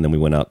talked, and then we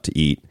went out to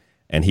eat.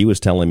 And he was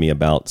telling me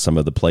about some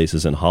of the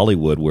places in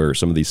Hollywood where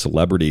some of these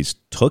celebrities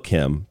took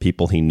him,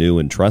 people he knew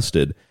and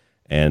trusted,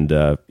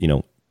 and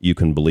you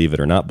can believe it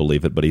or not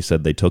believe it, but he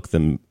said they took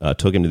him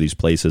to these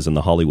places in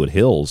the Hollywood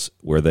Hills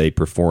where they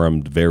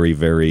performed very,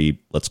 very,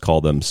 let's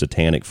call them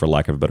satanic, for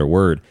lack of a better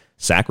word,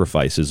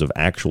 sacrifices of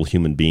actual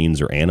human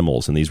beings or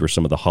animals. And these were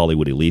some of the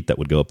Hollywood elite that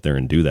would go up there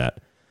and do that.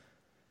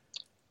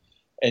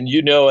 And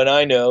and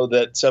I know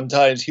that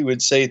sometimes he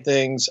would say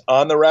things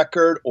on the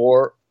record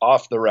or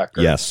off the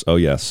record. Yes. Oh,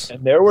 yes.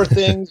 And there were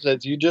things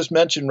that you just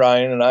mentioned,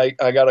 Ryan, and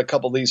I got a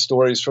couple of these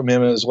stories from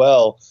him as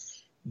well,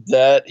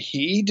 that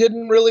he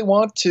didn't really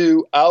want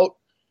to out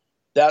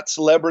that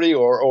celebrity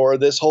or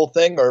this whole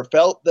thing, or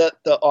felt that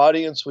the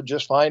audience would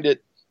just find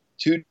it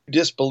too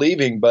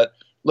disbelieving. But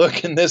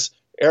look, in this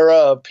era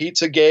of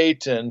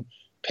Pizzagate and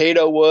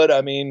Pato Wood,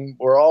 I mean,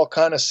 we're all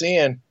kind of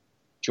seeing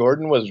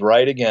Jordan was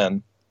right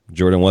again.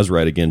 Jordan was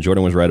right again.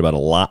 Jordan was right about a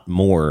lot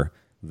more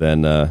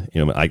than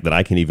that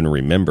I can even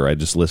remember. I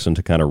just listened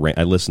to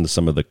I listened to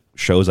some of the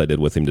shows I did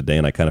with him today,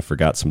 and I kind of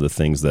forgot some of the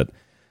things that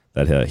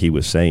he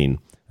was saying.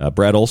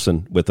 Brad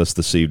Olsen with us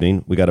this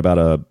evening. We got about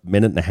a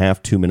minute and a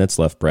half, 2 minutes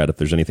left, Brad, if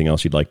there's anything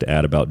else you'd like to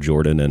add about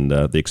Jordan and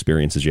the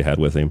experiences you had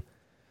with him.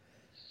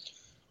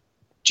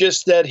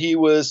 Just that he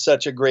was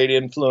such a great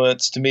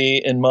influence to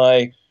me in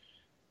my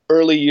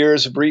early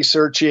years of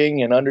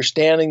researching and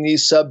understanding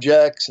these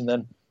subjects. And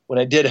then when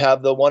I did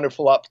have the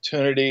wonderful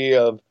opportunity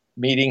of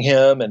meeting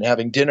him and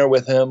having dinner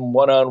with him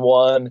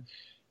one-on-one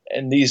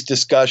and these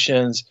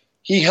discussions,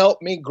 he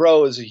helped me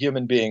grow as a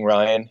human being,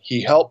 Ryan.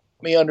 He helped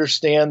me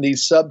understand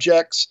these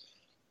subjects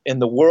in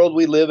the world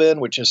we live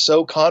in, which is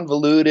so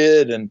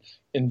convoluted and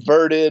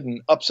inverted and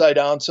upside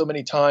down so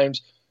many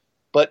times.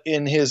 But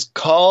in his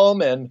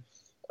calm and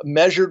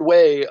measured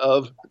way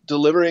of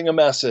delivering a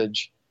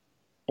message,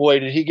 boy,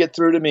 did he get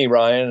through to me,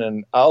 Ryan.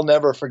 And I'll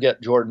never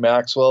forget Jordan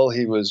Maxwell.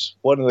 He was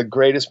one of the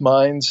greatest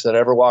minds that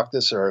ever walked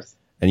this earth.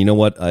 And you know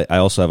what? I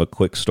also have a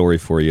quick story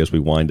for you as we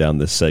wind down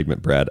this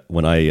segment, Brad.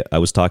 When I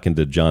was talking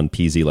to John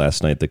Peasy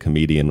last night, the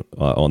comedian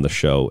on the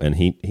show, and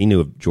he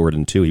knew of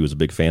Jordan too. He was a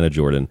big fan of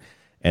Jordan.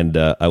 And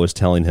I was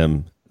telling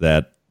him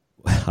that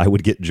I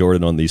would get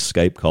Jordan on these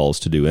Skype calls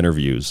to do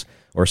interviews,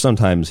 or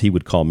sometimes he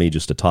would call me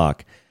just to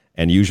talk.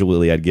 And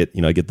usually I'd get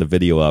the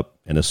video up,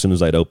 and as soon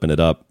as I'd open it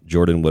up,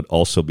 Jordan would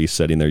also be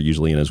sitting there,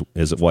 usually in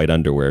his white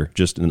underwear,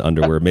 just in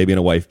underwear, maybe in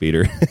a wife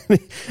beater. And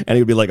he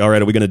would be like, all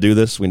right, are we going to do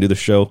this? We can do the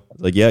show?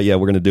 Like, yeah,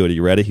 we're going to do it. Are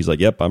you ready? He's like,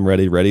 yep, I'm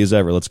ready as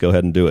ever. Let's go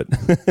ahead and do it.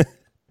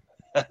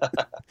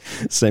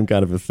 Same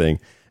kind of a thing.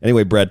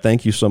 Anyway, Brad,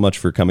 thank you so much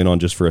for coming on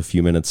just for a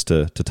few minutes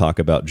to talk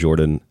about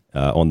Jordan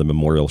on the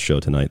memorial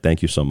show tonight.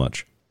 Thank you so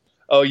much.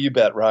 Oh, you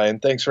bet, Ryan.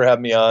 Thanks for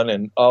having me on,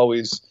 and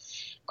always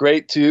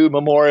great to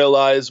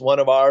memorialize one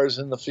of ours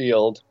in the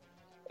field.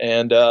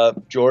 And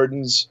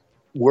Jordan's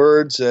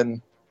words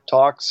and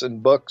talks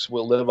and books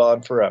will live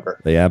on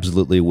forever. They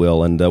absolutely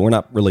will. And we're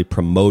not really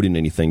promoting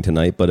anything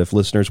tonight, but if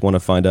listeners want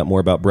to find out more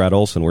about Brad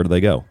Olsen, where do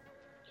they go?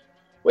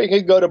 Well, you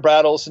can go to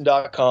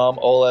bradolsen.com,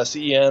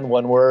 OLSEN,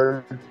 one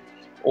word,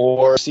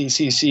 or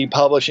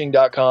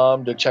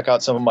cccpublishing.com to check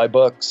out some of my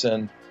books,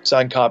 and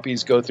signed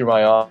copies go through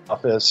my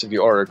office if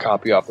you order a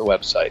copy off the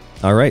website.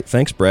 All right.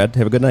 Thanks, Brad.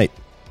 Have a good night.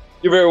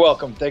 You're very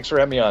welcome. Thanks for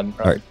having me on.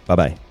 All right.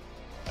 Bye-bye.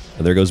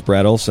 And there goes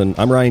Brad Olsen.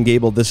 I'm Ryan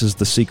Gable. This is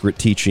the Secret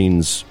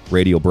Teachings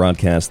radio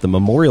broadcast, the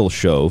memorial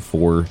show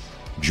for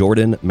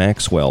Jordan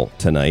Maxwell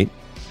tonight.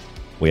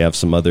 We have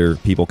some other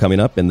people coming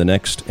up in the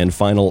next and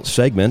final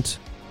segment.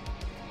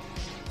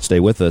 Stay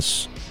with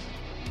us.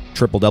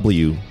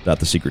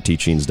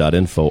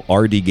 www.thesecretteachings.info,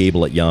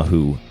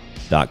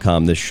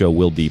 rdgable@yahoo.com. This show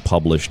will be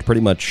published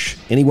pretty much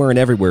anywhere and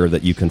everywhere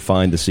that you can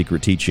find The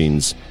Secret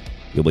Teachings.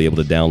 You'll be able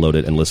to download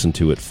it and listen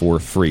to it for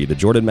free. The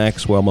Jordan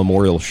Maxwell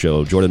Memorial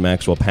Show. Jordan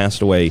Maxwell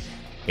passed away,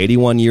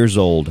 81 years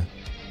old,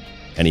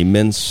 an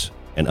immense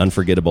and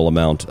unforgettable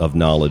amount of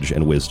knowledge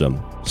and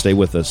wisdom. Stay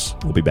with us.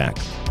 We'll be back.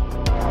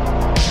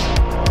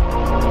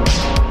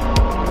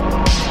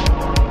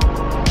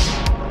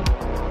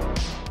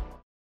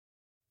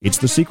 It's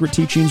The Secret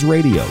Teachings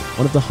Radio,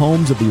 one of the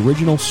homes of the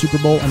original Super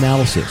Bowl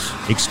analysis,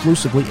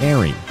 exclusively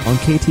airing on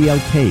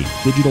KTLK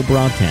Digital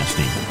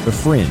Broadcasting, The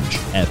Fringe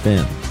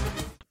FM.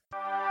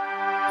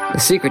 The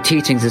Secret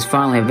Teachings is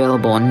finally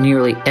available on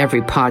nearly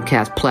every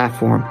podcast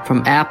platform,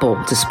 from Apple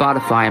to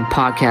Spotify and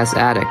Podcast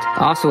Addict.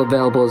 Also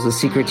available is The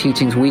Secret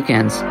Teachings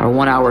Weekends, our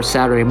 1-hour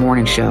Saturday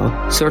morning show.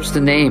 Search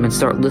the name and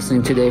start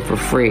listening today for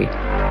free.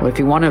 Or if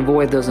you want to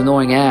avoid those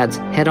annoying ads,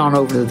 head on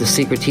over to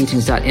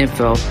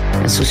thesecretteachings.info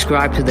and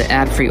subscribe to the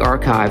ad-free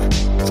archive.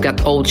 It's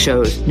got old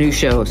shows, new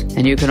shows,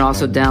 and you can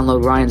also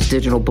download Ryan's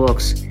digital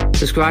books.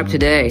 Subscribe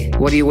today.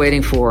 What are you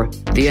waiting for?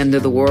 The end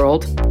of the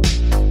world?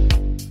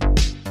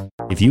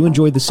 If you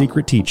enjoyed The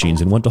Secret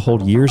Teachings and want to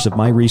hold years of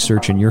my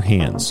research in your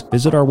hands,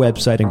 visit our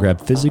website and grab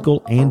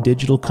physical and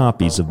digital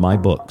copies of my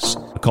books.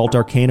 Occult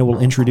Arcana will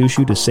introduce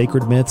you to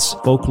sacred myths,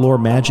 folklore,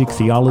 magic,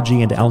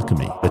 theology, and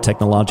alchemy. The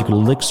Technological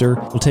Elixir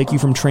will take you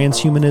from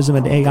transhumanism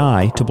and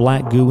AI to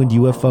black goo and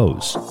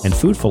UFOs. And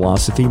Food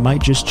Philosophy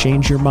might just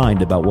change your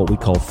mind about what we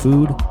call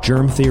food,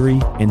 germ theory,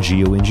 and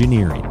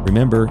geoengineering.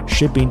 Remember,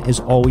 shipping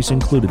is always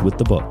included with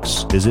the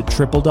books. Visit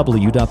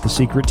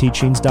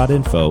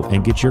www.thesecretteachings.info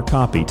and get your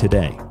copy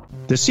today.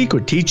 The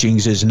Secret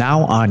Teachings is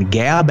now on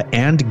Gab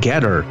and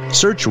Getter.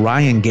 Search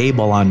Ryan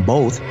Gable on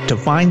both to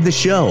find the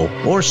show,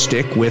 or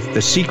stick with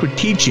The Secret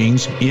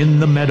Teachings in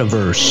the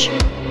metaverse.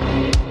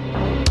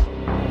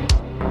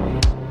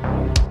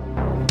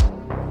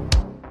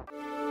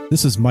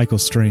 This is Michael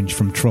Strange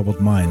from Troubled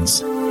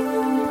Minds.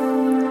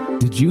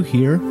 Did you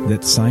hear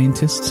that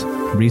scientists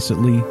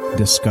recently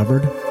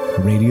discovered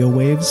radio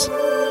waves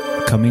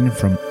coming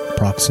from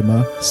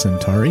Proxima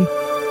Centauri?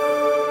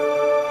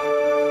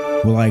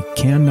 Well, I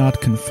cannot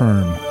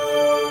confirm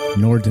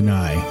nor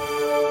deny.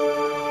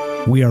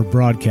 We are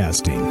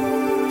broadcasting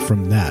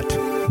from that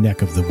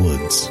neck of the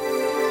woods.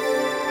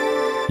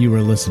 You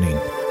are listening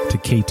to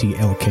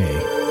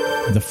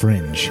KTLK, The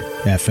Fringe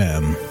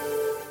FM.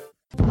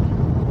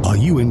 Are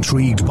you you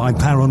intrigued by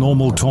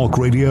Paranormal Talk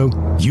Radio?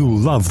 You'll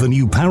love the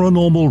new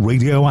Paranormal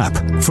Radio app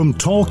from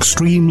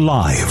TalkStream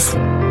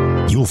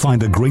Live. You'll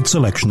find a great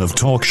selection of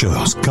talk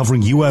shows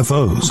covering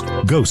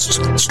UFOs, ghosts,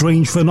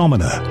 strange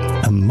phenomena,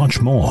 and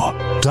much more.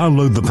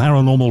 Download the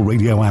Paranormal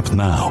Radio app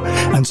now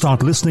and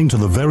start listening to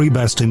the very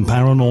best in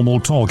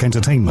paranormal talk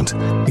entertainment,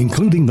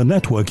 including the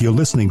network you're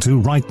listening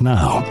to right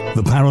now,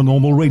 the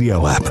Paranormal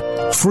Radio app,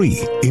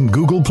 free in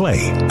Google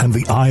Play and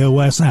the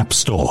iOS App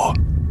Store.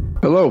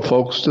 Hello,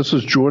 folks. This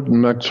is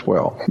Jordan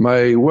Maxwell.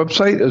 My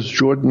website is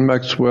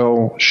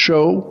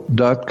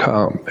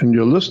jordanmaxwellshow.com, and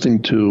you're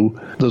listening to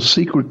The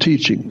Secret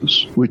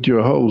Teachings with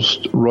your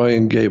host,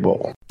 Ryan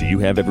Gable. Do you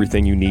have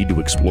everything you need to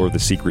explore the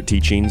secret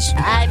teachings?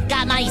 I've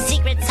got my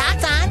secret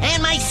socks on,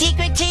 and my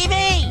secret TV,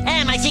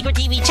 and my secret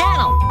TV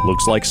channel.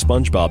 Looks like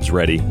SpongeBob's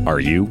ready. Are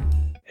you?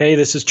 Hey,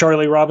 this is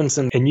Charlie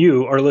Robinson, and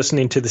you are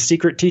listening to The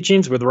Secret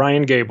Teachings with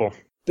Ryan Gable.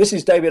 This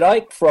is David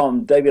Icke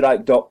from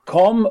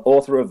davidicke.com,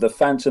 author of The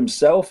Phantom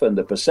Self and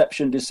The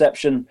Perception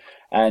Deception,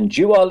 and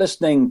you are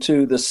listening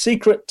to The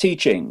Secret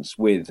Teachings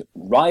with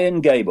Ryan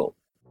Gable.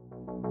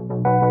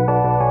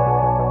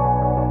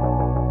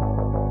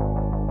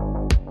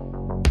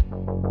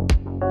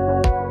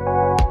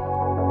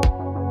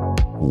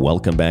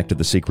 Welcome back to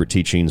the Secret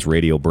Teachings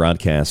radio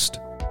broadcast.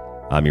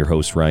 I'm your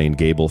host, Ryan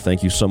Gable.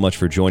 Thank you so much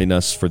for joining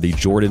us for the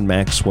Jordan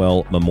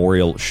Maxwell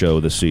Memorial Show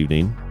this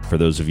evening. For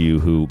those of you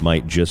who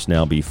might just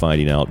now be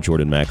finding out,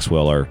 Jordan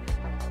Maxwell, our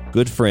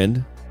good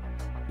friend.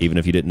 Even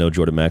if you didn't know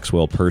Jordan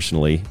Maxwell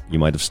personally, you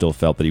might have still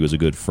felt that he was a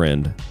good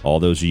friend. All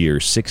those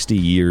years, 60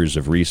 years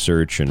of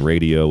research and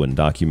radio and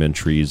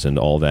documentaries and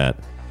all that.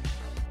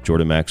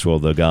 Jordan Maxwell,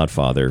 the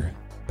Godfather,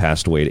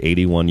 passed away at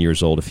 81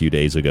 years old a few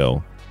days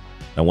ago.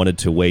 I wanted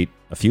to wait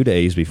a few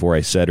days before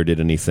I said or did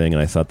anything,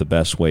 and I thought the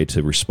best way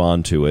to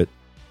respond to it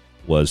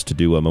was to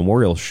do a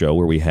memorial show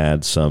where we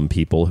had some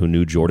people who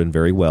knew Jordan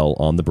very well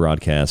on the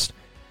broadcast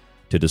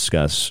to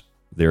discuss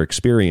their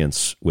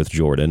experience with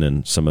Jordan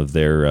and some of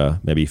their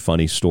maybe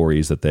funny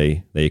stories that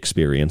they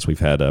experienced. We've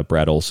had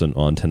Brad Olsen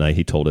on tonight.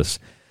 He told us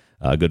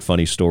a good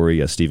funny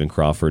story, Stephen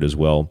Crawford as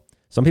well.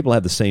 Some people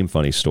had the same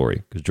funny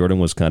story because Jordan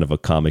was kind of a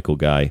comical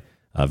guy,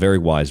 very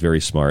wise,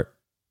 very smart.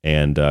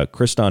 And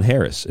Kristan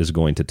Harris is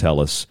going to tell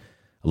us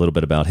a little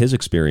bit about his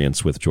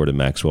experience with Jordan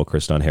Maxwell.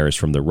 Kristan Harris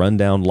from the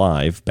Rundown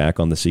Live,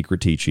 back on The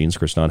Secret Teachings.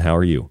 Kristan, how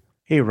are you?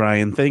 Hey,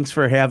 Ryan. Thanks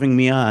for having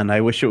me on.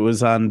 I wish it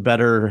was on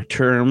better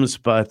terms,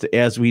 but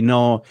as we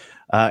know,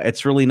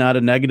 it's really not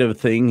a negative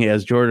thing,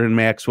 as Jordan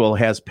Maxwell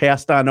has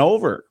passed on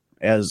over,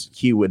 as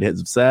he would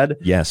have said,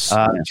 yes.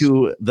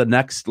 To the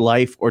next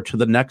life or to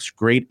the next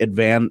great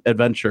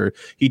adventure.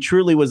 He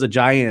truly was a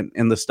giant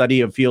in the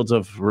study of fields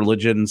of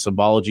religion,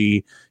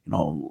 symbology,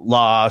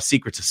 law,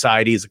 secret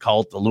societies,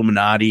 occult,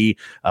 Illuminati,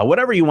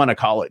 whatever you want to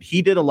call it.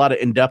 He did a lot of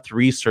in-depth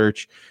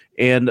research.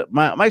 And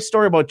my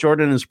story about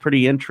Jordan is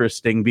pretty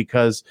interesting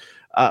because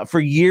for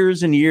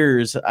years and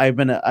years, I've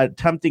been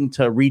attempting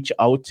to reach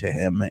out to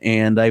him,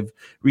 and I've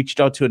reached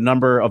out to a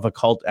number of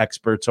occult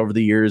experts over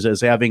the years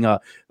as having a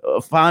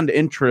fond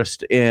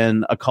interest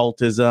in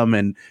occultism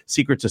and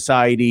secret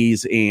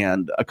societies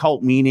and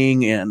occult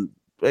meaning and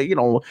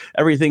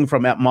everything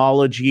from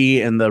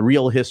etymology and the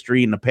real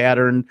history and the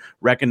pattern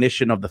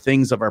recognition of the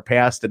things of our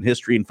past and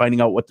history and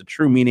finding out what the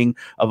true meaning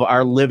of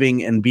our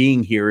living and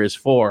being here is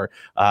for,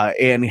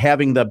 and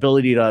having the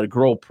ability to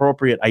grow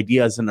appropriate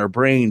ideas in our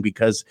brain,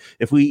 because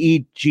if we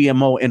eat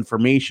GMO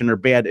information or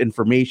bad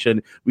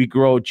information, we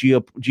grow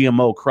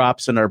GMO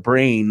crops in our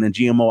brain and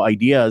GMO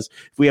ideas.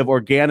 If we have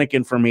organic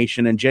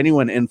information and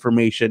genuine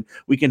information,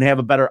 we can have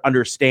a better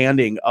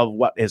understanding of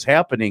what is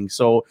happening.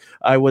 So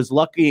I was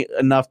lucky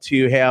enough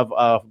to have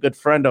a good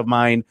friend of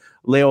mine,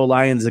 Leo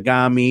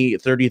Zagami,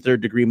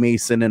 33rd degree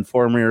Mason and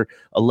former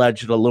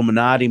alleged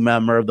Illuminati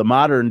member of the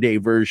modern day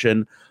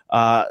version,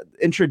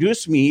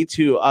 introduced me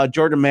to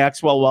Jordan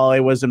Maxwell while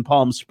I was in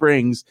Palm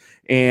Springs.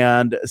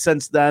 And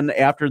since then,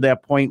 after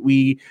that point,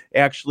 we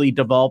actually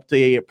developed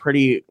a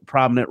pretty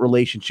prominent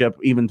relationship,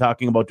 even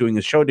talking about doing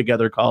a show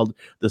together called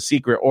The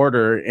Secret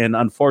Order. And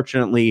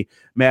unfortunately,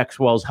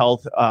 Maxwell's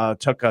health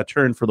took a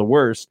turn for the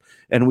worst,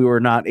 and we were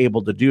not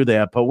able to do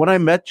that. But when I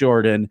met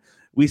Jordan,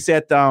 we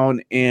sat down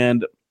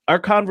and our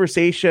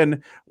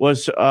conversation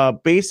was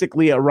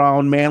basically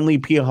around Manly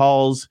P.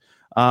 Hall's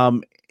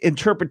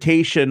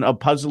interpretation of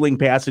puzzling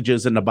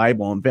passages in the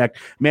Bible. In fact,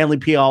 Manly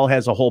P. Hall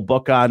has a whole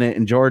book on it,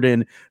 and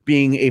Jordan,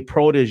 being a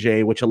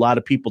protege, which a lot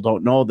of people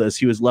don't know this,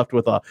 he was left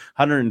with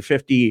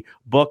 150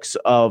 books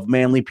of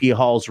Manly P.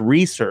 Hall's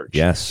research.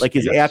 Yes. Like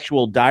his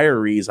actual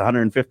diaries,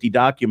 150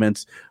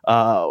 documents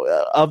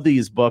of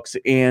these books.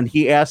 And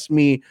he asked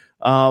me,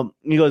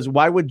 he goes,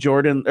 why would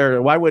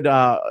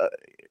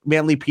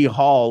Manly P.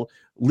 Hall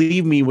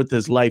leave me with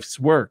his life's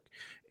work?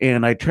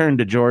 And I turned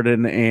to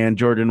Jordan, and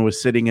Jordan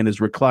was sitting in his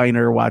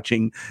recliner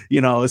watching,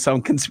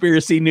 some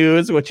conspiracy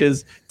news, which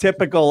is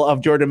typical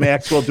of Jordan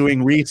Maxwell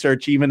doing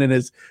research, even in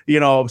his,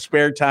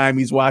 spare time.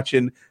 He's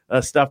watching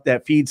stuff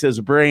that feeds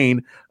his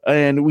brain.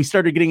 And we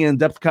started getting an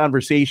in-depth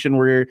conversation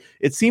where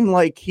it seemed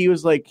like he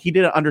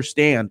didn't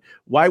understand.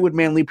 Why would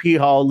Manly P.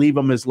 Hall leave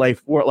him his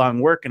lifelong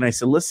work? And I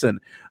said, listen,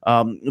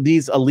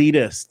 these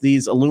elitists,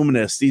 these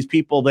illuminists, these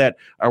people that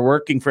are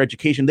working for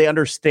education, they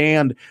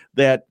understand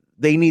that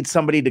they need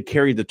somebody to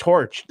carry the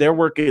torch. Their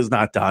work is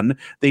not done.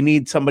 They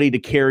need somebody to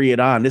carry it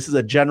on. This is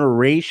a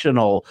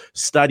generational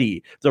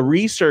study. The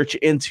research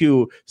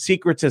into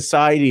secret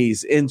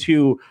societies,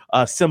 into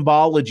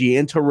symbology,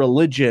 into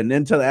religion,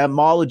 into the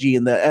etymology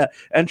and the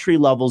entry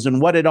levels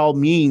and what it all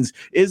means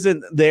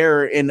isn't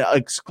there in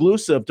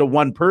exclusive to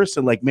one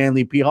person like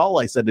Manly P. Hall.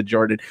 I said to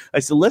Jordan,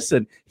 I said,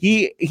 listen,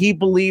 he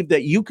believed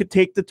that you could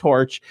take the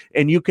torch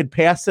and you could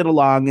pass it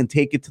along and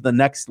take it to the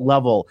next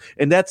level.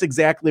 And that's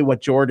exactly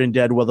what Jordan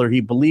did, whether he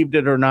believed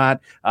it or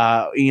not,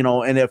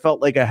 and it felt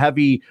like a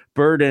heavy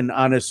burden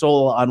on his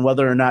soul on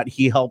whether or not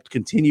he helped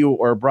continue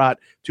or brought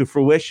to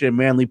fruition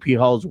Manly P.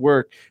 Hall's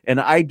work.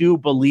 And I do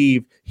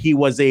believe he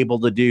was able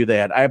to do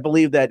that. I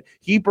believe that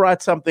he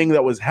brought something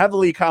that was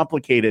heavily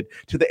complicated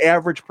to the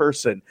average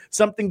person,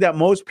 something that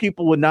most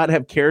people would not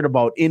have cared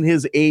about in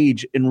his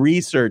age in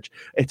research,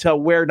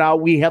 until where now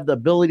we have the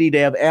ability to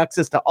have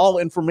access to all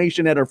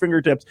information at our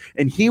fingertips.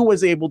 And he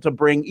was able to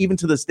bring, even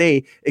to this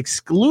day,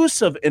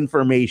 exclusive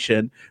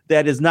information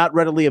that is not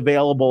readily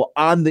available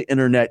on the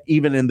internet,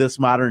 even in this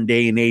modern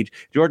day and age.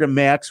 Jordan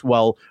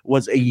Maxwell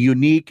was a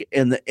unique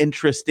and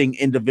interesting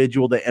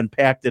individual that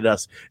impacted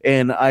us.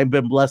 And I've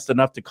been blessed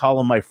enough to call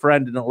him my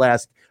friend in the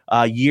last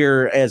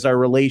year as our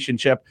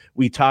relationship.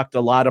 We talked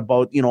a lot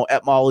about,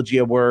 etymology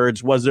of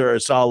words. Was there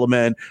a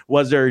Solomon?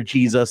 Was there a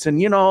Jesus?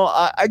 And,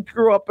 I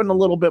grew up in a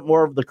little bit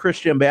more of the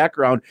Christian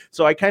background.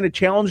 So I kind of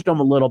challenged him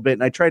a little bit,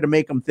 and I tried to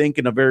make him think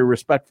in a very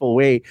respectful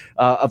way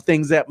of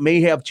things that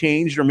may have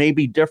changed or may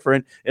be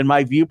different in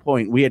my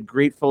viewpoint. We had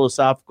great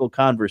philosophical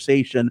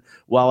conversation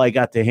while I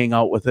got to hang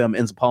out with him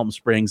in Palm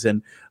Springs.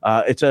 And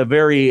it's a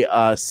very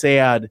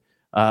sad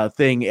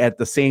thing at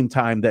the same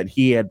time that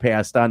he had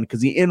passed on,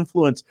 because he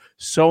influenced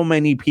so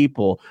many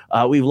people.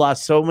 We've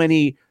lost so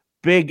many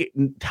big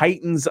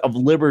titans of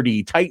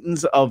liberty,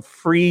 titans of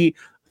free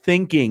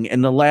thinking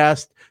in the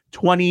last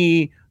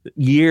 20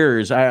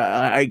 years.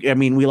 I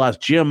mean, we lost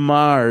Jim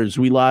Mars,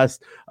 we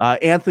lost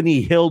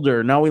Anthony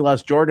Hilder, now we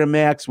lost Jordan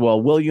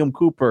Maxwell, William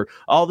Cooper,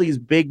 all these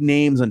big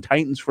names and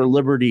titans for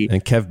liberty.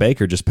 And Kev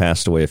Baker just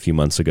passed away a few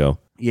months ago.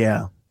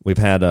 Yeah. We've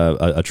had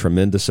a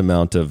tremendous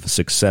amount of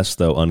success,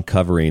 though,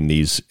 uncovering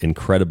these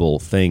incredible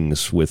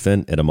things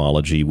within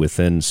etymology,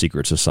 within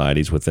secret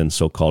societies, within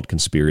so-called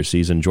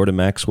conspiracies. And Jordan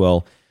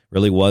Maxwell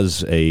really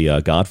was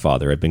a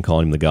godfather. I've been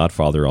calling him the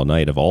godfather all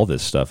night of all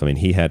this stuff. I mean,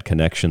 he had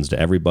connections to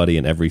everybody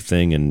and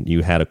everything, and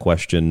you had a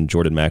question,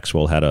 Jordan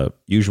Maxwell had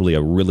usually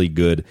a really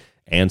good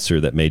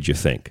answer that made you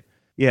think.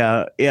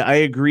 Yeah, I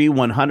agree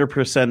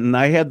 100%. And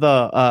I had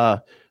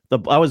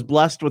I was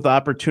blessed with the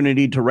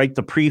opportunity to write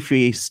the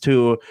preface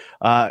to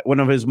one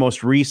of his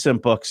most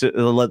recent books,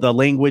 The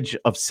Language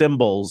of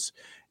Symbols.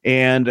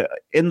 And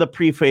in the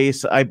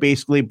preface, I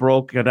basically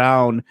broke it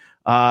down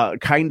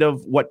kind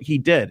of what he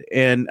did.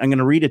 And I'm going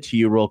to read it to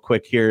you real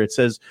quick here. It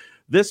says,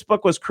 "This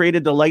book was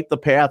created to light the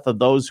path of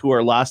those who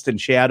are lost in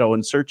shadow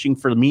and searching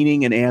for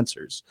meaning and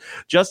answers.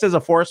 Just as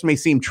a forest may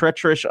seem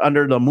treacherous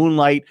under the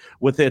moonlight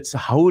with its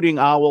hooting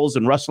owls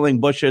and rustling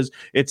bushes,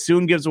 it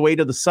soon gives way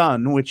to the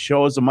sun, which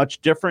shows a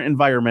much different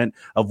environment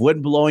of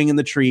wind blowing in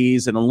the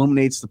trees and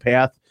illuminates the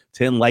path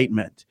to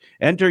enlightenment.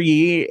 Enter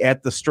ye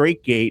at the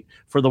strait gate,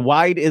 for the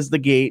wide is the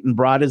gate and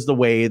broad is the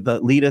way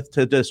that leadeth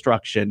to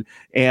destruction.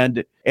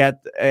 And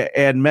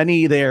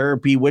many there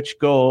be which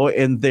go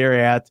in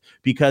thereat,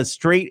 because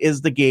strait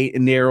is the gate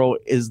and narrow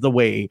is the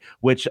way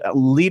which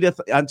leadeth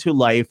unto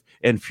life,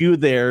 and few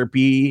there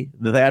be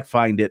that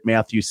find it."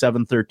 Matthew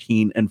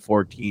 7:13 and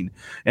 14.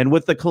 And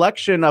with the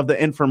collection of the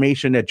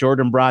information that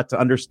Jordan brought to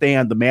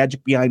understand the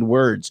magic behind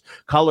words,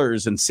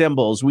 colors, and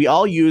symbols we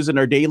all use in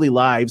our daily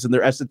lives and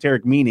their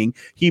esoteric meaning,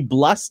 he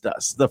blessed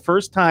us. The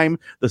first time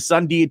the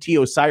sun deity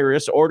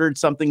Osiris ordered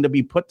something to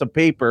be put to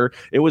paper,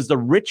 it was the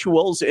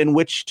rituals in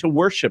which to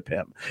worship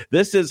him.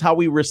 This is how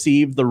we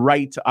receive the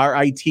right,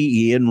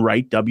 R-I-T-E, and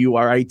right,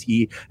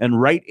 W-R-I-T,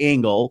 and right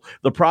angle.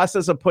 The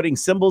process of putting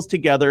symbols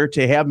together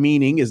to have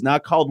meaning is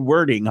not called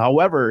wording.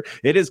 However,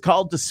 it is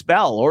called to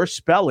spell or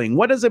spelling.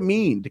 What does it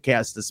mean to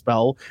cast a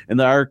spell? In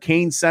the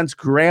arcane sense,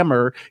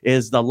 grammar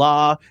is the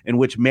law in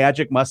which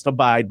magic must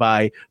abide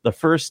by. The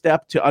first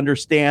step to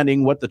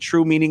understanding what the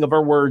true meaning of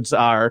our words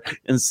are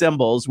and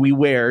symbols we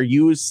wear,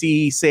 use, see,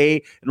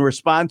 say, and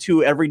respond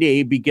to every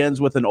day begins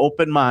with an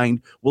open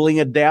mind, willing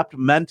to adapt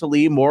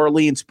mentally,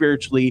 morally, and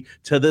spiritually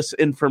to this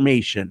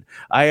information.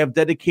 I have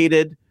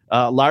dedicated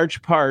a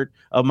large part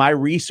of my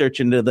research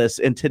into this,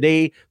 and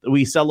today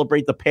we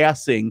celebrate the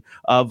passing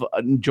of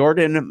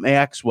Jordan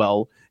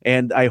Maxwell,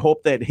 and I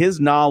hope that his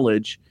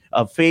knowledge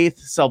of faith,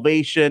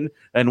 salvation,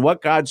 and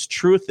what God's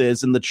truth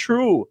is, and the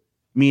true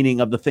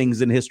meaning of the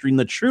things in history and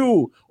the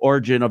true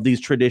origin of these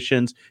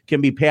traditions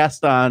can be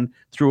passed on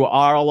through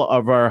all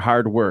of our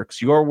hard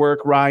works. Your work,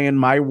 Ryan,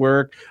 my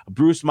work,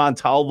 Bruce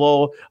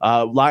Montalvo,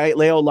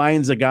 Leo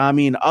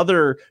Zagami, and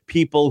other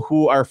people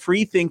who are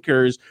free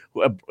thinkers,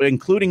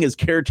 including his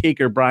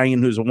caretaker,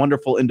 Brian, who's a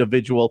wonderful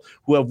individual,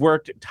 who have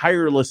worked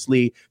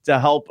tirelessly to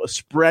help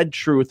spread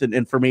truth and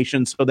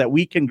information so that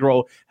we can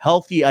grow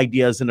healthy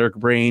ideas in our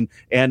brain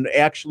and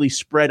actually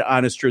spread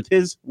honest truth.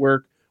 His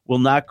work will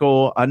not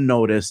go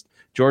unnoticed.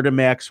 Jordan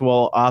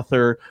Maxwell,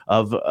 author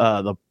of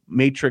The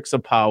Matrix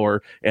of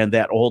Power and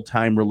That Old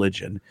Time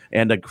Religion,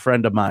 and a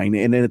friend of mine.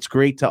 And it's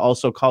great to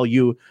also call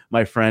you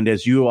my friend,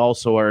 as you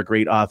also are a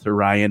great author,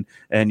 Ryan,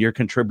 and your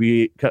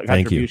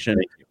contribution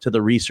to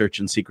the research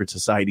in secret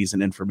societies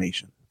and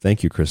information.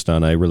 Thank you,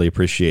 Kristan. I really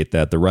appreciate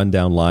that. The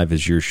Rundown Live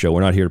is your show.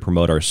 We're not here to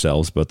promote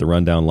ourselves, but The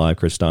Rundown Live,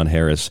 Kristan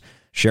Harris,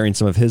 sharing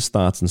some of his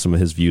thoughts and some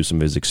of his views, some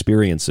of his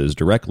experiences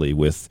directly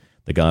with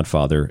the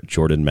Godfather,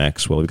 Jordan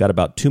Maxwell. We've got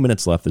about 2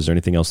 minutes left. Is there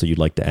anything else that you'd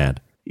like to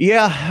add?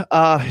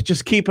 Yeah,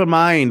 just keep in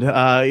mind,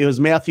 it was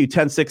Matthew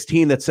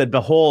 10:16 that said,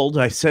 "Behold,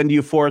 I send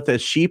you forth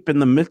as sheep in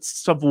the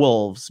midst of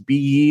wolves. Be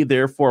ye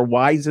therefore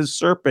wise as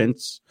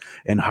serpents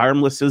and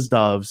harmless as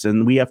doves."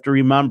 And we have to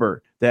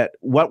remember that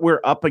what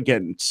we're up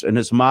against in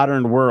this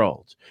modern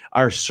world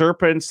are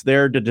serpents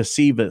there to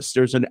deceive us.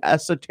 There's an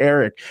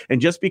esoteric.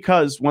 And just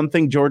because, one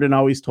thing Jordan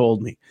always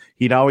told me,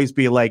 he'd always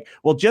be like,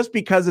 well, just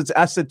because it's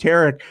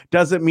esoteric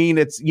doesn't mean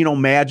it's,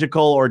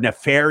 magical or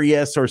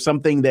nefarious or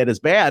something that is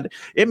bad.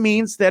 It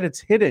means that it's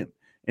hidden.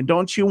 And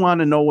don't you want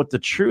to know what the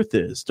truth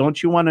is?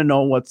 Don't you want to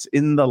know what's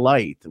in the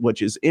light,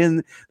 which is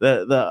in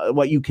the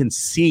what you can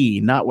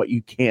see, not what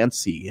you can't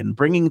see? And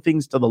bringing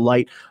things to the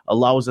light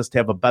allows us to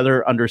have a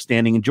better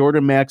understanding. And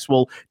Jordan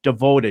Maxwell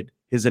devoted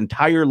his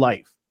entire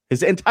life,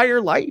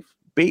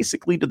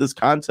 basically to this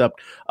concept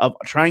of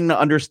trying to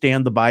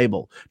understand the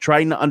Bible,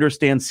 trying to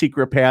understand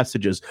secret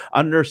passages,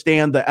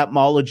 understand the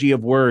etymology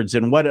of words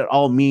and what it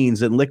all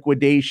means, and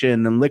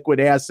liquidation and liquid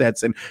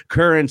assets and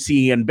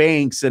currency and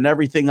banks and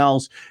everything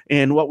else.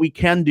 And what we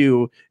can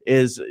do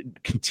is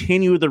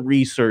continue the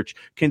research,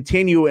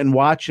 continue and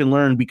watch and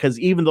learn, because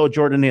even though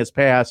Jordan has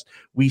passed,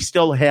 we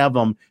still have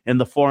him in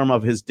the form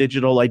of his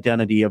digital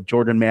identity of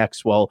Jordan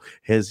Maxwell,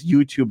 his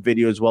YouTube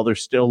videos while they're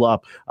still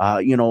up,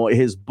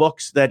 his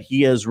books that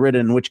he has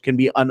written, which can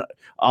be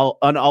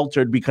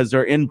unaltered because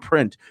they're in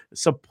print.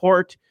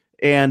 Support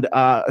and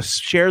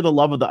share the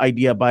love of the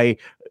idea by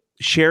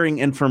sharing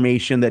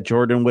information that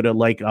Jordan would have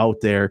liked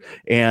out there,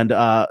 and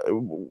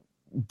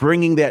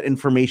bringing that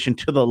information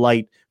to the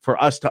light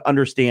for us to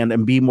understand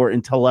and be more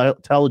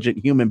intelligent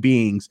human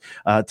beings,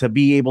 to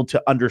be able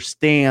to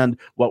understand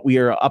what we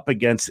are up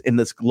against in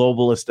this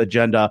globalist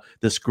agenda,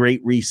 this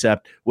great reset,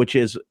 which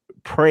is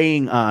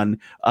preying on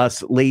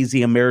us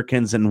lazy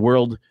Americans and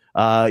world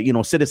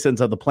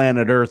citizens of the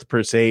planet Earth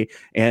per se,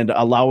 and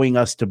allowing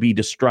us to be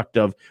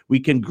destructive. We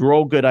can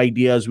grow good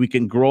ideas. We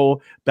can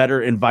grow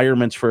better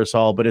environments for us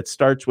all, but it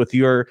starts with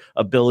your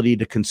ability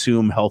to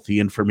consume healthy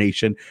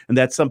information. And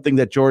that's something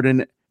that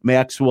Jordan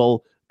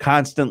Maxwell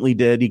constantly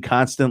did. He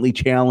constantly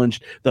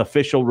challenged the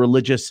official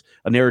religious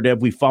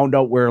narrative. We found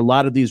out where a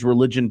lot of these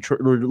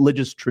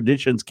religious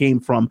traditions came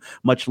from,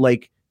 much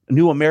like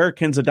New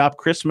Americans adopt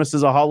Christmas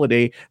as a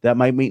holiday. That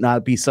might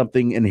not be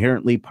something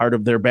inherently part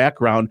of their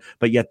background,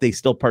 but yet they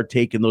still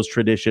partake in those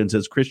traditions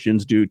as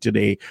Christians do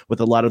today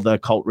with a lot of the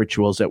occult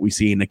rituals that we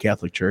see in the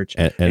Catholic Church.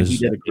 And he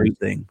did a great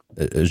thing.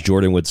 As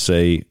Jordan would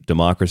say,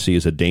 democracy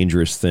is a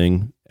dangerous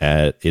thing.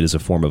 It is a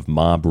form of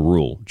mob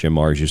rule. Jim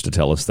Marrs used to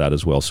tell us that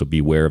as well. So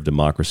beware of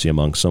democracy,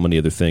 among so many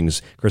other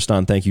things.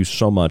 Kristan, thank you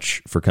so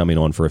much for coming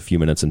on for a few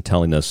minutes and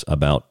telling us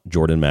about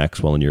Jordan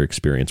Maxwell and your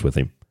experience with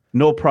him.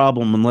 No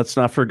problem. And let's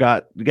not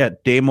forget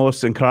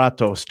Demos and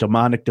Kratos,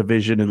 demonic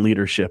division and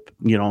leadership.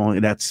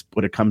 That's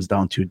what it comes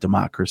down to,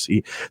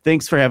 democracy.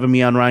 Thanks for having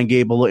me on, Ryan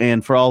Gable.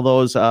 And for all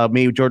those,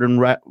 may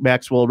Jordan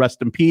Maxwell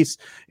rest in peace.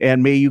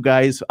 And may you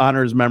guys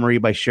honor his memory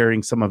by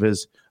sharing some of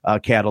his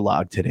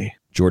catalog today.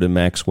 Jordan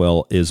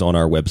Maxwell is on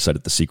our website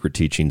at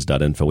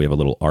thesecretteachings.info. We have a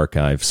little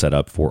archive set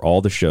up for all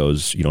the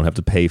shows. You don't have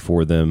to pay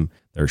for them.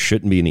 There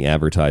shouldn't be any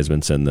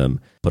advertisements in them.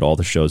 Put all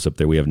the shows up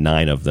there. We have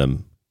 9 of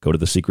them. Go to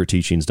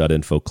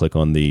thesecretteachings.info, click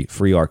on the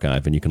free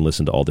archive, and you can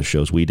listen to all the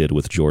shows we did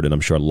with Jordan.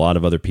 I'm sure a lot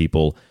of other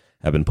people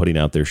have been putting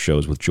out their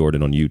shows with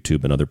Jordan on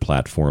YouTube and other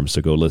platforms.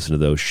 So go listen to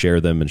those, share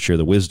them, and share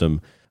the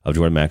wisdom of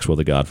Jordan Maxwell,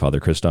 the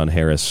Godfather. Kristan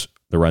Harris,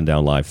 The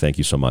Rundown Live, thank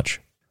you so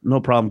much. No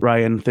problem,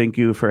 Brian. Thank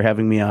you for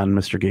having me on,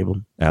 Mr.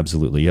 Gable.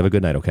 Absolutely. You have a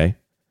good night, okay?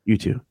 You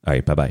too. All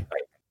right, bye-bye.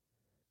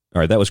 All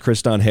right, that was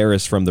Kristan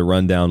Harris from The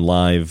Rundown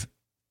Live.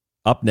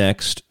 Up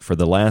next, for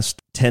the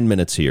last 10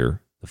 minutes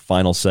here, the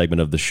final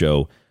segment of the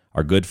show,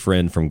 our good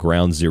friend from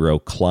Ground Zero,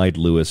 Clyde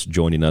Lewis,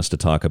 joining us to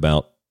talk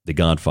about the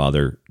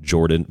Godfather,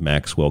 Jordan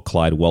Maxwell.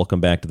 Clyde, welcome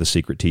back to The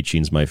Secret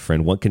Teachings, my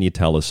friend. What can you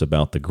tell us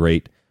about the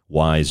great,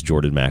 wise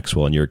Jordan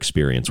Maxwell and your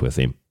experience with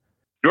him?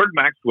 Jordan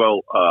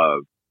Maxwell,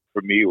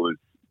 for me, was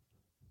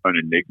an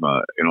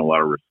enigma in a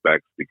lot of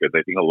respects, because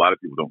I think a lot of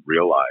people don't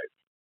realize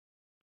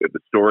that the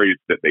stories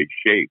that they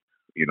shape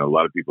a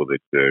lot of people that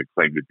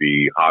claim to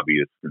be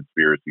hobbyist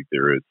conspiracy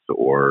theorists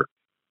or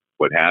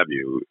what have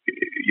you.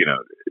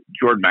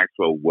 Jordan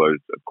Maxwell was,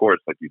 of course,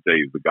 like you say,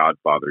 he's the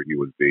Godfather. He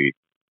was the,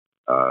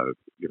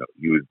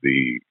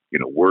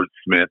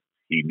 wordsmith.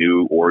 He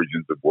knew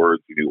origins of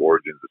words. He knew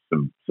origins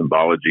of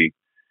symbology.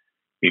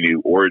 He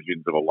knew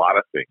origins of a lot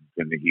of things,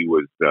 and he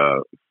was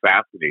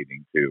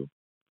fascinating to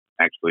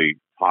actually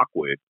talk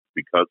with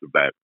because of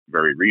that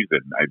very reason.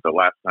 The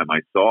last time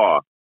I saw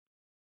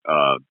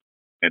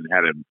and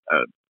had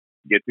a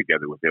get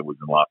together with him was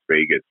in Las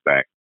Vegas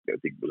back, I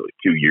think it was like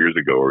 2 years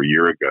ago or a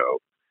year ago.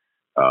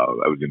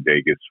 I was in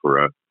Vegas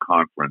for a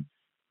conference,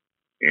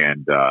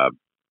 and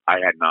I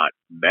had not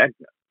met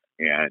him,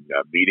 and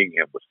meeting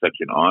him was such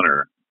an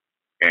honor.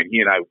 And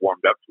he and I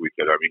warmed up to each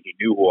other. I mean, he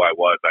knew who I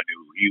was. I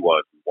knew who he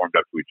was. We warmed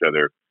up to each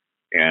other,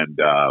 and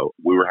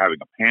we were having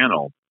a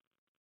panel,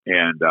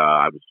 and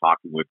I was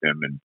talking with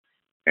him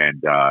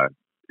and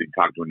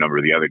talked to a number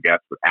of the other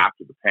guests. But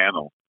after the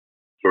panel,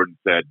 Jordan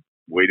said,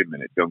 "Wait a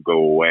minute, don't go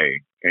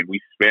away." And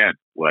we spent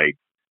like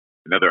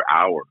another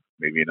hour,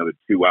 maybe another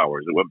 2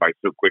 hours. It went by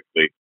so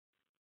quickly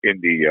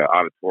in the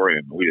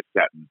auditorium. We just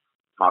sat and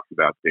talked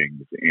about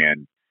things,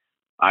 and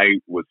I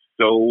was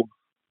so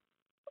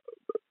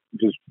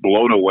just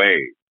blown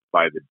away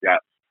by the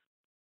depth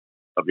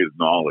of his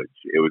knowledge.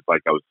 It was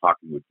like I was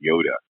talking with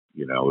Yoda.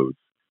 It was,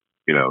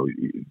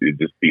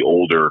 just the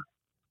older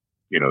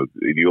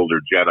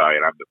Jedi,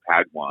 and I'm the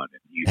Padawan,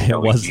 and he's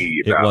telling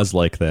me about, it was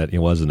like that,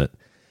 wasn't it?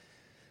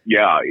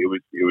 Yeah, it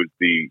was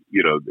the,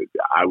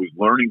 I was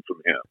learning from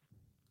him.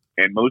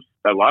 And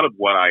a lot of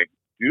what I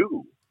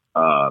do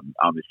on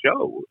the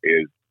show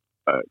is,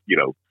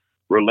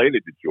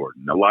 related to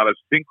Jordan. A lot of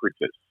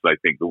syncretists, I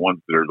think, the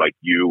ones that are like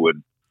you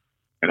and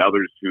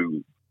others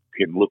who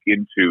can look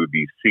into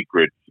these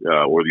secret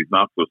or these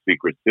not so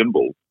secret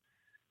symbols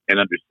and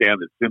understand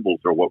that symbols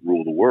are what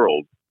rule the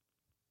world.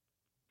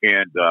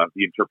 And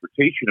the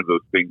interpretation of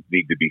those things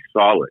need to be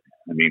solid.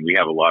 I mean, we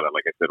have a lot of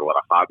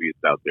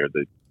hobbyists out there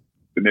that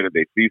the minute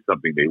they see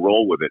something, they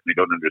roll with it and they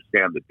don't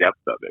understand the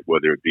depth of it,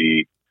 whether it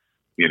be,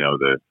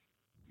 the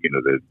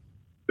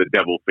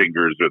devil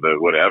fingers or the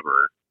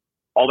whatever.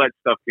 All that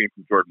stuff came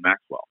from Jordan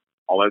Maxwell.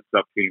 All that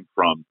stuff came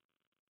from,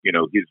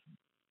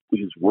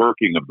 his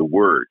working of the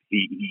word.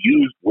 He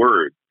used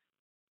words,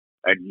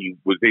 and he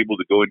was able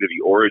to go into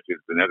the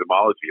origins and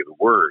etymology of the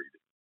word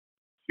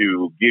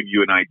to give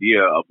you an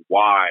idea of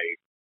why,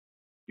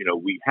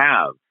 we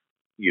have,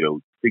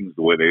 things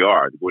the way they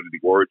are. To go into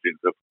the origins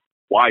of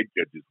why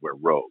judges wear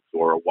robes,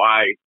 or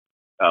why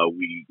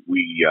we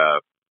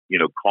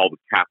call the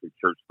Catholic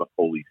Church the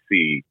Holy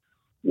See,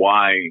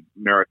 why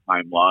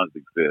maritime laws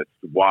exist,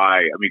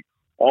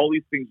 all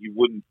these things you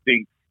wouldn't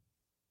think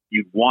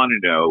you'd want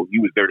to know. He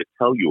was there to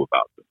tell you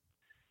about them.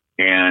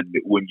 And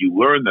when you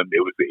learn them,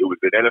 it was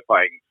an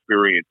edifying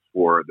experience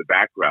for the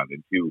background,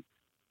 and to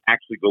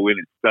actually go in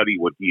and study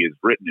what he has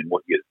written and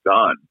what he has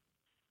done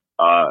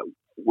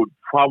would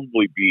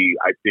probably be,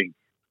 I think,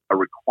 a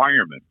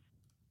requirement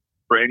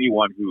for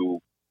anyone who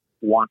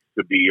wants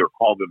to be or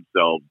call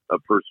themselves a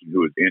person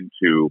who is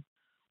into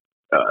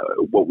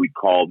what we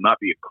call not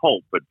the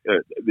occult, but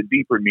the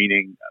deeper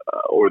meaning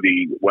or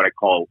what I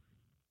call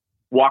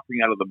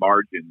walking out of the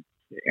margins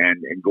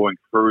and going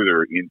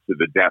further into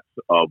the depths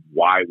of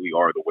why we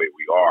are the way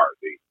we are,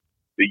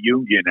 the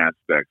Jungian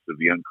aspects of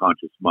the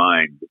unconscious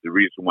mind, the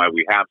reason why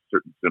we have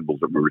certain symbols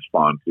that we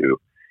respond to.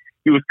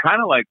 He was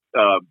kind of like,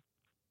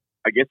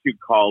 I guess you'd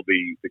call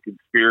the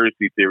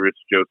conspiracy theorist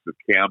Joseph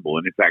Campbell.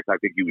 And in fact, I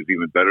think he was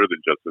even better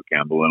than Joseph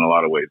Campbell in a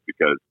lot of ways,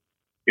 because,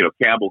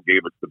 Campbell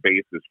gave us the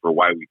basis for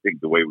why we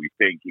think the way we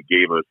think. He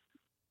gave us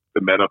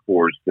the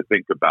metaphors to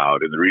think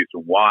about and the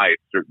reason why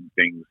certain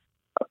things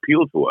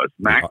appeal to us.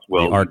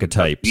 Maxwell, the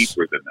archetypes,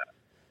 deeper than that.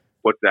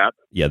 What's that?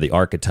 Yeah, the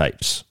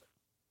archetypes.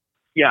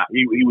 Yeah,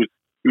 he was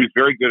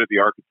very good at the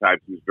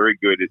archetypes. He was very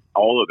good at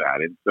all of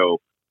that. And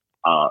so,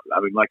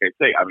 like I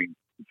say,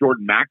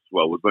 Jordan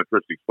Maxwell was my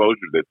first exposure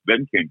to this.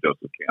 Then came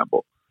Joseph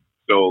Campbell.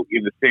 So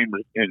in the same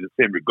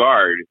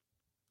regard,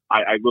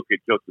 I look at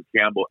Joseph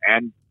Campbell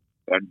and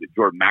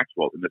Jordan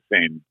Maxwell in the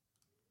same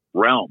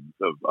realms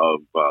of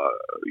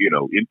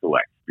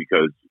intellect,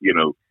 because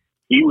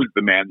he was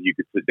the man that you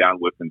could sit down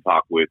with and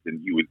talk with, and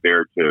he was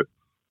there to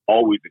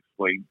always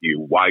explain to you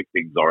why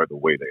things are the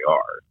way they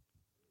are.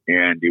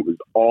 And it was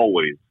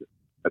always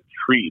a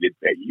treat.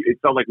 It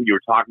felt like when you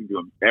were talking to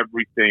him,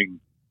 everything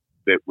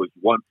that was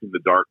once in the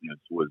darkness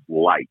was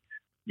light.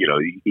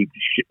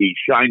 He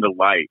shined a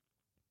light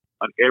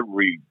on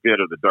every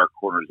bit of the dark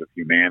corners of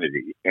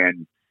humanity,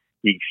 and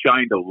he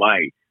shined a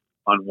light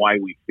on why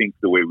we think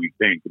the way we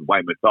think, and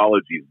why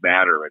mythologies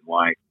matter, and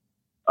why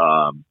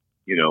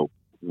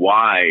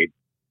why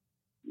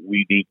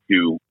we need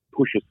to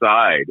push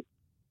aside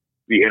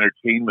the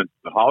entertainment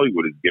that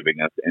Hollywood is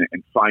giving us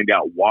and find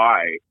out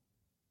why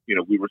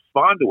we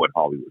respond to what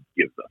Hollywood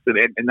gives us.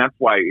 And that's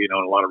why, in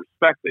a lot of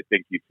respects, I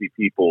think you see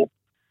people,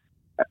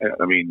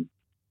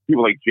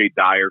 people like Jay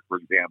Dyer, for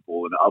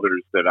example, and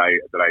others that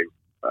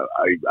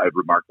I've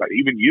remarked about,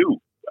 even you,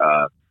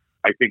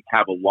 I think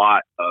have a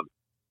lot of,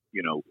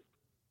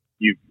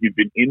 you've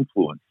been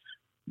influenced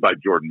by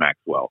Jordan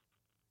Maxwell.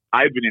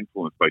 I've been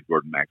influenced by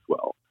Jordan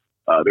Maxwell.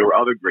 There were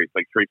other greats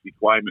like Tracy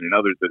Twyman and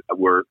others that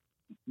were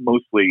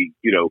mostly,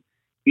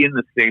 in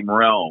the same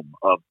realm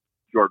of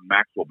Jordan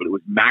Maxwell, but it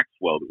was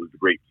Maxwell that was the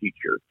great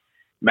teacher.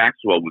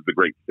 Maxwell was the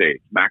great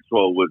sage.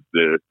 Maxwell was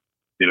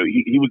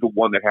he was the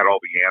one that had all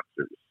the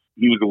answers.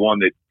 He was the one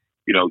that,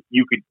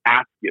 you could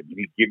ask him and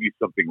he'd give you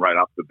something right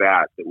off the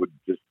bat that would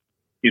just,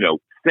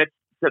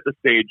 set the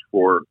stage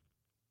for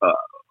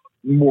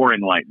more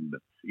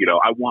enlightenment.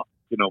 I want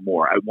to know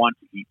more. I want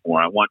to eat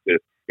more.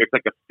 It's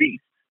like a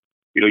feast.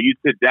 You'd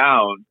sit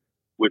down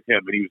with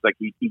him and he was like,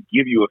 he'd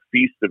give you a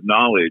feast of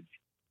knowledge,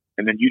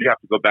 and then you'd have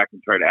to go back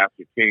and try to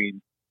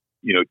ascertain,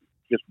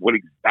 just what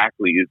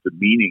exactly is the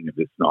meaning of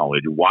this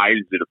knowledge? Why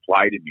does it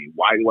apply to me?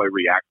 Why do I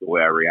react the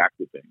way I react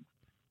to things?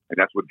 And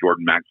that's what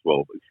Jordan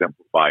Maxwell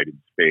exemplified in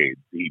spades.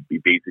 He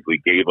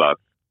basically gave us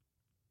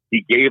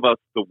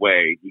the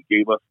way, he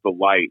gave us the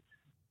light,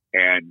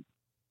 and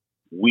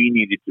we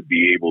needed to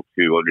be able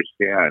to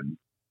understand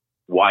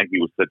why he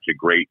was such a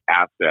great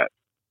asset,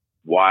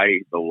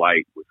 why the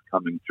light was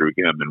coming through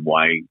him, and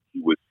why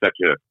he was such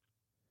a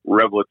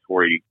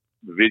revelatory,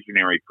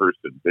 visionary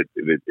person. That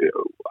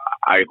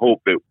I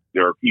hope that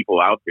there are people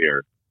out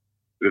there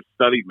that have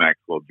studied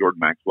Jordan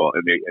Maxwell,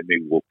 and they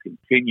will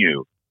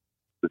continue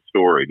the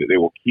story, that they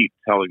will keep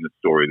telling the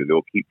story, that they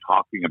will keep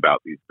talking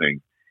about these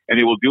things, and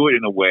they will do it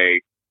in a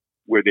way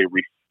where they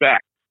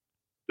respect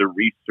the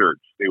research,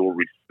 they will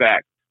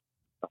respect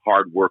the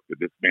hard work that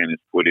this man has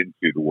put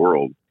into the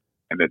world,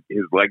 and that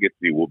his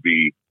legacy will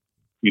be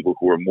people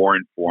who are more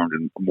informed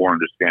and more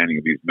understanding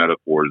of these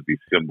metaphors, these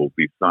symbols,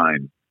 these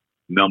signs,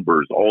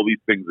 numbers, all these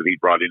things that he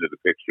brought into the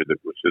picture that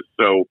was just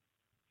so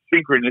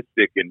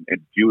synchronistic and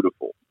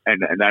beautiful.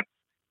 And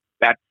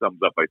that sums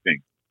up, I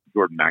think,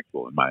 Jordan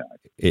Maxwell in my eyes.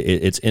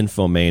 It's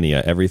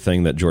infomania.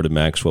 Everything that Jordan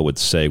Maxwell would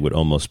say would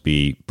almost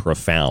be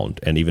profound.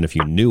 And even if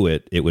you knew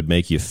it, it would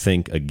make you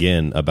think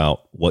again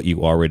about what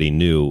you already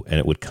knew, and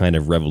it would kind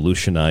of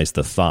revolutionize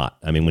the thought.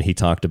 I mean, when he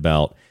talked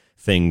about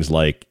things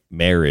like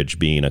marriage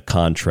being a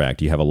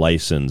contract, you have a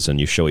license and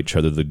you show each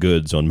other the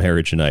goods on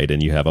marriage night,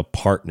 and you have a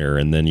partner,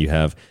 and then you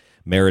have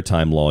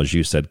maritime law, as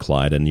you said,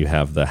 Clyde, and you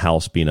have the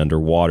house being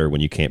underwater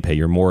when you can't pay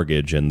your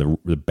mortgage, and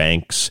the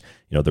banks,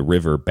 the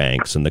river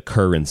banks, and the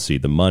currency,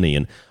 the money,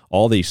 and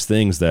all these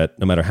things that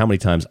no matter how many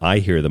times I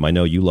hear them, I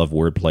know you love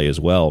wordplay as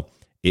well,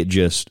 it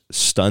just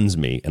stuns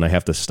me, and I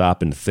have to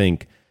stop and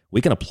think,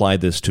 we can apply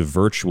this to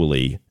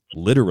virtually,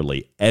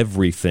 literally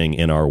everything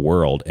in our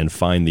world and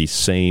find these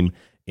same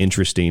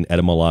interesting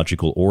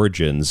etymological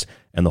origins,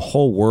 and the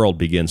whole world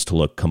begins to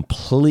look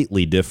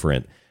completely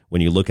different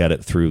when you look at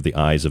it through the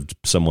eyes of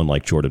someone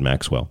like Jordan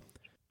Maxwell.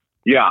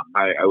 Yeah,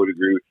 I would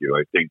agree with you.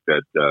 I think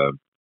that,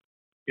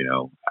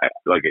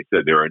 like I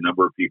said, there are a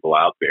number of people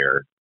out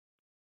there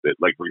that,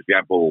 like, for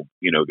example,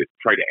 that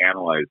try to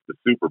analyze the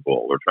Super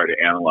Bowl or try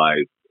to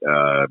analyze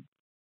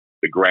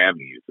the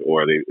Grammys,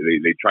 or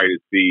they try to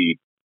see,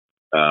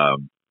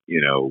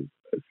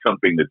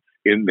 something that's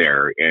in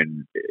there.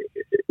 And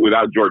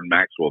without Jordan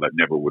Maxwell, that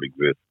never would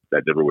exist.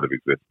 That never would have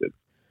existed.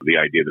 The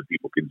idea that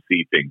people can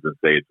see things and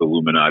say it's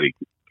Illuminati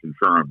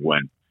confirmed,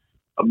 when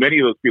many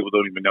of those people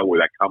don't even know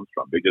where that comes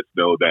from. They just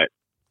know that,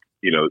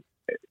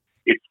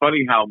 it's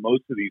funny how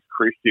most of these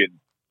Christian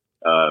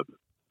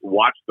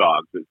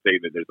watchdogs that say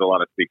that there's a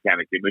lot of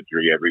satanic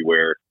imagery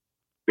everywhere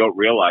don't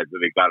realize that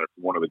they got it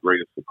from one of the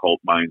greatest occult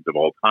minds of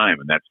all time,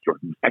 and that's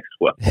Jordan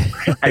Maxwell.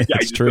 I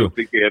just don't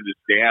think they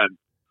understand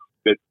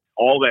that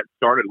all that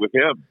started with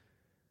him.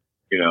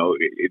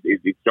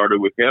 It started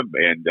with him,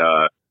 and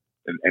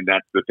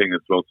that's the thing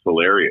that's most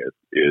hilarious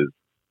is,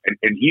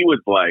 and he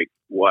was like,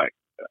 what?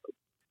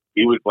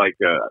 He was like,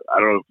 I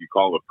don't know if you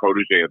call him a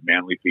protege of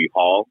Manly P.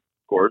 Hall,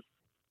 of course.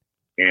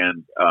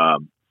 And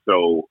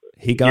so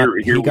he got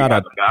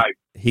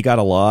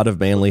a lot of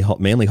Manly Hall.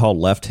 Manly Hall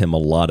left him a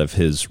lot of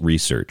his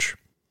research.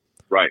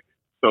 Right.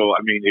 So, I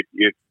mean,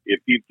 if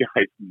these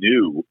guys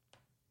knew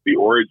the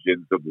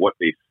origins of what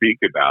they speak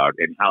about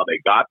and how they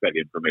got that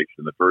information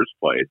in the first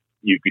place,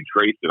 you could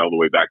trace it all the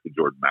way back to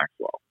Jordan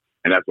Maxwell.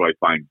 And that's what I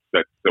find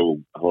that's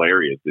so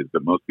hilarious, is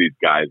that most of these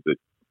guys that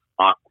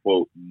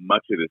quote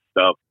much of this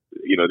stuff,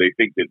 they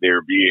think that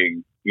they're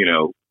being,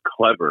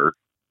 clever.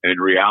 And in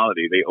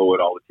reality, they owe it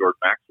all to Jordan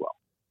Maxwell.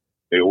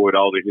 They owe it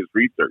all to his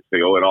research.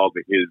 They owe it all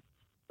to his,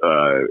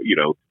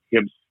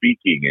 him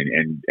speaking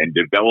and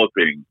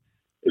developing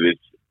this,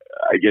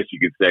 I guess you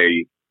could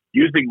say,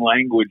 using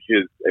language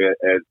as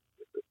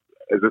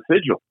a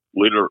sigil,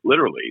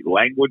 literally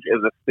language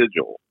as a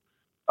sigil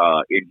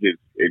in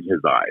his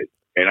eyes.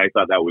 And I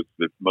thought that was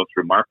the most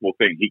remarkable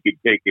thing. He could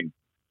take and,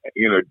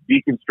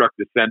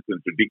 deconstruct a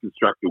sentence or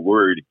deconstruct a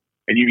word,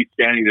 and you'd be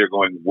standing there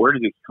going, where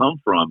did this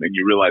come from? And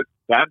you realize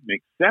that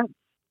makes sense.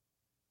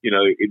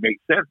 It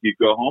makes sense. You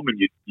go home and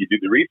you do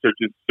the research,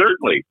 and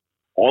certainly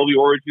all the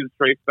origins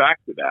trace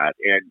back to that.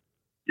 And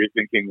you're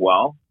thinking,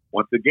 well,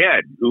 once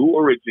again, who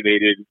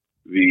originated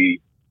the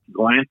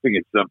glancing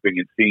at something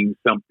and seeing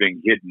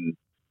something hidden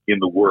in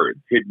the words,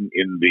 hidden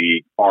in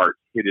the art,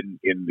 hidden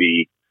in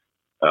the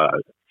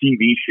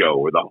TV show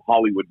or the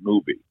Hollywood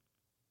movie.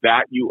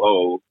 That you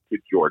owe to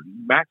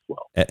Jordan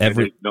Maxwell.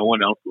 There's no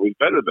one else who is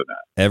better than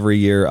that. Every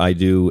year I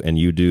do and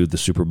you do the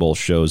Super Bowl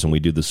shows, and we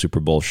do the Super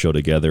Bowl show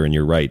together, and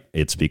you're right.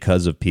 It's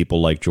because of people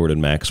like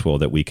Jordan Maxwell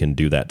that we can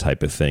do that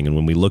type of thing. And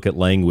when we look at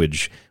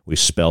language, we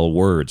spell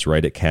words,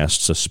 right? It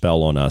casts a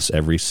spell on us.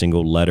 Every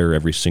single letter,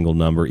 every single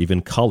number,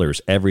 even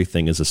colors,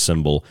 everything is a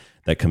symbol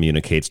that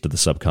communicates to the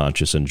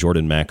subconscious. And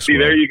Jordan Maxwell... See,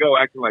 there you go,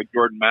 acting like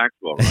Jordan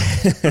Maxwell,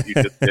 right? What you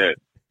just did.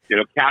 You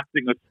know,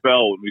 casting a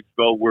spell. When we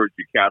spell words,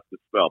 you cast a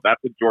spell.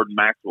 That's what Jordan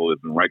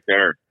Maxwellism right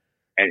there.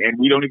 And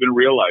we don't even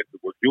realize that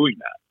we're doing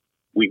that.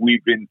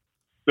 We've been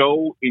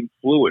so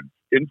influenced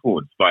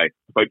by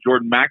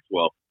Jordan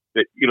Maxwell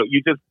that, you know,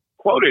 you just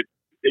quoted,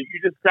 you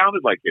just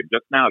sounded like him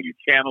just now. You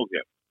channeled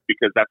him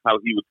because that's how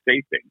he would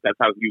say things. That's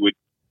how he would,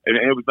 and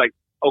it was like,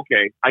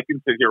 okay, I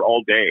can sit here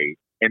all day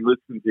and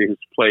listen to his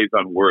plays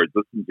on words,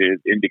 listen to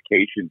his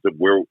indications of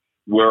where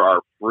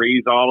our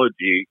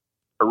phraseology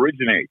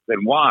originates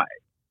and why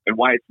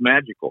it's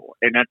magical.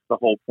 And that's the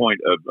whole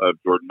point of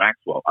Jordan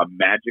Maxwell, a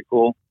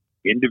magical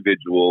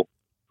individual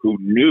who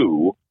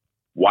knew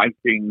why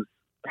things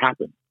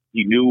happened.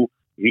 He knew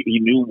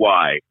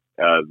why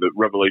the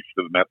revelation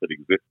of the method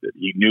existed.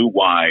 He knew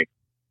why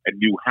and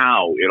knew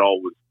how it all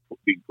was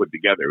being put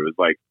together. It was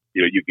like,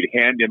 you know, you could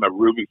hand him a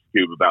Rubik's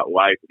Cube about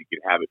life and he could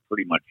have it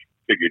pretty much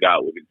figured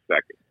out within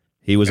seconds.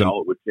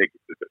 All it would take is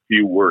just a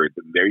few words,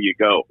 and there you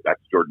go. That's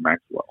Jordan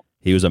Maxwell.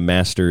 He was a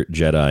master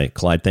Jedi.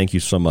 Clyde, thank you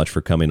so much for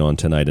coming on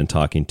tonight and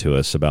talking to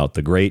us about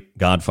the great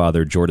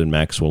Godfather Jordan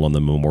Maxwell on the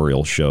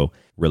Memorial Show.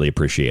 Really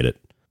appreciate it.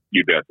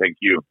 You bet. Thank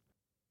you.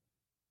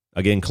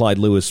 Again, Clyde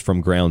Lewis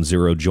from Ground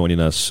Zero joining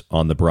us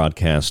on the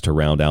broadcast to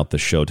round out the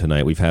show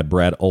tonight. We've had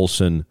Brad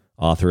Olsen,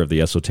 author of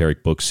the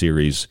esoteric book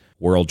series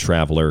World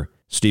Traveler,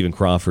 Stephen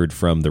Crawford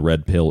from the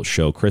Red Pill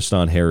Show,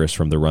 Kristan Harris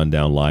from the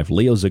Rundown Live,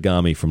 Leo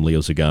Zagami from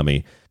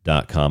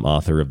leozagami.com,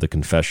 author of the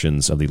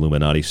Confessions of the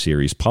Illuminati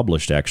series,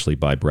 published actually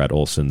by Brad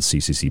Olsen,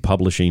 CCC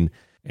Publishing,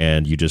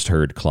 and you just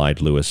heard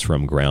Clyde Lewis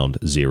from Ground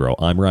Zero.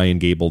 I'm Ryan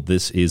Gable.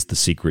 This is The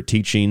Secret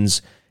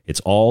Teachings.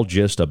 It's all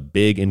just a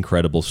big,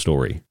 incredible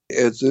story.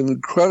 It's an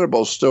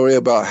incredible story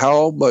about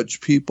how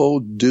much people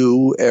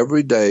do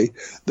every day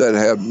that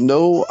have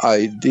no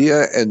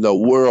idea in the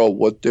world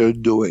what they're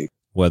doing.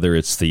 Whether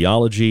it's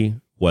theology,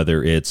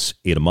 whether it's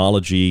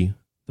etymology,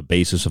 the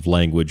basis of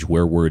language,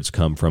 where words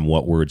come from,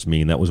 what words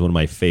mean. That was one of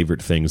my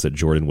favorite things that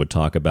Jordan would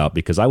talk about,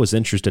 because I was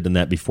interested in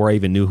that before I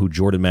even knew who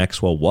Jordan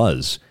Maxwell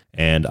was.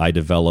 And I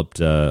developed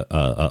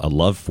a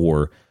love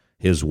for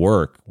his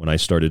work when I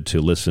started to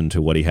listen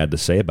to what he had to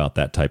say about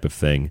that type of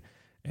thing,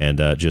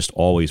 and just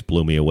always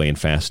blew me away and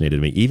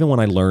fascinated me. Even when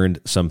I learned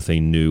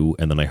something new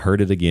and then I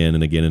heard it again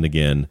and again and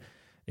again,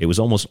 it was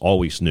almost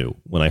always new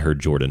when I heard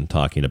Jordan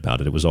talking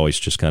about it. It was always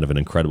just kind of an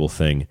incredible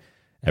thing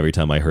every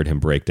time I heard him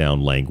break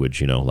down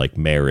language, you know, like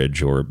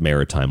marriage or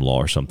maritime law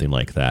or something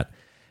like that.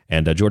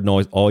 And Jordan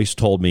always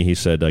told me, he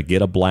said,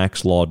 get a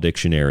Black's Law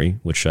dictionary,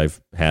 which I've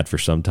had for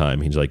some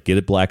time. He's like, get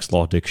a Black's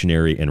Law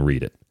dictionary and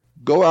read it.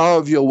 Go out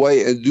of your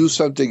way and do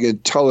something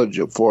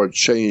intelligent for a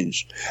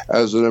change.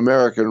 As an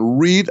American,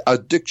 read a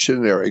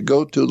dictionary.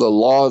 Go to the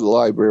law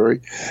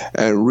library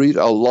and read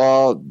a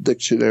law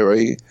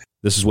dictionary.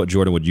 This is what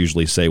Jordan would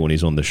usually say when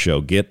he's on the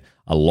show. Get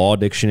a law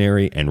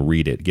dictionary and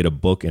read it. Get a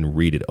book and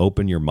read it.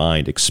 Open your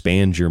mind.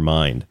 Expand your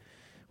mind.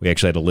 We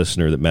actually had a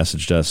listener that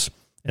messaged us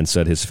and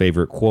said his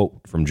favorite quote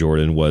from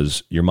Jordan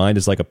was, your mind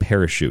is like a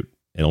parachute.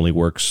 It only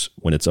works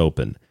when it's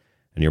open.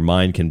 And your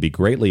mind can be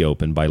greatly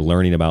opened by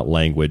learning about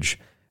language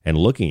and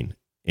looking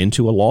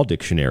into a law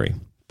dictionary,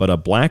 but a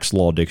Black's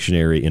Law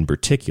dictionary in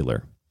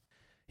particular.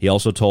 He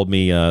also told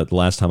me the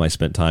last time I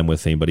spent time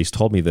with him, but he's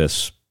told me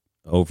this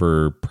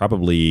over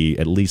probably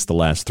at least the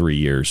last 3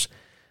 years,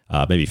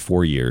 maybe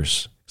 4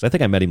 years. Because I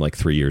think I met him like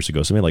 3 years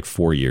ago, so maybe like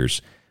 4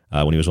 years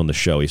when he was on the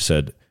show. He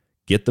said,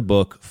 get the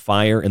book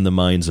Fire in the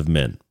Minds of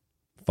Men.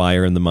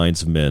 Fire in the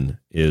Minds of Men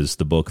is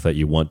the book that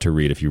you want to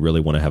read if you really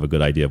want to have a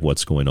good idea of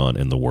what's going on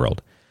in the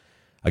world.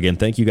 Again,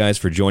 thank you guys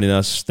for joining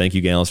us. Thank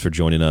you, gals, for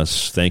joining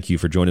us. Thank you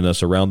for joining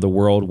us around the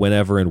world,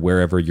 whenever and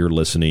wherever you're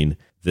listening.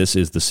 This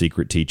is The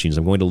Secret Teachings.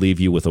 I'm going to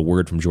leave you with a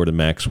word from Jordan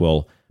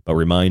Maxwell, but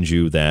remind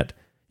you that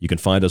you can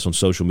find us on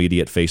social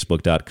media at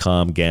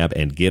facebook.com, Gab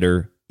and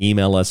Gitter.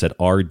 Email us at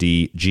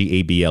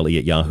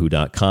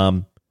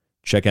rdgable@yahoo.com.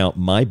 Check out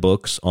my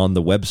books on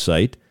the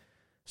website.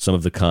 Some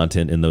of the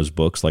content in those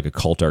books, like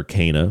Occult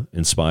Arcana,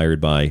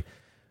 inspired by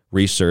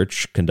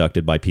research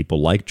conducted by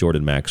people like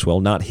Jordan Maxwell,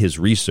 not his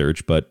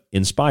research, but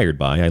inspired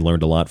by. I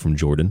learned a lot from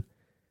Jordan.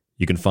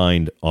 You can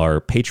find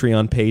our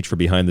Patreon page for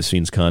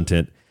behind-the-scenes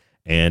content.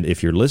 And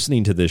if you're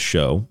listening to this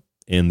show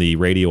in the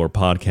radio or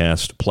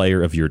podcast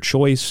player of your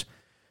choice,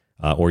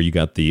 or you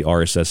got the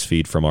RSS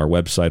feed from our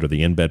website or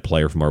the embed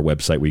player from our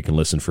website where you can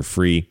listen for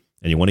free,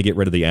 and you want to get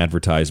rid of the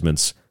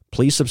advertisements,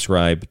 please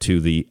subscribe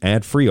to the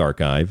ad-free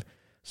archive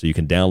so you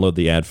can download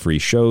the ad-free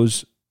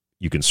shows.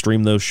 You can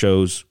stream those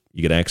shows.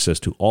 You get access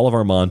to all of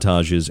our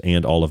montages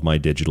and all of my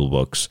digital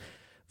books.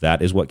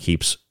 That is what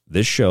keeps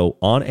this show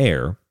on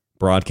air,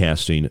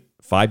 broadcasting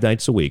 5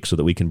 nights a week so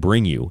that we can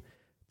bring you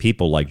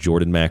people like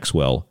Jordan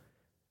Maxwell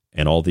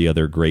and all the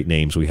other great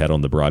names we had on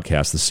the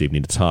broadcast this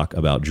evening to talk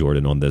about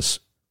Jordan on this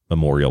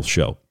memorial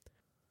show.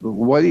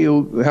 Why do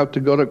you have to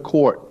go to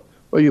court?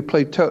 Well, you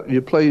play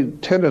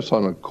tennis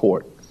on a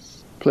court,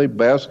 play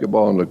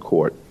basketball on the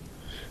court.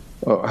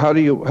 How do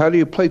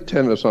you play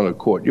tennis on a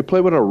court? You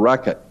play with a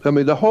racket. I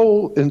mean, the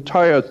whole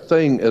entire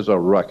thing is a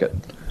racket.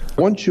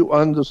 Once you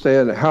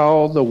understand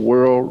how the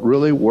world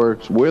really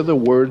works, where the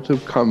words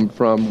have come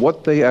from,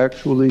 what they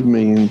actually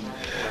mean,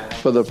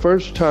 for the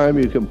first time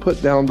you can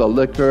put down the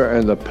liquor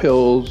and the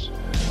pills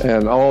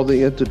and all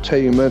the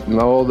entertainment and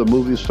all the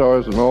movie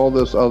stars and all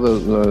this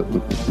other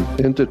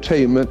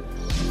entertainment.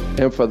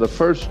 And for the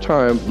first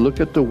time, look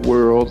at the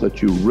world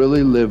that you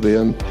really live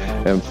in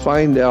and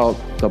find out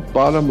the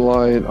bottom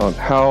line on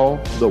how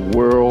the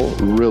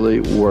world really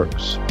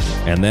works.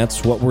 And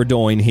that's what we're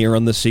doing here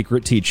on The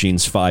Secret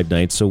Teachings 5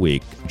 nights a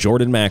week.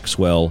 Jordan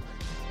Maxwell,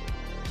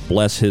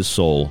 bless his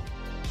soul,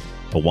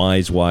 a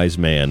wise, wise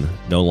man,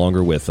 no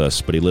longer with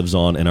us, but he lives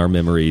on in our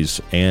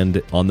memories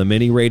and on the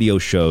many radio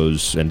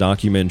shows and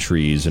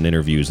documentaries and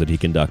interviews that he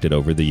conducted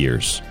over the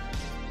years.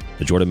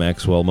 The Jordan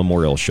Maxwell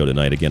Memorial Show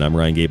tonight. Again, I'm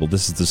Ryan Gable.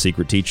 This is The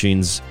Secret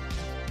Teachings.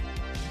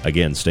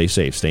 Again, stay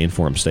safe, stay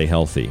informed, stay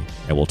healthy,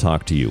 and we'll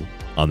talk to you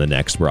on the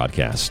next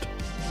broadcast.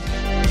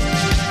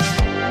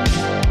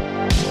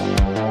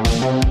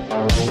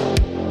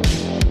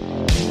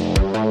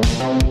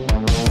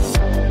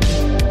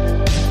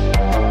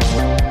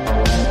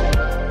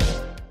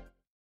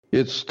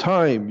 It's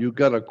time you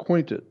got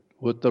acquainted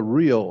with the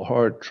real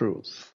hard truth.